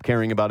and stop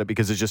caring about it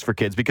because it's just for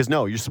kids. Because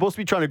no, you're supposed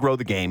to be trying to grow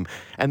the game.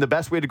 And the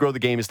best way to grow the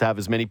game is to have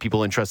as many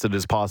people interested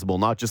as possible,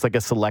 not just like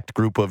a select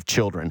group of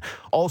children.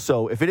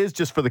 Also, if it is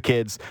just for the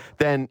kids,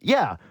 then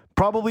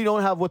probably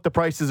don't have what the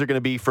prices are going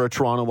to be for a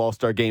Toronto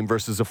All-Star game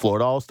versus a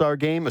Florida All-Star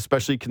game,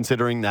 especially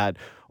considering that,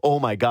 oh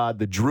my God,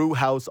 the Drew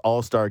House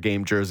All-Star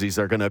game jerseys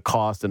are going to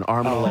cost an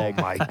arm and a leg.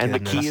 And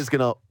McKee is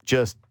going to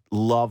just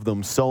love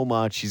them so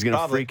much. He's going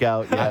to freak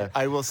out. Yeah,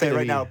 I will say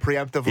right now,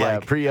 preemptively. Yeah,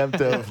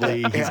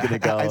 preemptively, he's going to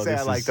go. I say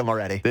I like them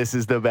already. This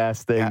is the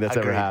best thing that's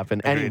ever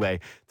happened. Agreed. Anyway,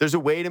 there's a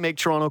way to make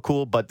Toronto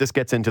cool, but this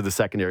gets into the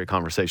secondary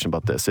conversation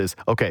about this.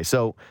 Okay,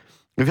 so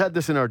we've had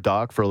this in our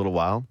doc for a little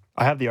while.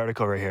 I have the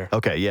article right here.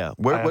 Okay, yeah.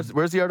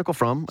 Where's the article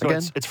from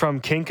again? It's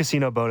from King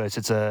Casino Bonus.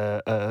 It's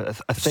a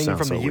thing Sounds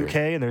from the so UK,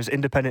 weird. and there's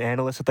independent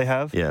analysts that they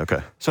have. Yeah,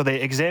 okay. So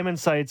they examine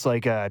sites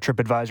like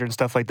TripAdvisor and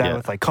stuff like that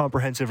with like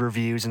comprehensive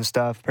reviews and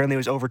stuff. Apparently, it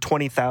was over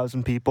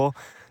 20,000 people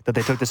that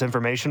they took this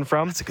information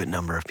from. That's a good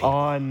number of people.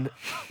 On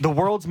the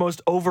world's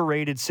most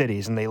overrated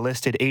cities, and they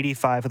listed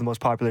 85 of the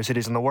most popular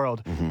cities in the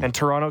world. And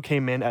Toronto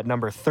came in at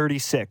number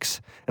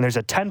 36. And there's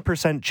a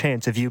 10%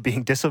 chance of you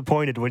being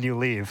disappointed when you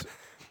leave.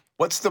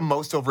 What's the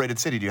most overrated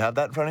city? Do you have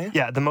that in front of you?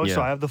 Yeah,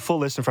 so I have the full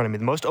list in front of me.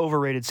 The most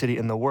overrated city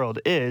in the world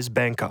is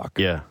Bangkok.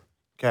 Yeah.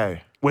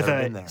 Okay. With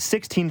a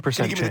 16% chance.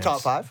 Can you give me the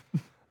top 5?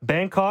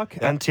 Bangkok,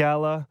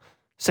 Antalya,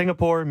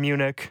 Singapore,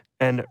 Munich,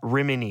 and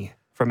Rimini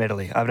from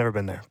Italy. I've never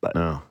been there, but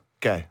No.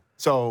 Okay.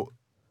 So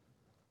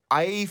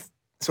the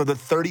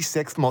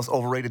 36th most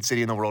overrated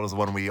city in the world is the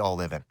one we all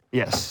live in.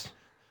 yes.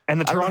 And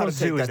the I don't know how Toronto to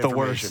take Zoo that is the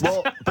worst.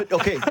 information. Well, but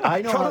okay,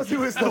 I know. Toronto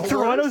Zoo is the The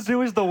Toronto worst.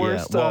 Zoo is the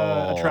worst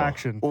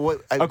attraction,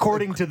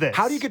 according to this.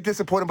 How do you get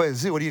disappointed by a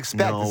zoo? What do you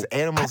expect? No. It's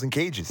animals in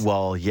cages.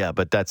 Well, yeah,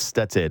 but that's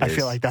it. I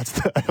feel like that's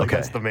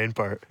the main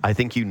part. I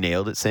think you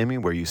nailed it, Sammy,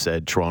 where you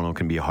said Toronto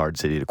can be a hard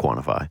city to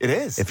quantify. It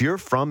is. If you're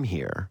from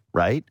here,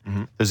 right,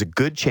 there's a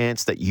good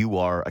chance that you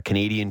are a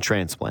Canadian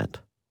transplant.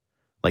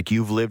 Like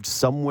you've lived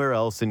somewhere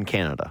else in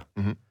Canada.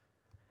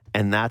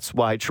 And that's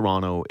why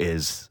Toronto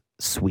is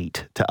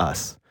sweet to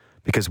us.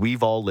 because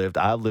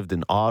I've lived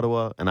in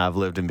Ottawa, and I've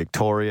lived in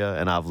Victoria,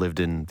 and I've lived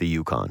in the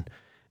Yukon.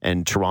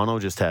 And Toronto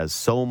just has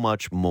so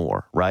much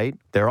more, right?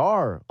 There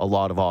are a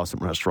lot of awesome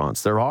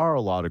restaurants. There are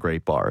a lot of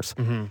great bars.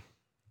 Mm-hmm. A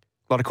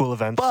lot of cool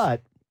events.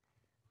 But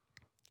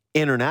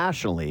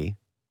internationally,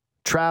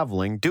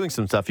 traveling, doing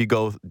some stuff, you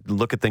go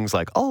look at things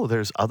like, oh,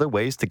 there's other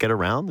ways to get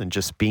around than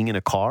just being in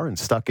a car and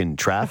stuck in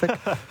traffic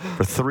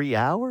for 3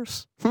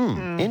 hours.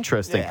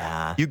 Interesting.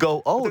 Yeah. You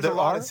go, oh, there's there a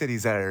lot are of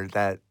cities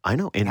that I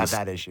know have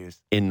that issues.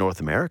 in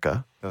North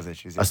America. Those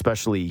issues.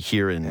 Especially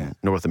here in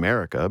North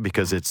America,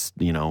 because it's,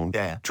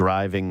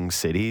 driving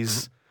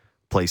cities,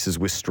 places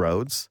with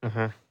stroads.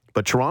 Mm-hmm.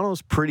 But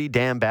Toronto's pretty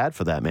damn bad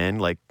for that, man.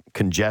 Like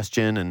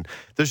congestion, and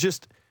there's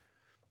just,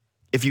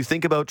 if you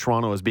think about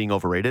Toronto as being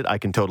overrated, I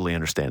can totally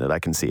understand it. I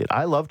can see it.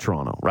 I love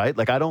Toronto, right?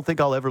 Like, I don't think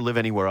I'll ever live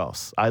anywhere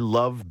else. I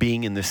love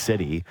being in this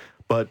city,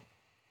 but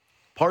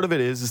part of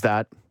it is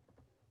that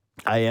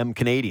I am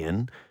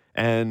Canadian,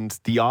 and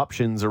the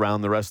options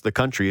around the rest of the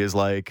country is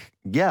like,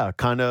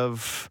 kind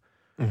of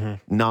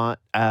not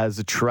as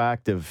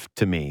attractive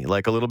to me.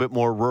 Like a little bit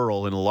more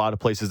rural in a lot of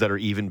places that are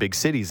even big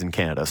cities in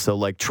Canada. So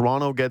like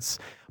Toronto gets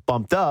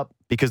bumped up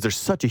because there's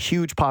such a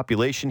huge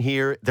population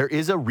here. There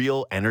is a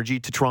real energy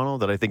to Toronto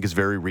that I think is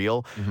very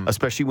real,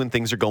 especially when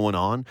things are going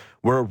on.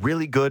 We're a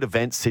really good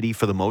event city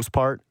for the most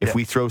part. If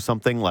we throw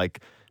something like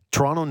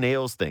Toronto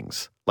nails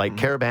things, like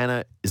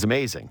Caravana is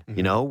amazing.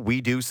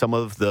 We do some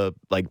of the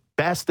like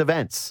best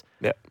events.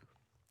 Yeah.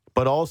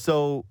 But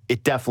also,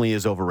 it definitely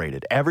is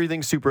overrated.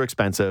 Everything's super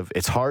expensive.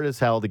 It's hard as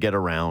hell to get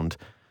around.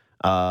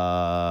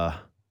 I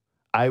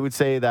would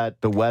say that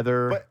the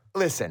weather... But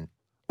listen,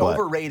 What?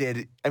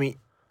 overrated, I mean...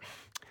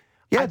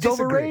 Yeah, I it's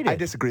disagree. overrated. I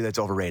disagree that's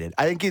overrated.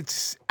 I think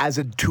it's, as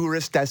a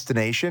tourist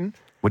destination...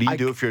 What do you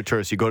do if you're a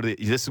tourist? You go to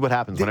this is what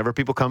happens whenever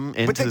people come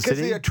into the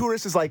city. Because a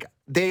tourist is like,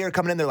 they are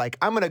coming in, they're like,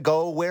 I'm going to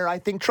go where I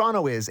think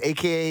Toronto is,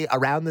 a.k.a.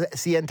 around the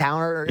CN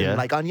Tower and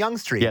like on Yonge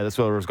Street. Yeah, that's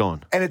where I was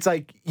going. And it's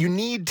like, you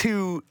need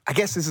to, I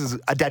guess this is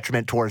a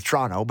detriment towards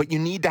Toronto, but you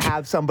need to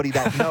have somebody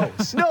that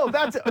knows. No,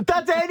 that's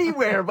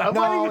anywhere. What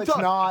No, are you it's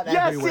not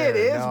Yes, everywhere. it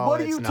is. No,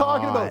 What are you it's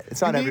talking not. about? It's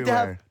not You need to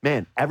everywhere.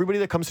 man, everybody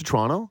that comes to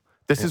Toronto,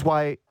 this is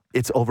why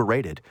it's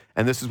overrated.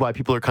 And this is why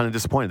people are kind of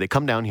disappointed. They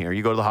come down here,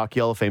 you go to the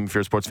Hockey Hall of Fame, if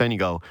you're a sports fan, you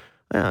go,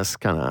 that's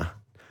kind of...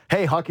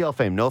 Hey, Hockey Hall of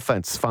Fame, no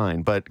offense,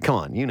 fine, but come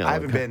on, I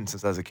haven't been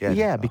since I was a kid.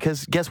 Yeah,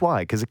 because guess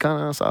why? Because it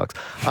kind of sucks.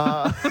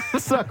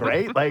 It's not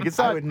great. Like, it's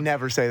not... I would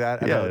never say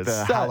that about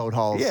the it's hallowed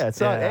halls. Yeah, it's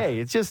not... Hey,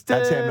 it's just...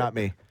 That's him, not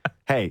me.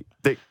 Hey,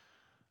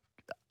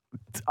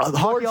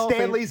 Lord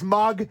Stanley's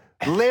mug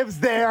lives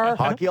there.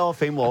 Hockey Hall of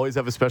Fame will always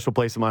have a special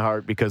place in my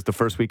heart because the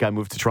first week I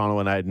moved to Toronto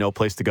and I had no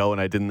place to go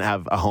and I didn't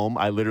have a home.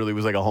 I literally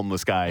was like a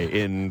homeless guy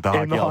in the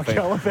Hockey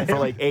Hall of Fame for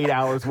like 8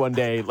 hours one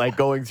day, like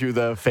going through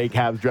the fake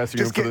Habs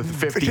dressing room for the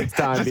 15th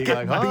time, being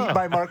like, beat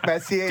by Mark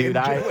Messier. Dude,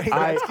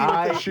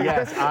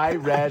 I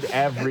read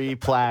every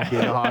plaque in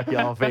the Hockey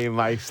Hall of Fame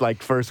my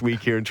first week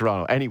here in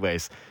Toronto.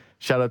 Anyways,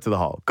 shout out to the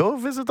Hall. Go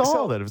visit the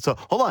Hall then. So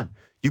hold on.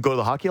 You go to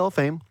the Hockey Hall of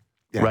Fame.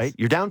 Yes. Right?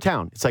 You're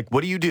downtown. It's like,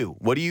 what do you do?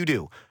 What do you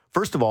do?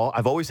 First of all,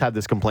 I've always had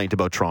this complaint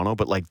about Toronto,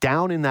 but like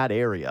down in that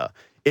area,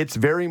 it's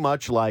very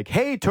much like,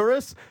 hey,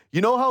 tourists, you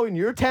know how in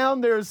your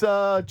town there's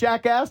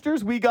Jack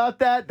Astor's? We got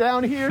that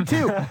down here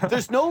too.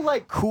 There's no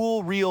like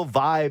cool, real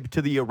vibe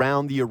to the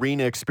around the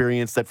arena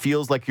experience that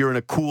feels like you're in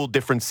a cool,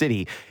 different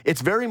city.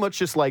 It's very much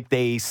just like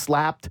they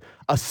slapped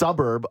a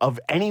suburb of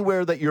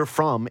anywhere that you're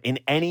from in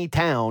any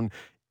town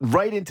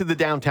right into the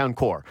downtown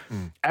core.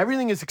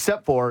 Everything is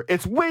except for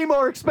it's way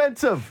more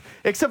expensive.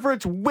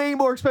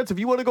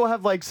 You want to go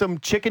have like some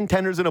chicken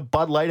tenders and a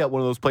Bud Light at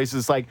one of those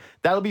places, like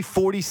that'll be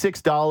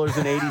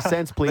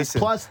 $46.80, please. Listen,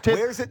 plus tip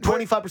where's it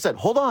 25%.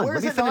 Hold on. Where's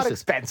let me it finish not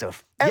this.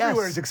 expensive? Yes.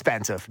 Everywhere is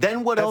expensive.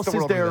 Then what That's else the is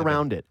world we there live in.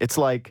 around it? It's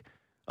like,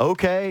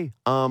 okay,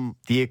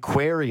 the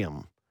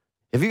aquarium.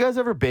 Have you guys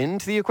ever been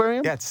to the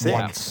aquarium? Yeah, it's sick.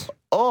 Once.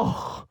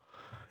 Oh.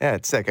 Yeah,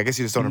 it's sick. I guess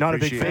you just don't Not a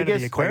big appreciate fan of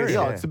the aquarium.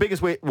 Yeah, it's the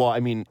biggest waste. Well, I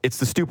mean, it's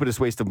the stupidest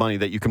waste of money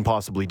that you can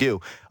possibly do.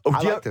 Oh,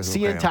 I do you like this see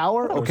in aquarium.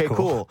 Tower? That was Okay,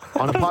 cool.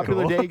 On a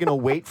popular day, you're gonna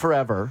wait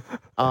forever.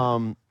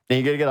 Then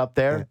you gotta get up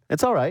there.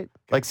 It's all right.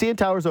 Like CN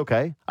Tower's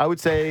okay. I would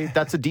say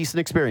that's a decent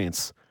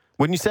experience.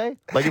 Wouldn't you say?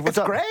 Like if It's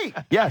up? great.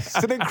 Yes.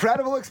 It's an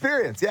incredible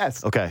experience.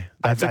 Yes. Okay,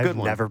 that's a good I've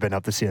one. never been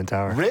up the CN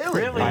Tower.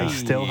 Really? I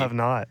still have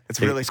not. It's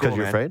really It's cool, because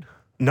you're man. afraid.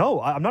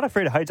 No, I'm not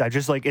afraid of heights. I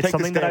just like it's Take the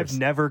something that I've stairs.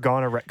 never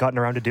gotten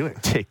around to doing.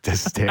 Take the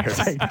stairs.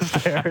 Take the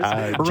stairs.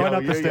 Joe, Run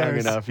up the you're young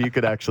stairs. enough. You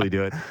could actually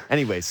do it.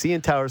 Anyway,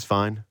 CN Tower's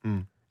fine.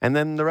 And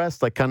then the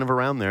rest, like kind of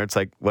around there, it's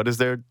like, what is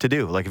there to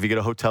do? Like if you get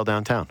a hotel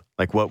downtown,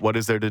 like what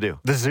is there to do?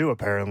 The zoo,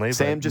 apparently.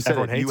 Sam but just said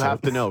everyone it. You hates have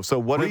it. to know. So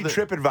what are Read the...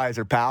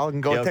 TripAdvisor, pal,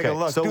 and go Yeah, take a okay.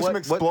 look. So Do some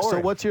exploring. so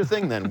what's your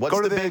thing then? What's go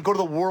to the big... go to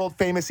the world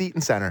famous Eaton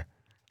Center.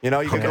 You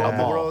know, you can go a to the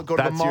mall. world, go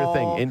to That's the mall.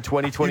 your thing. In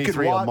 2023, you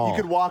could a mall.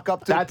 You could walk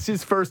up to. That's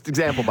his first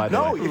example, by the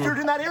No, way. if you're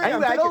in that area,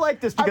 Anyway, I don't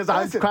like this because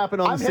I'm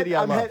crapping on the city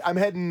I love. I'm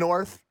heading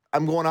north.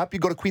 I'm going up. You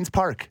go to Queen's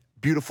Park.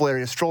 Beautiful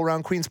area. Stroll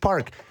around Queen's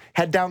Park.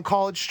 Head down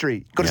College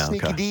Street. Go to Yeah,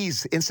 Sneaky okay.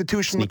 D's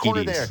Institution in the Sneaky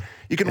corner D's. there.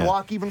 You can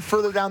walk even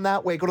further down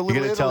that way. Go to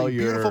Little Italy,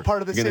 beautiful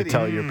part of the city. You're going to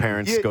tell your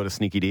parents go to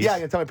Sneaky D's? Yeah, I'm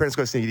going to tell my parents to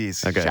go to Sneaky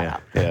D's. Okay, Shut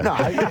up. yeah. No,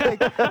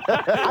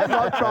 I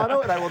love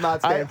Toronto, and I will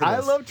not stand for this. I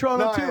love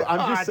Toronto, too.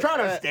 I'm just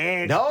Toronto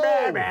stinks. No.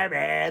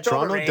 It's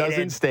Toronto overrated.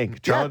 doesn't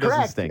stink. Toronto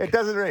doesn't stink. It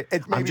doesn't.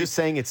 I'm just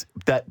saying it's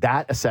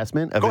that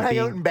assessment of go it hang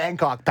being, out in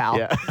Bangkok, pal.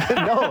 Yeah.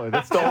 No,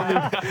 it's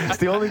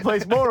the only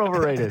place more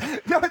overrated.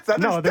 No, it's not.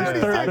 No, there's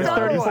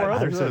 34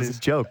 other It's cities.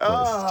 a joke, boys.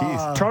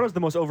 Jeez. Toronto's the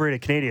most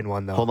overrated Canadian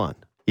one, though. Hold on.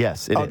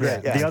 Yes, it is.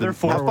 Yeah. The other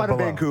four Have were fun in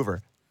below.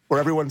 Vancouver, where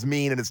everyone's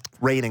mean and it's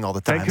raining all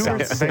the time.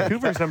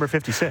 Vancouver's number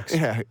 56.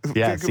 Yeah.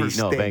 Yeah,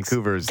 Vancouver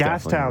Vancouver's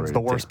Gastown's the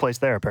worst place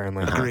there,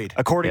 apparently. Agreed.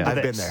 According to I've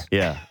this. been there.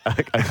 Yeah,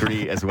 I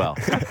agree as well.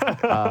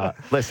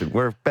 Listen,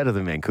 we're better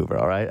than Vancouver,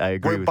 all right? I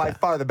agree We're with by that.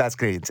 far the best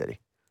Canadian city.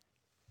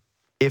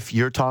 If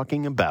you're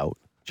talking about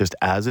just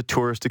as a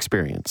tourist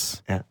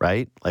experience,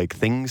 right? Like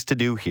things to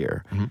do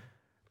here.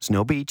 There's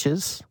no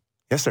beaches.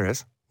 Yes, there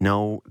is.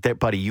 No,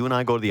 buddy, you and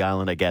I go to the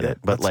island, I get it.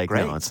 But that's like,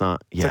 great. no, it's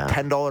not. It's Yeah. a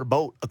 $10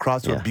 boat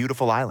across to a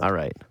beautiful island. All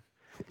right.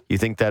 You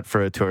think that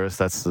for a tourist,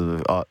 that's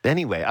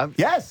anyway.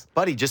 Yes,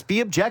 buddy, just be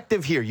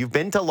objective here. You've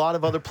been to a lot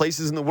of other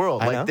places in the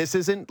world. I know. This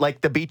isn't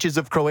like the beaches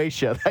of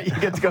Croatia that you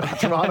get to go to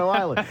Toronto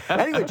Island.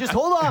 Anyway, just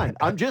hold on.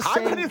 I'm just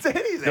saying. I didn't say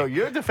anything. No,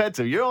 you're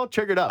defensive. You're all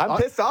triggered up. I'm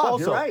pissed off.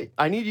 Also, You're right.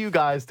 I need you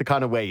guys to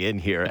kind of weigh in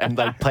here and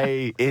like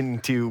play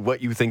into what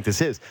you think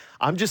this is.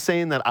 I'm just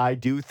saying that I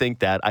do think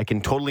that I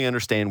can totally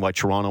understand why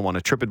Toronto on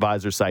a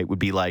TripAdvisor site would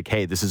be like,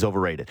 hey, this is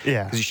overrated.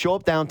 Yeah. Because you show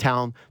up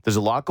downtown, there's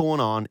a lot going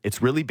on.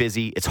 It's really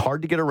busy. It's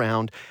hard to get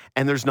around.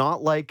 And there's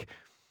not like,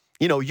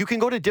 you can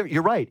go to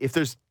you're right.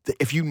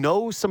 If you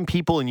know some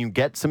people and you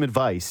get some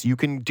advice, you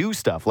can do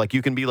stuff. Like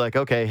you can be like,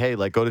 okay, hey,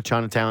 like go to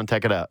Chinatown,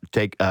 check it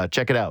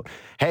out.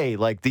 Hey,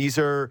 like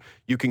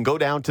you can go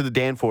down to the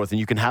Danforth and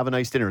you can have a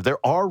nice dinner.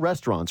 There are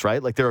restaurants,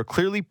 right? Like there are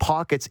clearly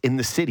pockets in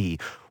the city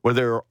where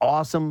there are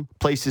awesome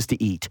places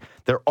to eat.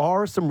 There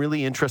are some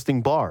really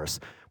interesting bars,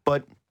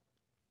 but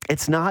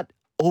it's not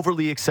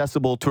overly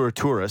accessible to a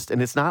tourist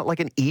and it's not like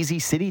an easy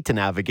city to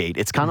navigate.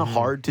 It's kind of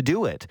hard to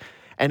do it.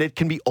 And it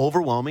can be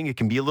overwhelming. It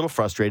can be a little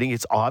frustrating.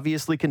 It's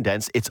obviously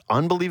condensed. It's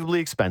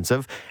unbelievably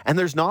expensive. And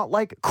there's not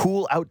like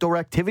cool outdoor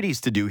activities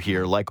to do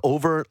here, like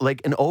over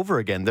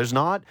again. There's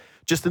not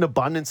just an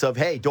abundance of,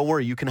 hey, don't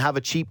worry, you can have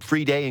a cheap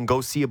free day and go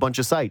see a bunch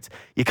of sites.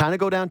 You kind of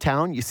go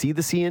downtown, you see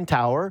the CN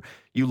Tower,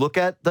 you look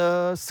at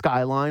the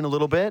skyline a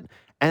little bit,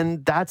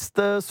 and that's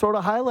the sort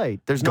of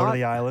highlight. There's Go not to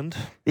the island.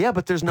 Yeah,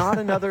 but there's not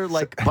another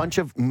like bunch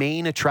of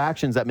main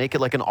attractions that make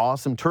it like an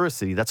awesome tourist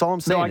city. That's all I'm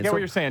saying. No, I get what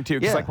you're saying too.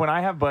 Because like when I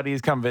have buddies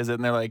come visit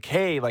and they're like,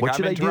 "Hey, like What I'm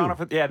should in I do?"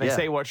 Toronto," they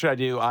say, "What should I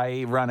do?"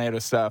 I run out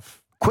of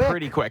stuff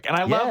pretty quick, and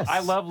I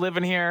love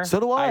living here. So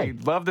do I. I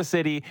love the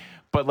city,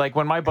 but like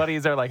when my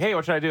buddies are like, "Hey,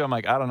 what should I do?" I'm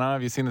like, "I don't know.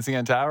 Have you seen the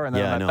CN Tower?" And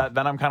then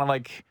then I'm kind of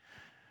like,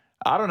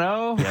 I don't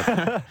know.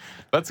 Yep.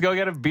 Let's go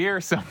get a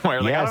beer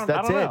somewhere. Like, yes,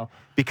 that's I don't it. know.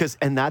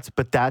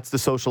 That's the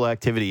social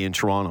activity in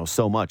Toronto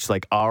so much.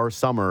 Like our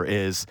summer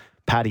is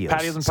patios.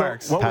 Patios and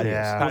parks. What would,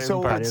 Patios so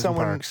and what would parks.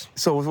 someone?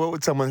 So what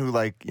would someone who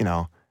like I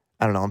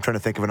don't know. I'm trying to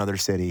think of another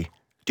city.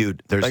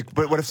 Dude, there's Like,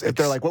 but what if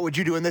they're like, what would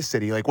you do in this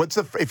city? Like, what's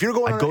if you're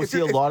going? I'd go see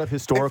a lot of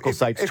historical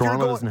sites.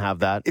 Toronto doesn't have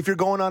that. If you're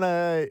going on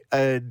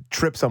a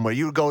trip somewhere,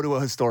 you would go to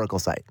a historical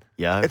site.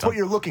 Yeah, it's what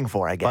you're looking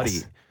for, I guess.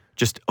 buddy.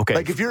 Just okay.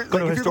 Like if you're Go to a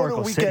going historical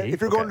a weekend, city. if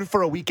you're going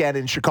for a weekend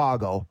in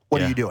Chicago,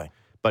 what are you doing?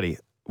 buddy.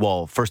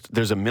 Well, first,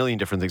 there's a million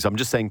different things. I'm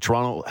just saying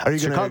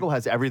Chicago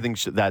has everything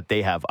that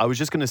they have. I was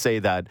just going to say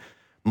that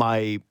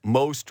my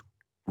most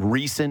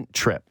recent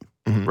trip,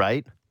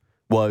 right,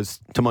 was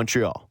to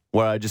Montreal,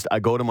 where I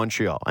go to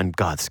Montreal, and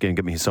God, it's going to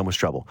get me in so much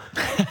trouble.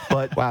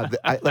 But Wow,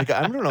 I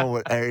don't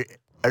know.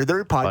 Are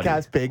there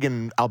podcasts big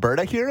in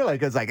Alberta here?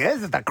 Like it's like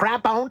this is the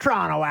crap on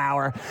Toronto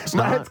hour. It's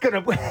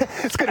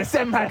gonna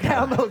send my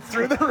downloads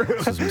through the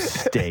roof. This was a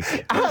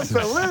mistake.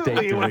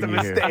 Absolutely, it was a bring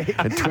you here mistake.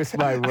 and twist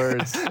my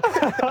words.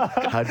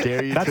 How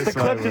dare you That's twist the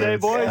my clip words? today,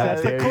 boys. How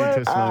That's the dare you clip.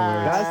 twist my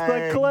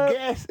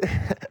words? That's the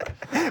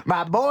clip.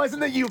 My boys in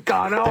the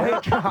Yukon.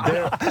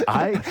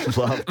 I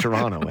love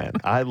Toronto, man.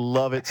 I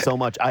love it so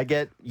much. I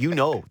get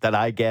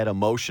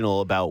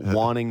emotional about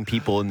wanting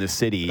people in the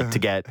city to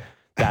get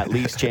that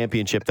Leafs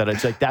championship.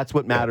 That's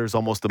what matters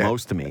almost the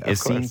most to me is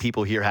seeing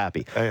people here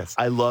happy. Yes.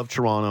 I love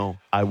Toronto.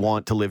 I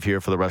want to live here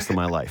for the rest of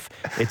my life.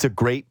 It's a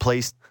great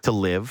place to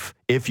live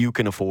if you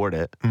can afford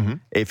it.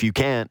 If you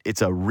can't,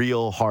 it's a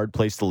real hard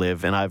place to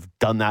live, and I've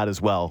done that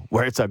as well,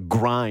 where it's a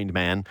grind,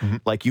 man.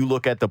 Like you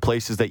look at the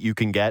places that you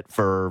can get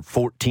for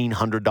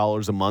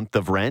 $1,400 a month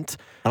of rent,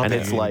 and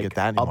it's like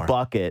a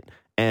bucket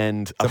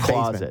and a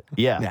closet.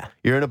 Yeah.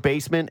 You're in a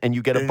basement and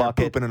you get a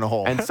bucket pooping in a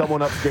hole. and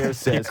someone upstairs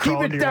says, keep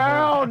crawling it to your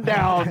hole."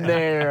 down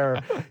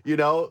there.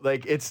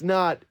 Like it's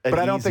not But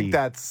I don't think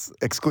that's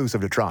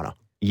exclusive to Toronto.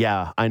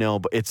 Yeah, I know,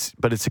 but it's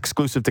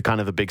exclusive to kind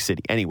of the big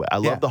city. Anyway, I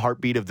love the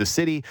heartbeat of the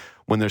city.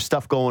 When there's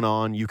stuff going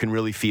on, you can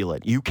really feel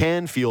it. You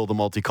can feel the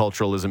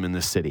multiculturalism in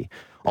this city.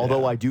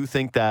 Although I do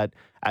think that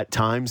at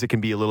times it can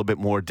be a little bit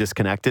more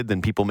disconnected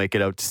than people make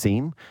it out to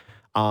seem.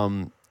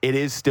 it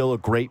is still a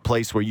great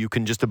place where you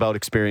can just about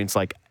experience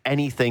like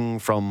anything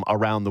from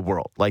around the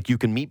world. Like you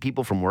can meet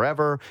people from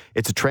wherever.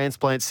 It's a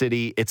transplant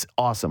city. It's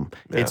awesome.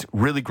 Yeah. It's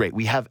really great.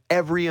 We have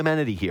every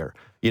amenity here.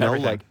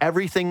 Like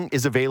everything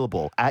is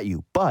available at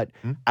you. But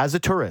as a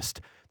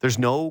tourist, there's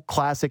no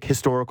classic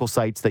historical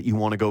sites that you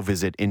want to go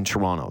visit in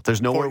Toronto.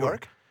 There's nowhere. Fort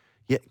York?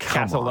 Yeah,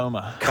 Casa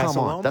Loma. Come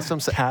on. That's what I'm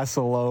saying.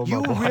 Casa Loma.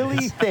 You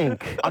really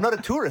think? I'm not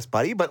a tourist,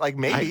 buddy, but like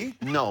maybe.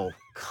 No.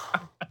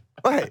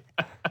 What?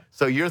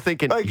 So you're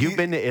thinking Like, you've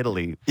been to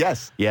Italy?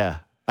 Yes. Yeah.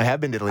 I have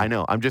been to Italy. I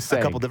know. I'm just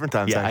saying. A couple different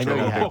times, Yeah, actually. I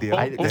know you No have.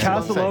 big deal.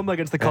 Casa Loma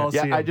against the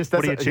Coliseum. Yeah, what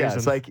are you choosing?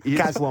 it's like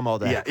Casa Loma all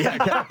day. Yeah,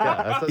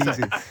 that's what I'm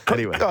saying.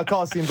 Anyway. Oh,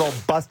 Coliseum's all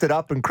busted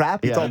up and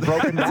crap. It's all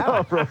broken down. It's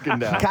all broken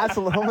down. Casa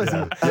Loma's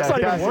That's not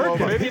even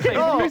working. Maybe they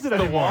use it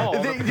anymore.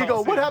 You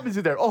go, what happens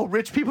in there? Oh,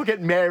 rich people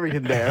get married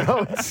in there.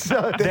 Oh,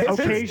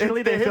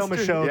 Occasionally they film a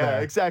show there. there.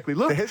 Yeah, exactly.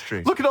 Look, the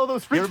history. Look at all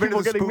those You rich ever been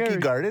people to the getting spooky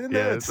married. garden in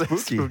there? Yeah, It's it's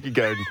spooky. spooky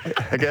garden.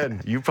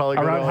 Again, you probably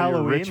go to Around all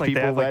Halloween, your rich like, they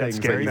people have, like, that weddings.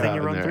 scary and thing you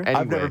down run there. through? I've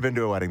Anyway. never been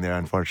to a wedding there,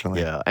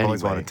 unfortunately. Yeah,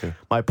 Always anyway, wanted to.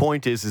 My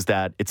point is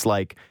that it's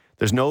like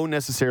there's no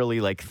necessarily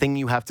like thing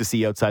you have to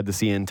see outside the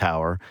CN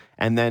Tower,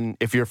 and then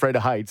if you're afraid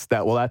of heights,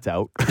 that's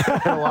out.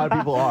 A lot of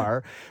people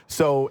are.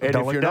 So, and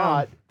Don't if look you're down.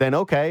 not, then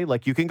okay,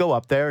 like you can go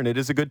up there, and it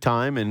is a good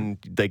time, and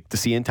like the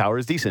CN Tower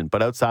is decent.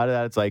 But outside of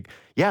that, it's like,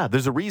 yeah,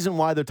 there's a reason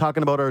why they're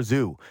talking about our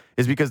zoo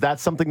is because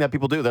that's something that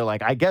people do. They're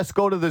like, I guess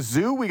go to the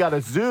zoo. We got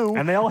a zoo,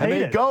 And they all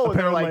hate it, go, and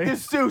they're apparently. like,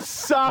 this zoo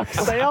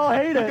sucks. They all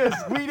hate it.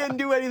 because we didn't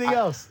do anything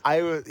else.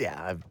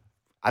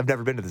 I've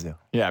never been to the zoo.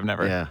 Yeah, I've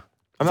never. Yeah.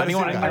 I'm Has not a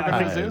anyone zoo ever guy.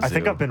 been to the zoo? I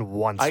think I've been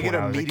once. I get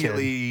when I was a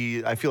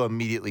kid. I feel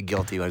immediately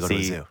guilty when I go to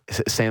the See,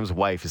 zoo. Sam's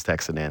wife is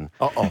texting in,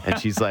 Uh-oh. and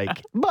she's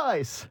like,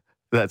 "Boys."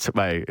 That's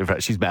my.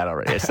 She's mad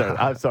already.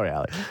 I'm sorry,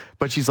 Allie,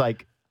 but she's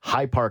like,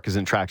 "High Park is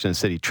an attraction in the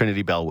city.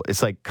 Trinity Bellwood."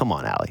 It's like, come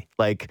on, Allie.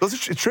 Like, It's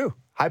true.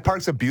 Hyde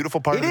Park's a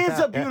beautiful part it of the is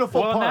town. a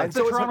beautiful Well, park. and that's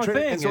the so is Toronto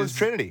Trinity- thing. and so is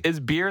Trinity. Is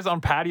beers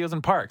on patios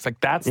and parks. Like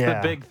that's Yeah.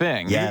 the big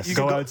thing. Yes. You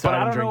go outside But I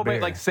and don't drink know about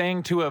beer. like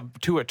saying to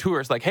a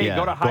tourist like, hey, Yeah,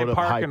 go to Hyde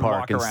Park Hyde and Park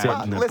walk and sit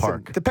around. in the Listen,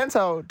 park. depends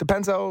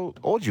how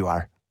old you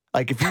are.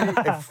 Like if you're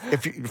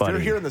Buddy.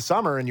 here in the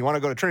summer and you want to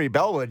go to Trinity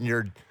Bellwood and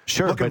you're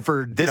Sure, looking but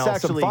for this some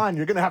actually- fun,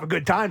 you're gonna have a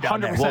good time down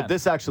there. 100%. Well,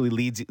 this actually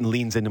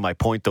leans into my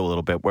point though a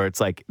little bit, where it's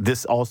like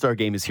this All-Star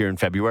game is here in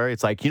February.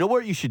 It's like, you know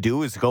what you should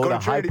do is go to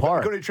Hyde Trinity,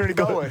 Park. Go to Trinity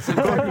Bellwood.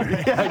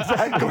 Yeah,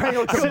 exactly. Go hang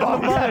out with Sit in the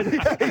mud.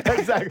 Yeah,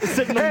 exactly.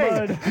 Sit in the hey,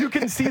 mud. you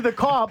can see the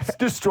cops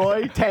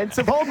destroy tents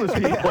of homeless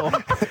people.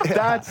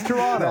 That's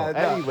Toronto. No,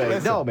 Anyway,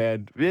 listen. no,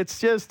 man. It's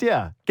just,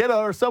 get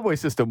our subway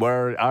system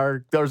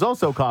where there's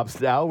also cops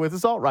now with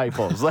assault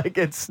rifles. Like,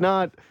 it's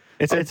not.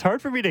 It's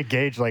hard for me to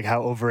gauge like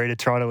how overrated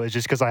Toronto is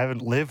just because I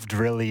haven't lived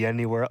really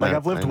anywhere. Like Yeah,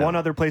 I've lived I know. one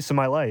other place in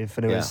my life,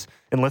 and it Yeah. was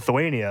in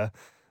Lithuania,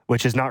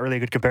 which is not really a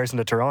good comparison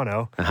to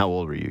Toronto. And how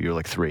old were you? You were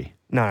like 3.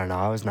 No,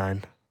 I was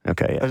 9.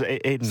 Okay. I was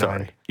 8 and Sorry.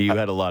 9. You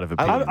had a lot of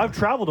opinions. I've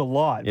traveled a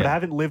lot, but Yeah. I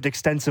haven't lived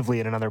extensively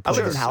in another I place.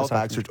 lived in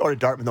Halifax or in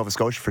Dartmouth, Nova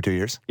Scotia for 2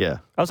 years. Yeah.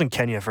 I was in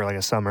Kenya for like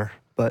a summer,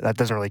 but that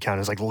doesn't really count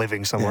as like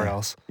living somewhere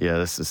else. Yeah,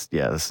 this is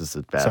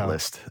a bad So-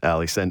 list.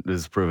 Ali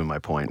is proving my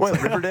point.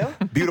 What, Riverdale?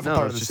 Beautiful No,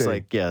 part it's of the just city.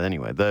 like,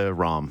 anyway, the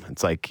ROM.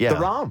 It's like, yeah. The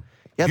ROM.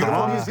 Yeah, the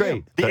Beautiful ROM is museum.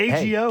 great. The But,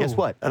 hey, AGO. guess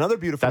what? Another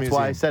beautiful That's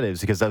why I museum. said it. It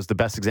was because that was the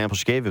best example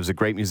she gave. It was a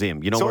great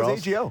museum. You know So where is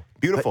else? AGO.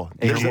 Beautiful.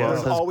 AGO There's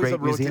has always great a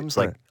rota- museums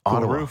Right. like Cool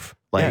Ottawa. roof.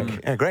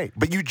 Like, Yeah, great.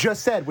 But you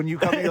just said when you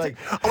come, you're like,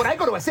 when I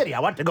go to a city, I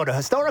want to go to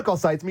historical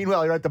sites.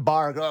 Meanwhile, you're at the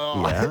bar.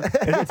 Oh. yeah.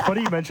 And it's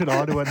funny you mentioned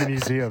Ottawa and the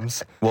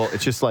museums. Well,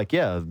 it's just like,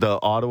 the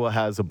Ottawa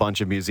has a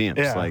bunch of museums.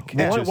 Yeah, Like,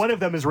 one of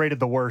them is rated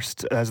the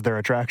worst as their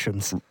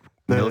attractions.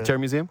 The military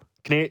museum?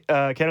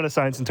 Canada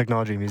Science and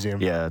Technology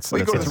Museum. Yeah, it's Well,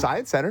 you go to the it's-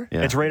 Science Center.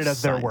 yeah. It's rated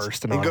as their Science.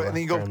 worst. In And, Ottawa, and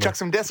then you go apparently. check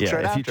some discs Yeah,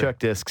 right if after. you check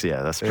discs,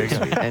 that's pretty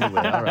sweet.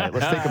 Anyway, all right,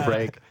 let's take a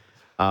break.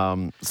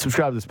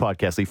 Subscribe to this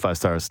podcast, leave 5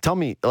 stars. Tell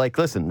me,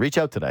 listen, reach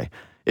out today.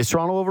 Is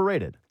Toronto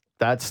overrated?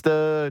 That's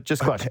the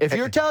just question. If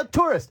you're a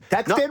tourist,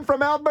 Text in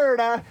from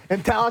Alberta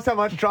and tell us how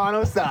much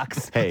Toronto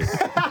sucks. Hey,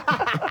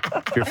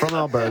 if you're from You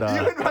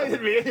Alberta,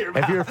 invited me in here.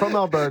 if you're from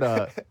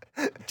Alberta,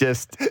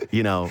 just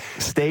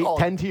stay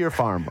tend to your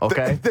farm,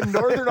 okay? The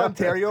Northern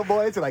Ontario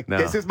boys are like, No.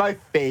 this is my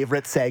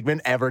favorite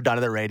segment ever done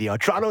on the radio.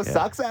 Toronto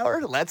sucks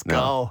hour? Let's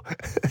No. go.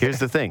 Here's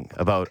the thing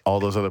about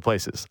all those other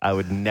places. I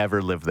would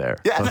never live there.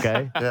 Yes.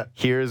 Okay? Yeah.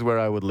 Here's where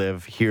I would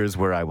live. Here's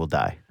where I will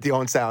die. The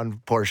Owen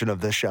Sound portion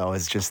of this show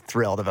is just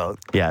thrilled about.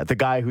 Yeah, the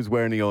guy who's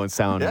wearing the Owen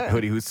Sound Yeah.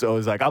 hoodie who's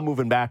always like, I'm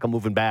moving back, I'm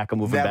moving back, I'm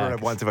moving Never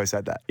back. once have I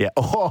said that. Yeah.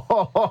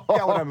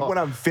 Yeah, when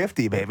I'm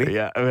 50, baby.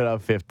 Yeah, I mean, I'm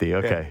 50.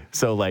 Okay.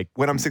 So,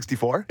 When I'm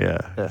 64. yeah.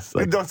 It's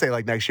like, Don't say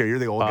like next year. You're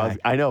the old guy.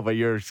 I know, but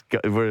you're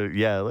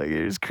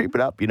just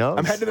creeping up,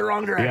 I'm heading in the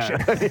wrong direction.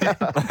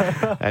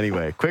 Yeah.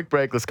 Anyway, quick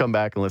break. Let's come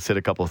back and let's hit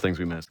a couple of things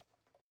we missed.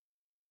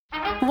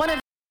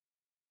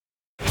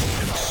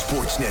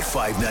 Sportsnet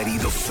 590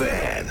 The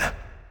Fan.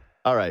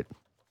 All right.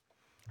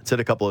 Let's hit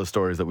a couple of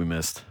stories that we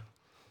missed.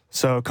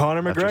 So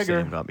Conor After McGregor.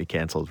 saying got me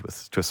canceled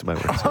with twisting my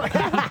words.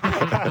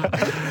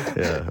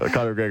 Yeah.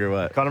 Conor McGregor,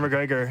 what? Conor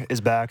McGregor is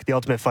back. The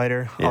Ultimate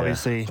Fighter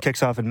obviously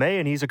kicks off in May,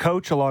 and he's a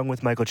coach along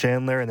with Michael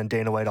Chandler. And then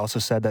Dana White also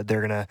said that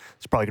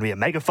it's probably going to be a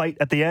mega fight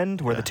at the end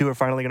where the two are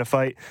finally going to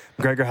fight.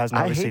 McGregor hasn't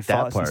obviously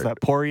fought since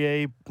that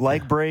Poirier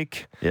leg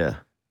break. Yeah.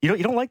 You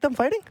don't like them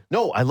fighting?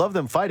 No, I love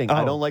them fighting.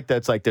 I don't like that.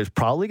 It's like there's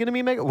probably going to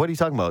be mega. What are you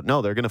talking about?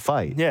 No, they're going to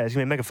fight. Yeah, it's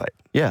going to be a mega fight.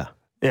 Yeah.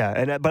 Yeah,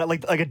 and but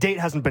like a date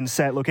hasn't been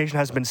set, location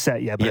hasn't been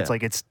set yet, but it's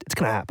like it's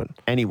going to happen.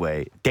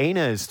 Anyway,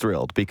 Dana is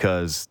thrilled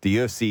because the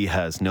UFC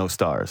has no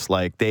stars.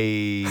 Like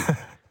they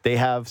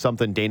have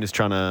something Dana's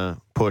trying to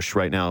push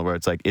right now, where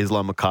it's like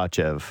Islam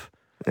Makhachev,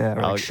 or like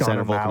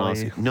Alexander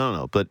Volkanovski.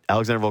 No, but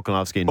Alexander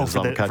Volkanovski and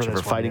Islam Makhachev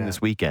are fighting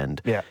this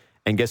weekend. Yeah,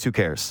 and guess who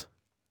cares?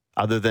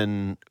 Other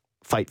than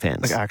fight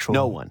fans, like actual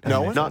no one.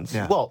 Not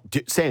well.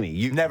 Sammy,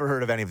 you never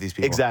heard of any of these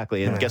people.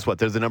 Exactly, and guess what?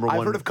 They're the number one.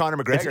 I've heard of Conor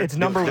McGregor. It's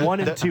number 1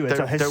 and 2. It's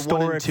a historic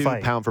they're 1 and 2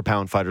 fight. pound for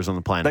pound fighters on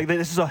the planet. Like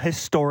this is a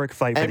historic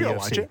fight for the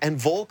UFC. And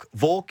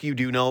Volk, you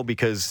do know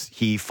because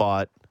he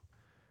fought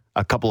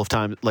a couple of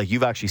times. Like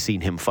you've actually seen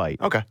him fight.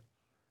 Okay.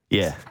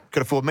 Yeah,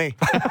 could have fooled me.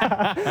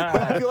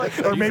 I feel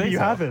like, or maybe you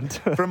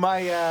haven't. From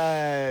my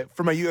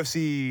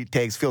UFC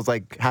takes, feels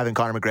like having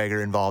Conor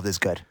McGregor involved is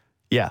good.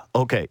 Yeah.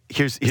 Okay.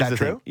 Here's the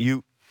true?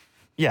 thing.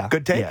 Yeah.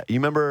 Good take? Yeah. You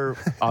remember,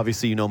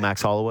 obviously, you know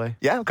Max Holloway?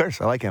 Yeah, of course.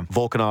 I like him.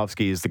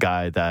 Volkanovski is the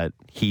guy that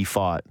he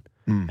fought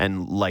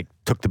and, like,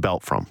 took the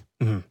belt from.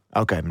 Mm-hmm.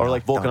 Okay. Or,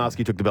 like,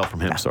 Volkanovski took the belt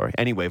from him, sorry.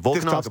 Anyway,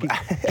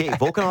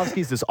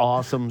 Volkanovski's this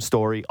awesome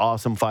story,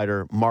 awesome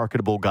fighter,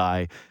 marketable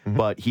guy,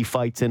 but he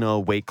fights in a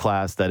weight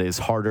class that is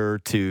harder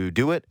to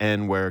do it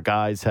and where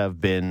guys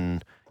have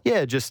been...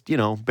 Yeah, just,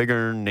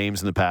 bigger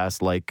names in the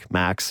past like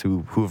Max who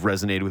have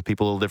resonated with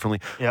people a little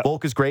differently. Yep.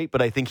 Volk is great,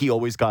 but I think he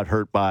always got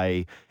hurt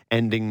by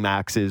ending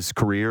Max's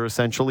career,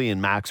 essentially,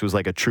 and Max was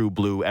like a true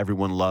blue,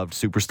 everyone loved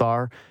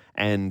superstar.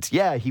 And,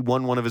 yeah, he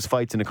won one of his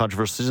fights in a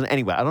controversial decision.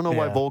 Anyway, I don't know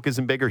why Volk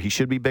isn't bigger. He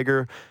should be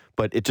bigger,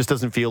 but it just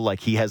doesn't feel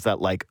like he has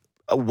that, like,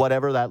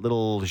 whatever that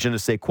little je ne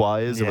sais quoi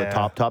is of a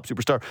top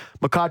superstar.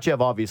 Makhachev,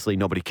 obviously,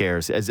 nobody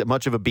cares. As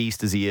much of a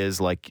beast as he is,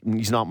 like,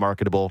 he's not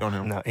marketable.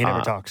 No, he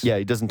never talks. Yeah,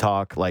 he doesn't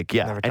talk. Like,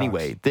 yeah.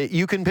 Anyway,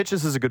 you can pitch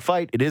this as a good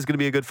fight. It is going to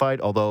be a good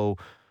fight, although,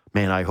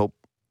 man, I hope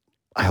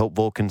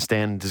Volk can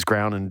stand his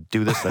ground and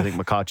do this. I think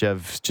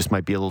Makhachev just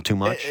might be a little too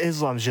much.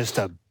 Islam's just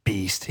a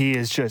beast. He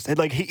is just,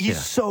 like,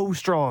 he's so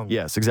strong.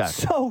 Yes,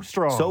 exactly. So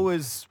strong. So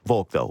is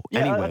Volk, though. Yeah,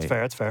 anyway,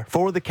 that's fair.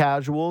 For the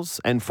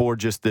casuals and for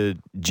just the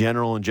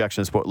general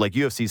injection of sport, like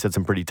UFC's had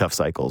some pretty tough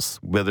cycles,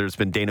 whether it's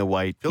been Dana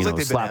White, feels like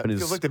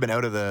they've been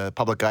out of the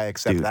public eye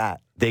except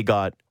that.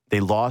 They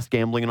lost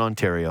gambling in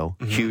Ontario,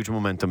 huge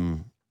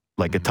momentum,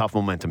 like a tough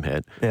momentum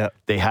hit. Yeah.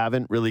 They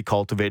haven't really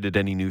cultivated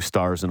any new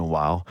stars in a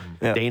while.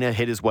 Yeah. Dana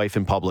hit his wife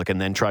in public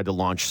and then tried to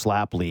launch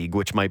Slap League,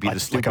 which might be the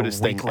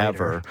stupidest thing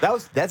ever.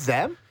 That's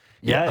them?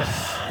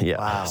 Yeah. Yeah.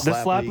 Wow.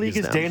 The Slap League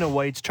is Dana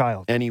White's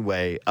child.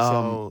 Anyway,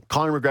 Conor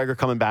McGregor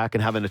coming back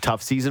and having a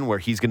tough season where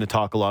he's going to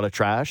talk a lot of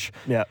trash.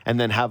 Yeah. And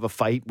then have a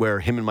fight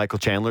where him and Michael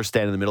Chandler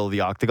stand in the middle of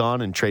the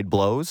octagon and trade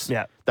blows.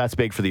 Yeah. That's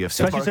big for the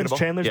UFC. Especially since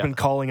Chandler's been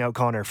calling out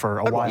Conor for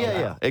a while.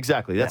 Yeah,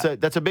 exactly.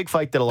 That's a big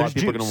fight that a lot of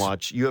people are going to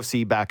watch.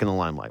 UFC back in the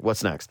limelight.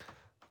 What's next?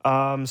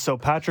 So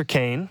Patrick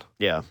Kane.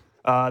 Yeah.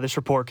 This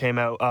report came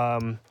out.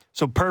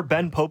 So per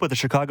Ben Pope of the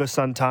Chicago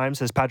Sun-Times,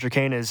 says Patrick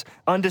Kane is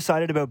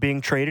undecided about being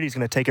traded. He's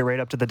going to take it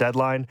right up to the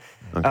deadline.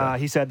 Okay.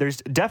 He said there's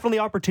definitely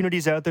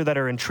opportunities out there that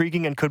are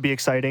intriguing and could be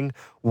exciting.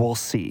 We'll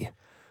see.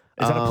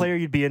 Is that a player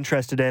you'd be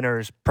interested in, or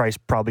is price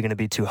probably going to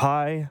be too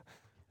high?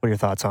 What are your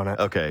thoughts on it?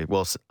 Okay,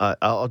 well,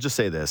 I'll just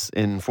say this.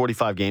 In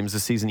 45 games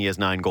this season, he has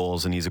 9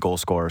 goals, and he's a goal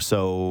scorer.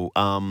 So,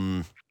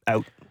 out.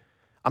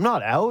 I'm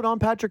not out on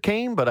Patrick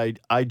Kane, but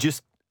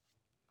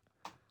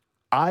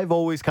I've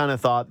always kind of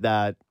thought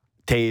that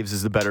Taves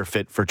is the better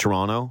fit for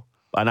Toronto.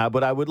 But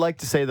I would like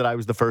to say that I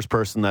was the first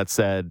person that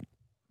said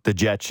the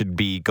Jets should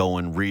be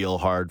going real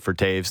hard for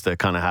Taves to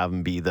kind of have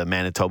him be the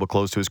Manitoba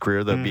close to his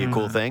career. That'd be a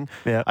cool thing.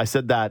 Yeah. I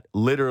said that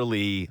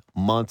literally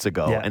months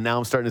ago, and now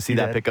I'm starting to see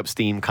that pick up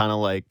steam, kind of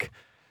like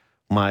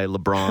my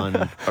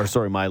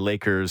LeBron, my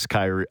Lakers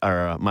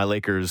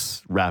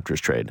Raptors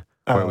trade.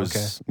 Where it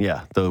was,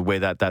 the way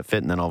that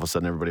fit, and then all of a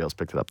sudden everybody else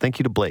picked it up. Thank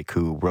you to Blake,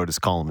 who wrote his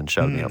column and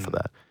shouted me out for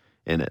that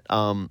in it.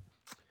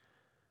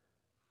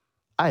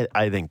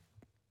 I think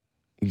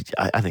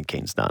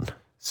Kane's done.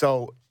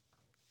 So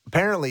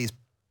apparently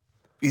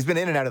he's been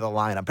in and out of the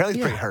lineup. Apparently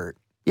he's pretty hurt.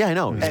 Yeah, I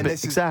know.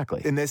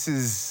 Exactly. And this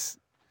is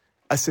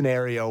a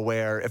scenario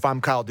where if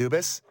I'm Kyle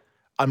Dubas,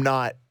 I'm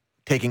not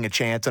taking a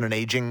chance on an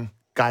aging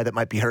guy that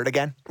might be hurt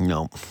again.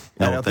 No.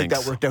 I don't think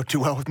that worked out too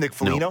well with Nick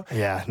Foligno. No.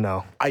 Yeah,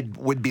 no. I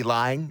would be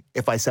lying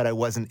if I said I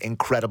wasn't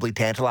incredibly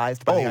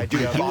tantalized by the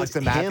idea of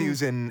Austin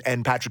Matthews and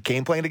Patrick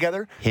Kane playing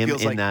together. Him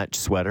in that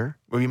sweater.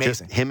 Would be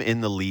amazing. Just him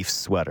in the Leafs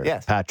sweater.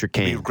 Yes. Patrick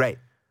Kane. Would be great.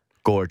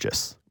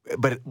 Gorgeous.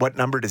 But what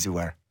number does he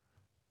wear?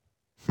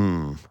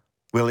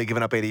 Willie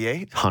giving up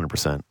 88?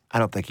 100%. I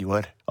don't think he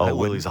would. Oh,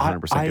 Willie's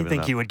 100% I giving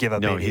think up. he would give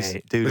up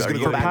 88. Dude, he's going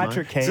to go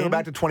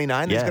back to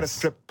 29. Yes. He's going to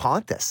strip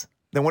Pontus.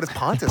 Then what does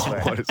Pontus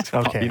wear?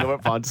 Okay. You know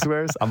what Pontus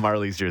wears? A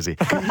Marlies jersey.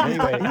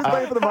 Anyway, He's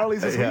playing for the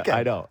Marlies this yeah, weekend.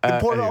 I know.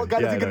 Important. Anyway, Got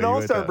to yeah, take I an know, you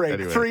All-Star went break.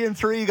 anyway.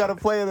 3-3. You got to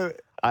play the.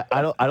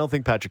 I don't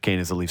think Patrick Kane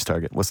is a Leafs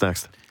target. What's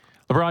next?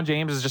 LeBron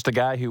James is just a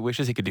guy who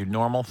wishes he could do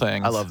normal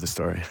things. I love the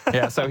story.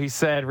 Yeah, so he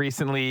said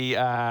recently,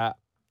 I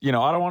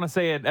don't want to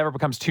say it ever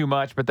becomes too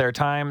much, but there are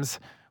times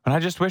when I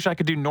just wish I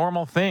could do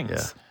normal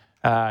things.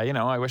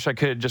 I wish I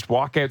could just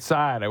walk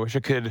outside. I wish I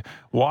could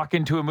walk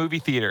into a movie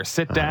theater,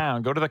 sit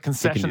down, go to the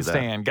concession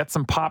stand, get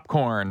some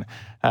popcorn.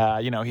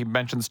 He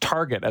mentions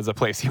Target as a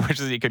place he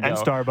wishes he could go. And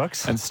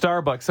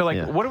Starbucks. So,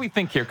 what do we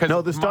think here?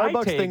 No, the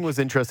Starbucks thing was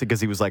interesting because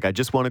he was like, I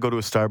just want to go to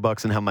a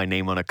Starbucks and have my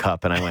name on a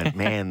cup. And I went,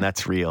 man,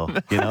 that's real.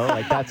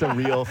 That's a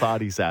real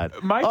thought he's had.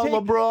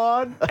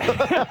 LeBron.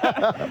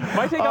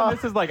 My take on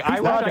this is I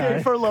wish I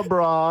could. For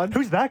LeBron.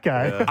 Who's that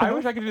guy? Yeah. I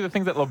wish I could do the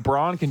things that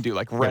LeBron can do,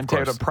 like rent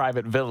out a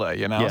private villa,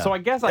 Yeah. So I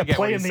guess I get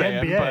play what in he's the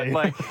saying, NBA.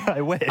 but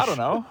I wish. I don't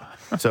know.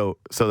 So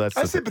that's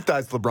I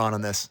sympathize with LeBron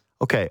on this.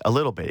 okay, a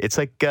little bit. It's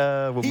like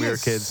when He we were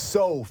is kids.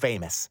 so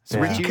famous.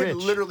 Yeah. He Richie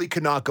literally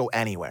could not go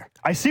anywhere.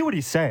 I see what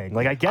he's saying.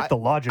 I get the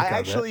logic I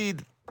of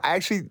it.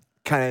 actually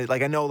kind of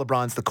I know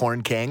LeBron's the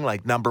corn king,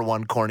 number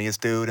one corniest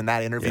dude. In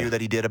that interview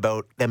that he did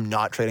about them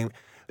not trading,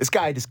 this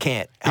guy just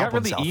can't He help got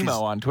really himself.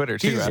 emo on Twitter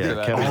too he's- after yeah,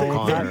 that. Kevin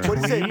O'Connor. What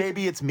did he say?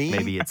 Maybe it's me.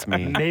 Maybe it's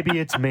me. Maybe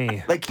it's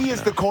me. He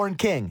is the corn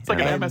king. It's like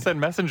an MSN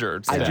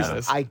Messenger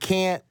status. I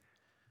can't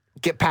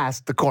get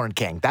past the corn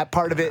king. That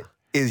part of it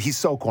is he's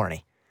so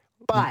corny.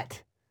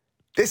 But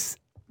this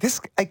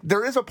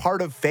there is a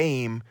part of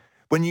fame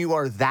when you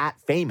are that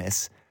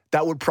famous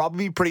that would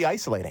probably be pretty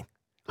isolating.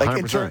 In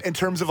 100%.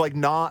 terms of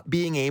not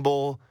being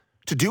able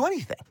to do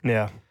anything.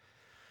 Yeah.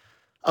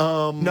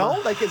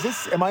 No, is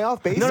this? Am I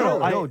off base?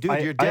 No, dude,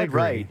 you're I dead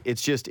agree. right.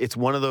 It's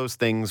one of those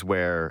things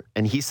where,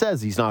 and he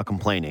says he's not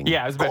complaining.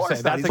 Yeah, I was about to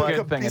say, that's a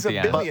good thing at the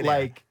end.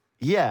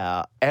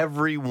 But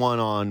everyone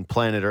on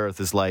planet Earth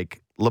is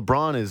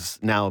LeBron is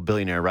now a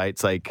billionaire, right?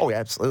 It's Oh, yeah,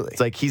 absolutely.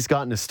 It's he's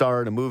gotten to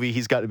star in a movie.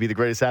 He's got to be the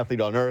greatest athlete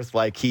on earth.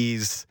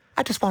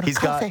 I just want a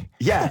coffee.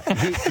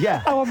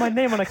 Yeah. I want my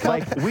name on a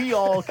cup. We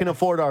all can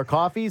afford our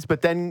coffees,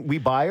 but then we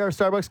buy our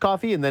Starbucks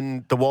coffee, and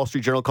then the Wall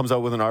Street Journal comes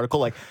out with an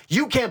article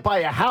you can't buy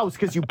a house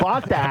because you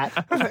bought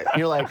that. And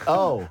you're like,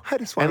 oh. I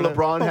just want and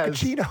LeBron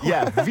has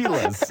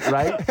villas,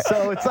 right?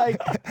 So it's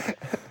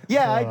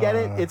I get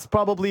it. It's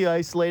probably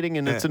isolating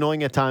and it's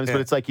annoying at times,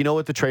 but it's you know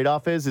what the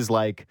trade-off is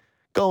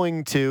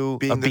going to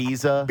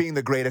Ibiza. Being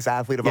the greatest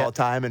athlete of all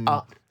time. And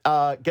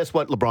guess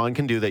what LeBron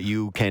can do that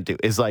you can't do?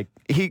 Is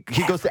he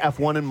goes to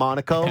F1 in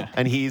Monaco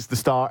and he's the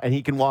star and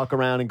he can walk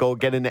around and go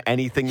get into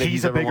anything that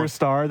he's a ever bigger wanted.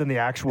 star than the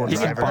actual He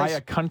can driver. buy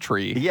a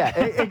country. Yeah,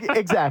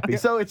 exactly.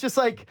 So it's just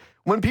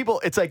when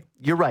people, it's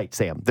you're right,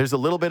 Sam. There's a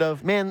little bit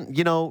of, man,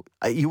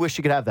 you wish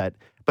you could have that.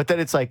 But then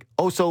it's so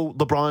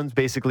LeBron's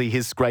basically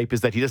his gripe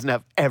is that he doesn't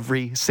have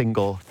every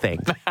single thing.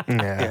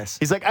 yes.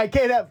 He's I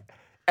can't have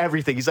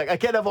everything. He's I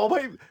can't have all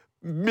my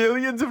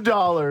millions of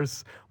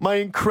dollars, my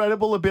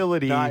incredible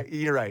ability. No,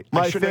 you're right.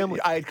 My family.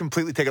 I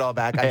completely take it all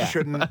back. I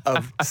shouldn't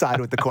have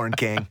sided with the corn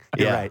king.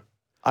 You're right.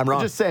 I'm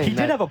wrong. I'm just saying. He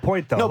did have a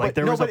point, though.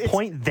 There was a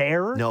point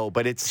there. No,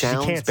 but it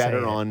sounds can't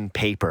better say it. on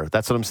paper.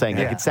 That's what I'm saying.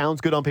 Yeah. It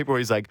sounds good on paper where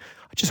he's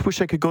I just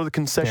wish I could go to the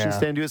concession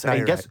stand and do this. No, And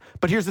you're guess, right.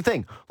 But here's the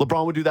thing.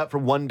 LeBron would do that for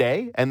one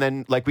day, and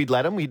then we'd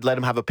let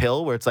him have a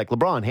pill where it's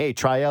LeBron, hey,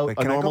 try out a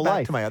can I normal go back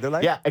life. to my other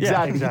life? Yeah,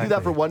 exactly. Yeah, He'd do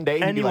that for one day,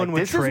 and Anyone he'd would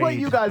be this is what trade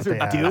you guys what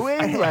are they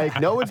have. doing?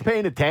 No one's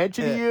paying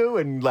attention to you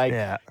and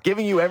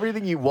giving you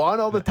everything you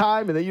want all the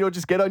time, and then you don't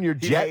just get on your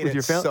jet hate with it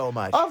your family. so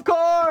much. Of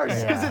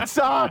course, because it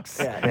sucks.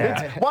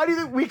 Why do you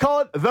think we call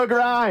it the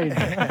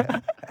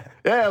grind?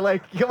 Yeah,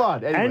 come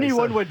on. Anyway,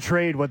 Anyone would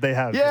trade what they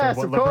have. Yes,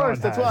 for of what LeBron course.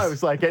 That's has. why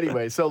I was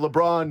anyway. So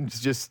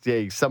LeBron's just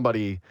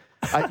somebody.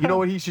 You know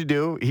what he should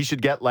do? He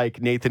should get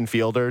Nathan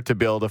Fielder to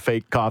build a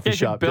fake coffee He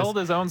should shop. build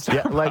his own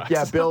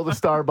Starbucks. Build a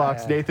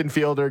Starbucks. Nathan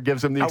Fielder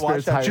gives him the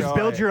experience. watched that Hire- show. Just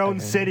build your own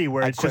city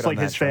where it's quit just on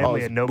his that show.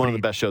 family it's and one of nobody.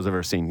 the best shows I've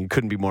ever seen. You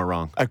couldn't be more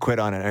wrong. I quit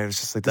on it. I was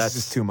just this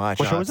is too much.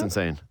 That's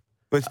insane.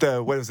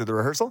 What was it? The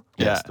rehearsal?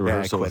 Yes, the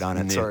rehearsal. I quit on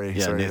it. Sorry,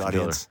 Nathan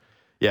audience. Fielder.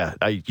 Yeah,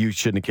 you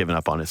shouldn't have given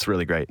up on it. It's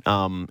really great.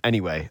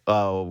 Anyway,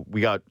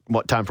 we got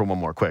time for one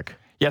more quick.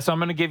 Yeah, so I'm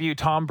going to give you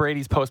Tom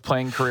Brady's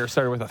post-playing career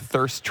started with a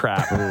thirst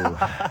trap.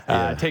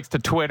 Takes to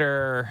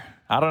Twitter.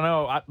 I don't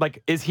know.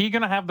 Is he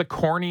going to have the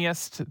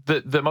corniest,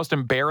 the most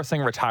embarrassing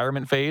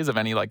retirement phase of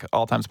any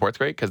all-time sports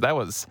great? Because that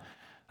was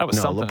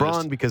something.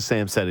 LeBron, because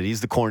Sam said it,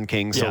 he's the corn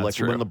king. So Yeah, that's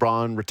when true.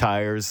 LeBron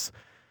retires,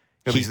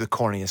 He's the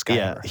corniest guy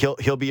ever.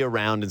 he'll be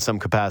around in some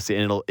capacity,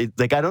 and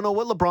I don't know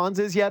what LeBron's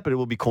is yet, but it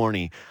will be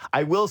corny.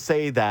 I will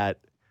say that,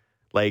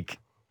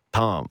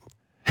 Tom,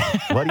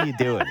 what are you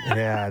doing?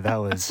 Yeah, that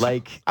was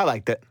I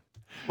liked it.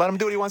 Let him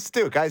do what he wants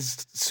to do.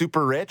 Guy's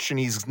super rich, and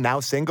he's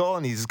now single,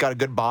 and he's got a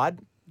good bod.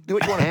 Do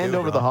what you want to do. Hand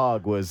over bro. the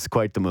hog was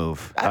quite the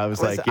move. I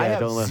was Listen, like, yeah, I have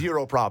don't let.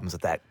 zero problems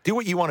with that. Do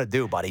what you want to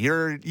do, buddy.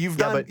 You've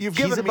but given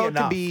he's me about to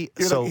enough. be-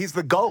 You're so- he's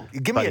the GOAT.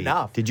 Give Buddy, me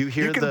enough. did you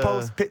hear You can the-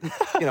 post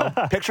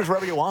pictures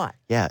wherever you want.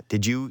 Yeah.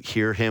 Did you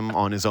hear him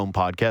on his own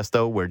podcast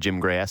though, where Jim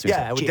Gray asked him?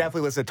 Yeah, I would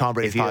definitely listen to Tom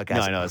Brady's if you- podcast.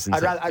 no, I know, it's I'd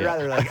insane. rather, I'd Yeah.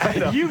 rather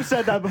like. You've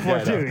said that before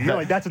Yeah, I know. too. You're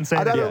like, that's insane.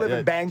 I'd rather Yeah, live yeah.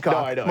 in Bangkok, No,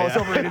 I know, most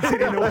yeah. overrated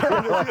city in the world.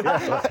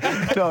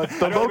 No,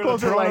 the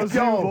locals are like, Toronto Zoo,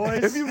 yo,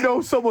 boys." if you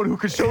know someone who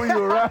could show you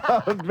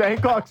around,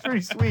 Bangkok's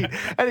pretty sweet.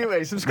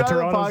 Anyway, subscribe to the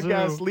Toronto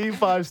podcast, Zoo. leave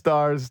 5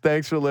 stars.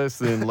 Thanks for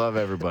listening. Love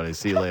everybody.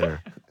 See you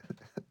later.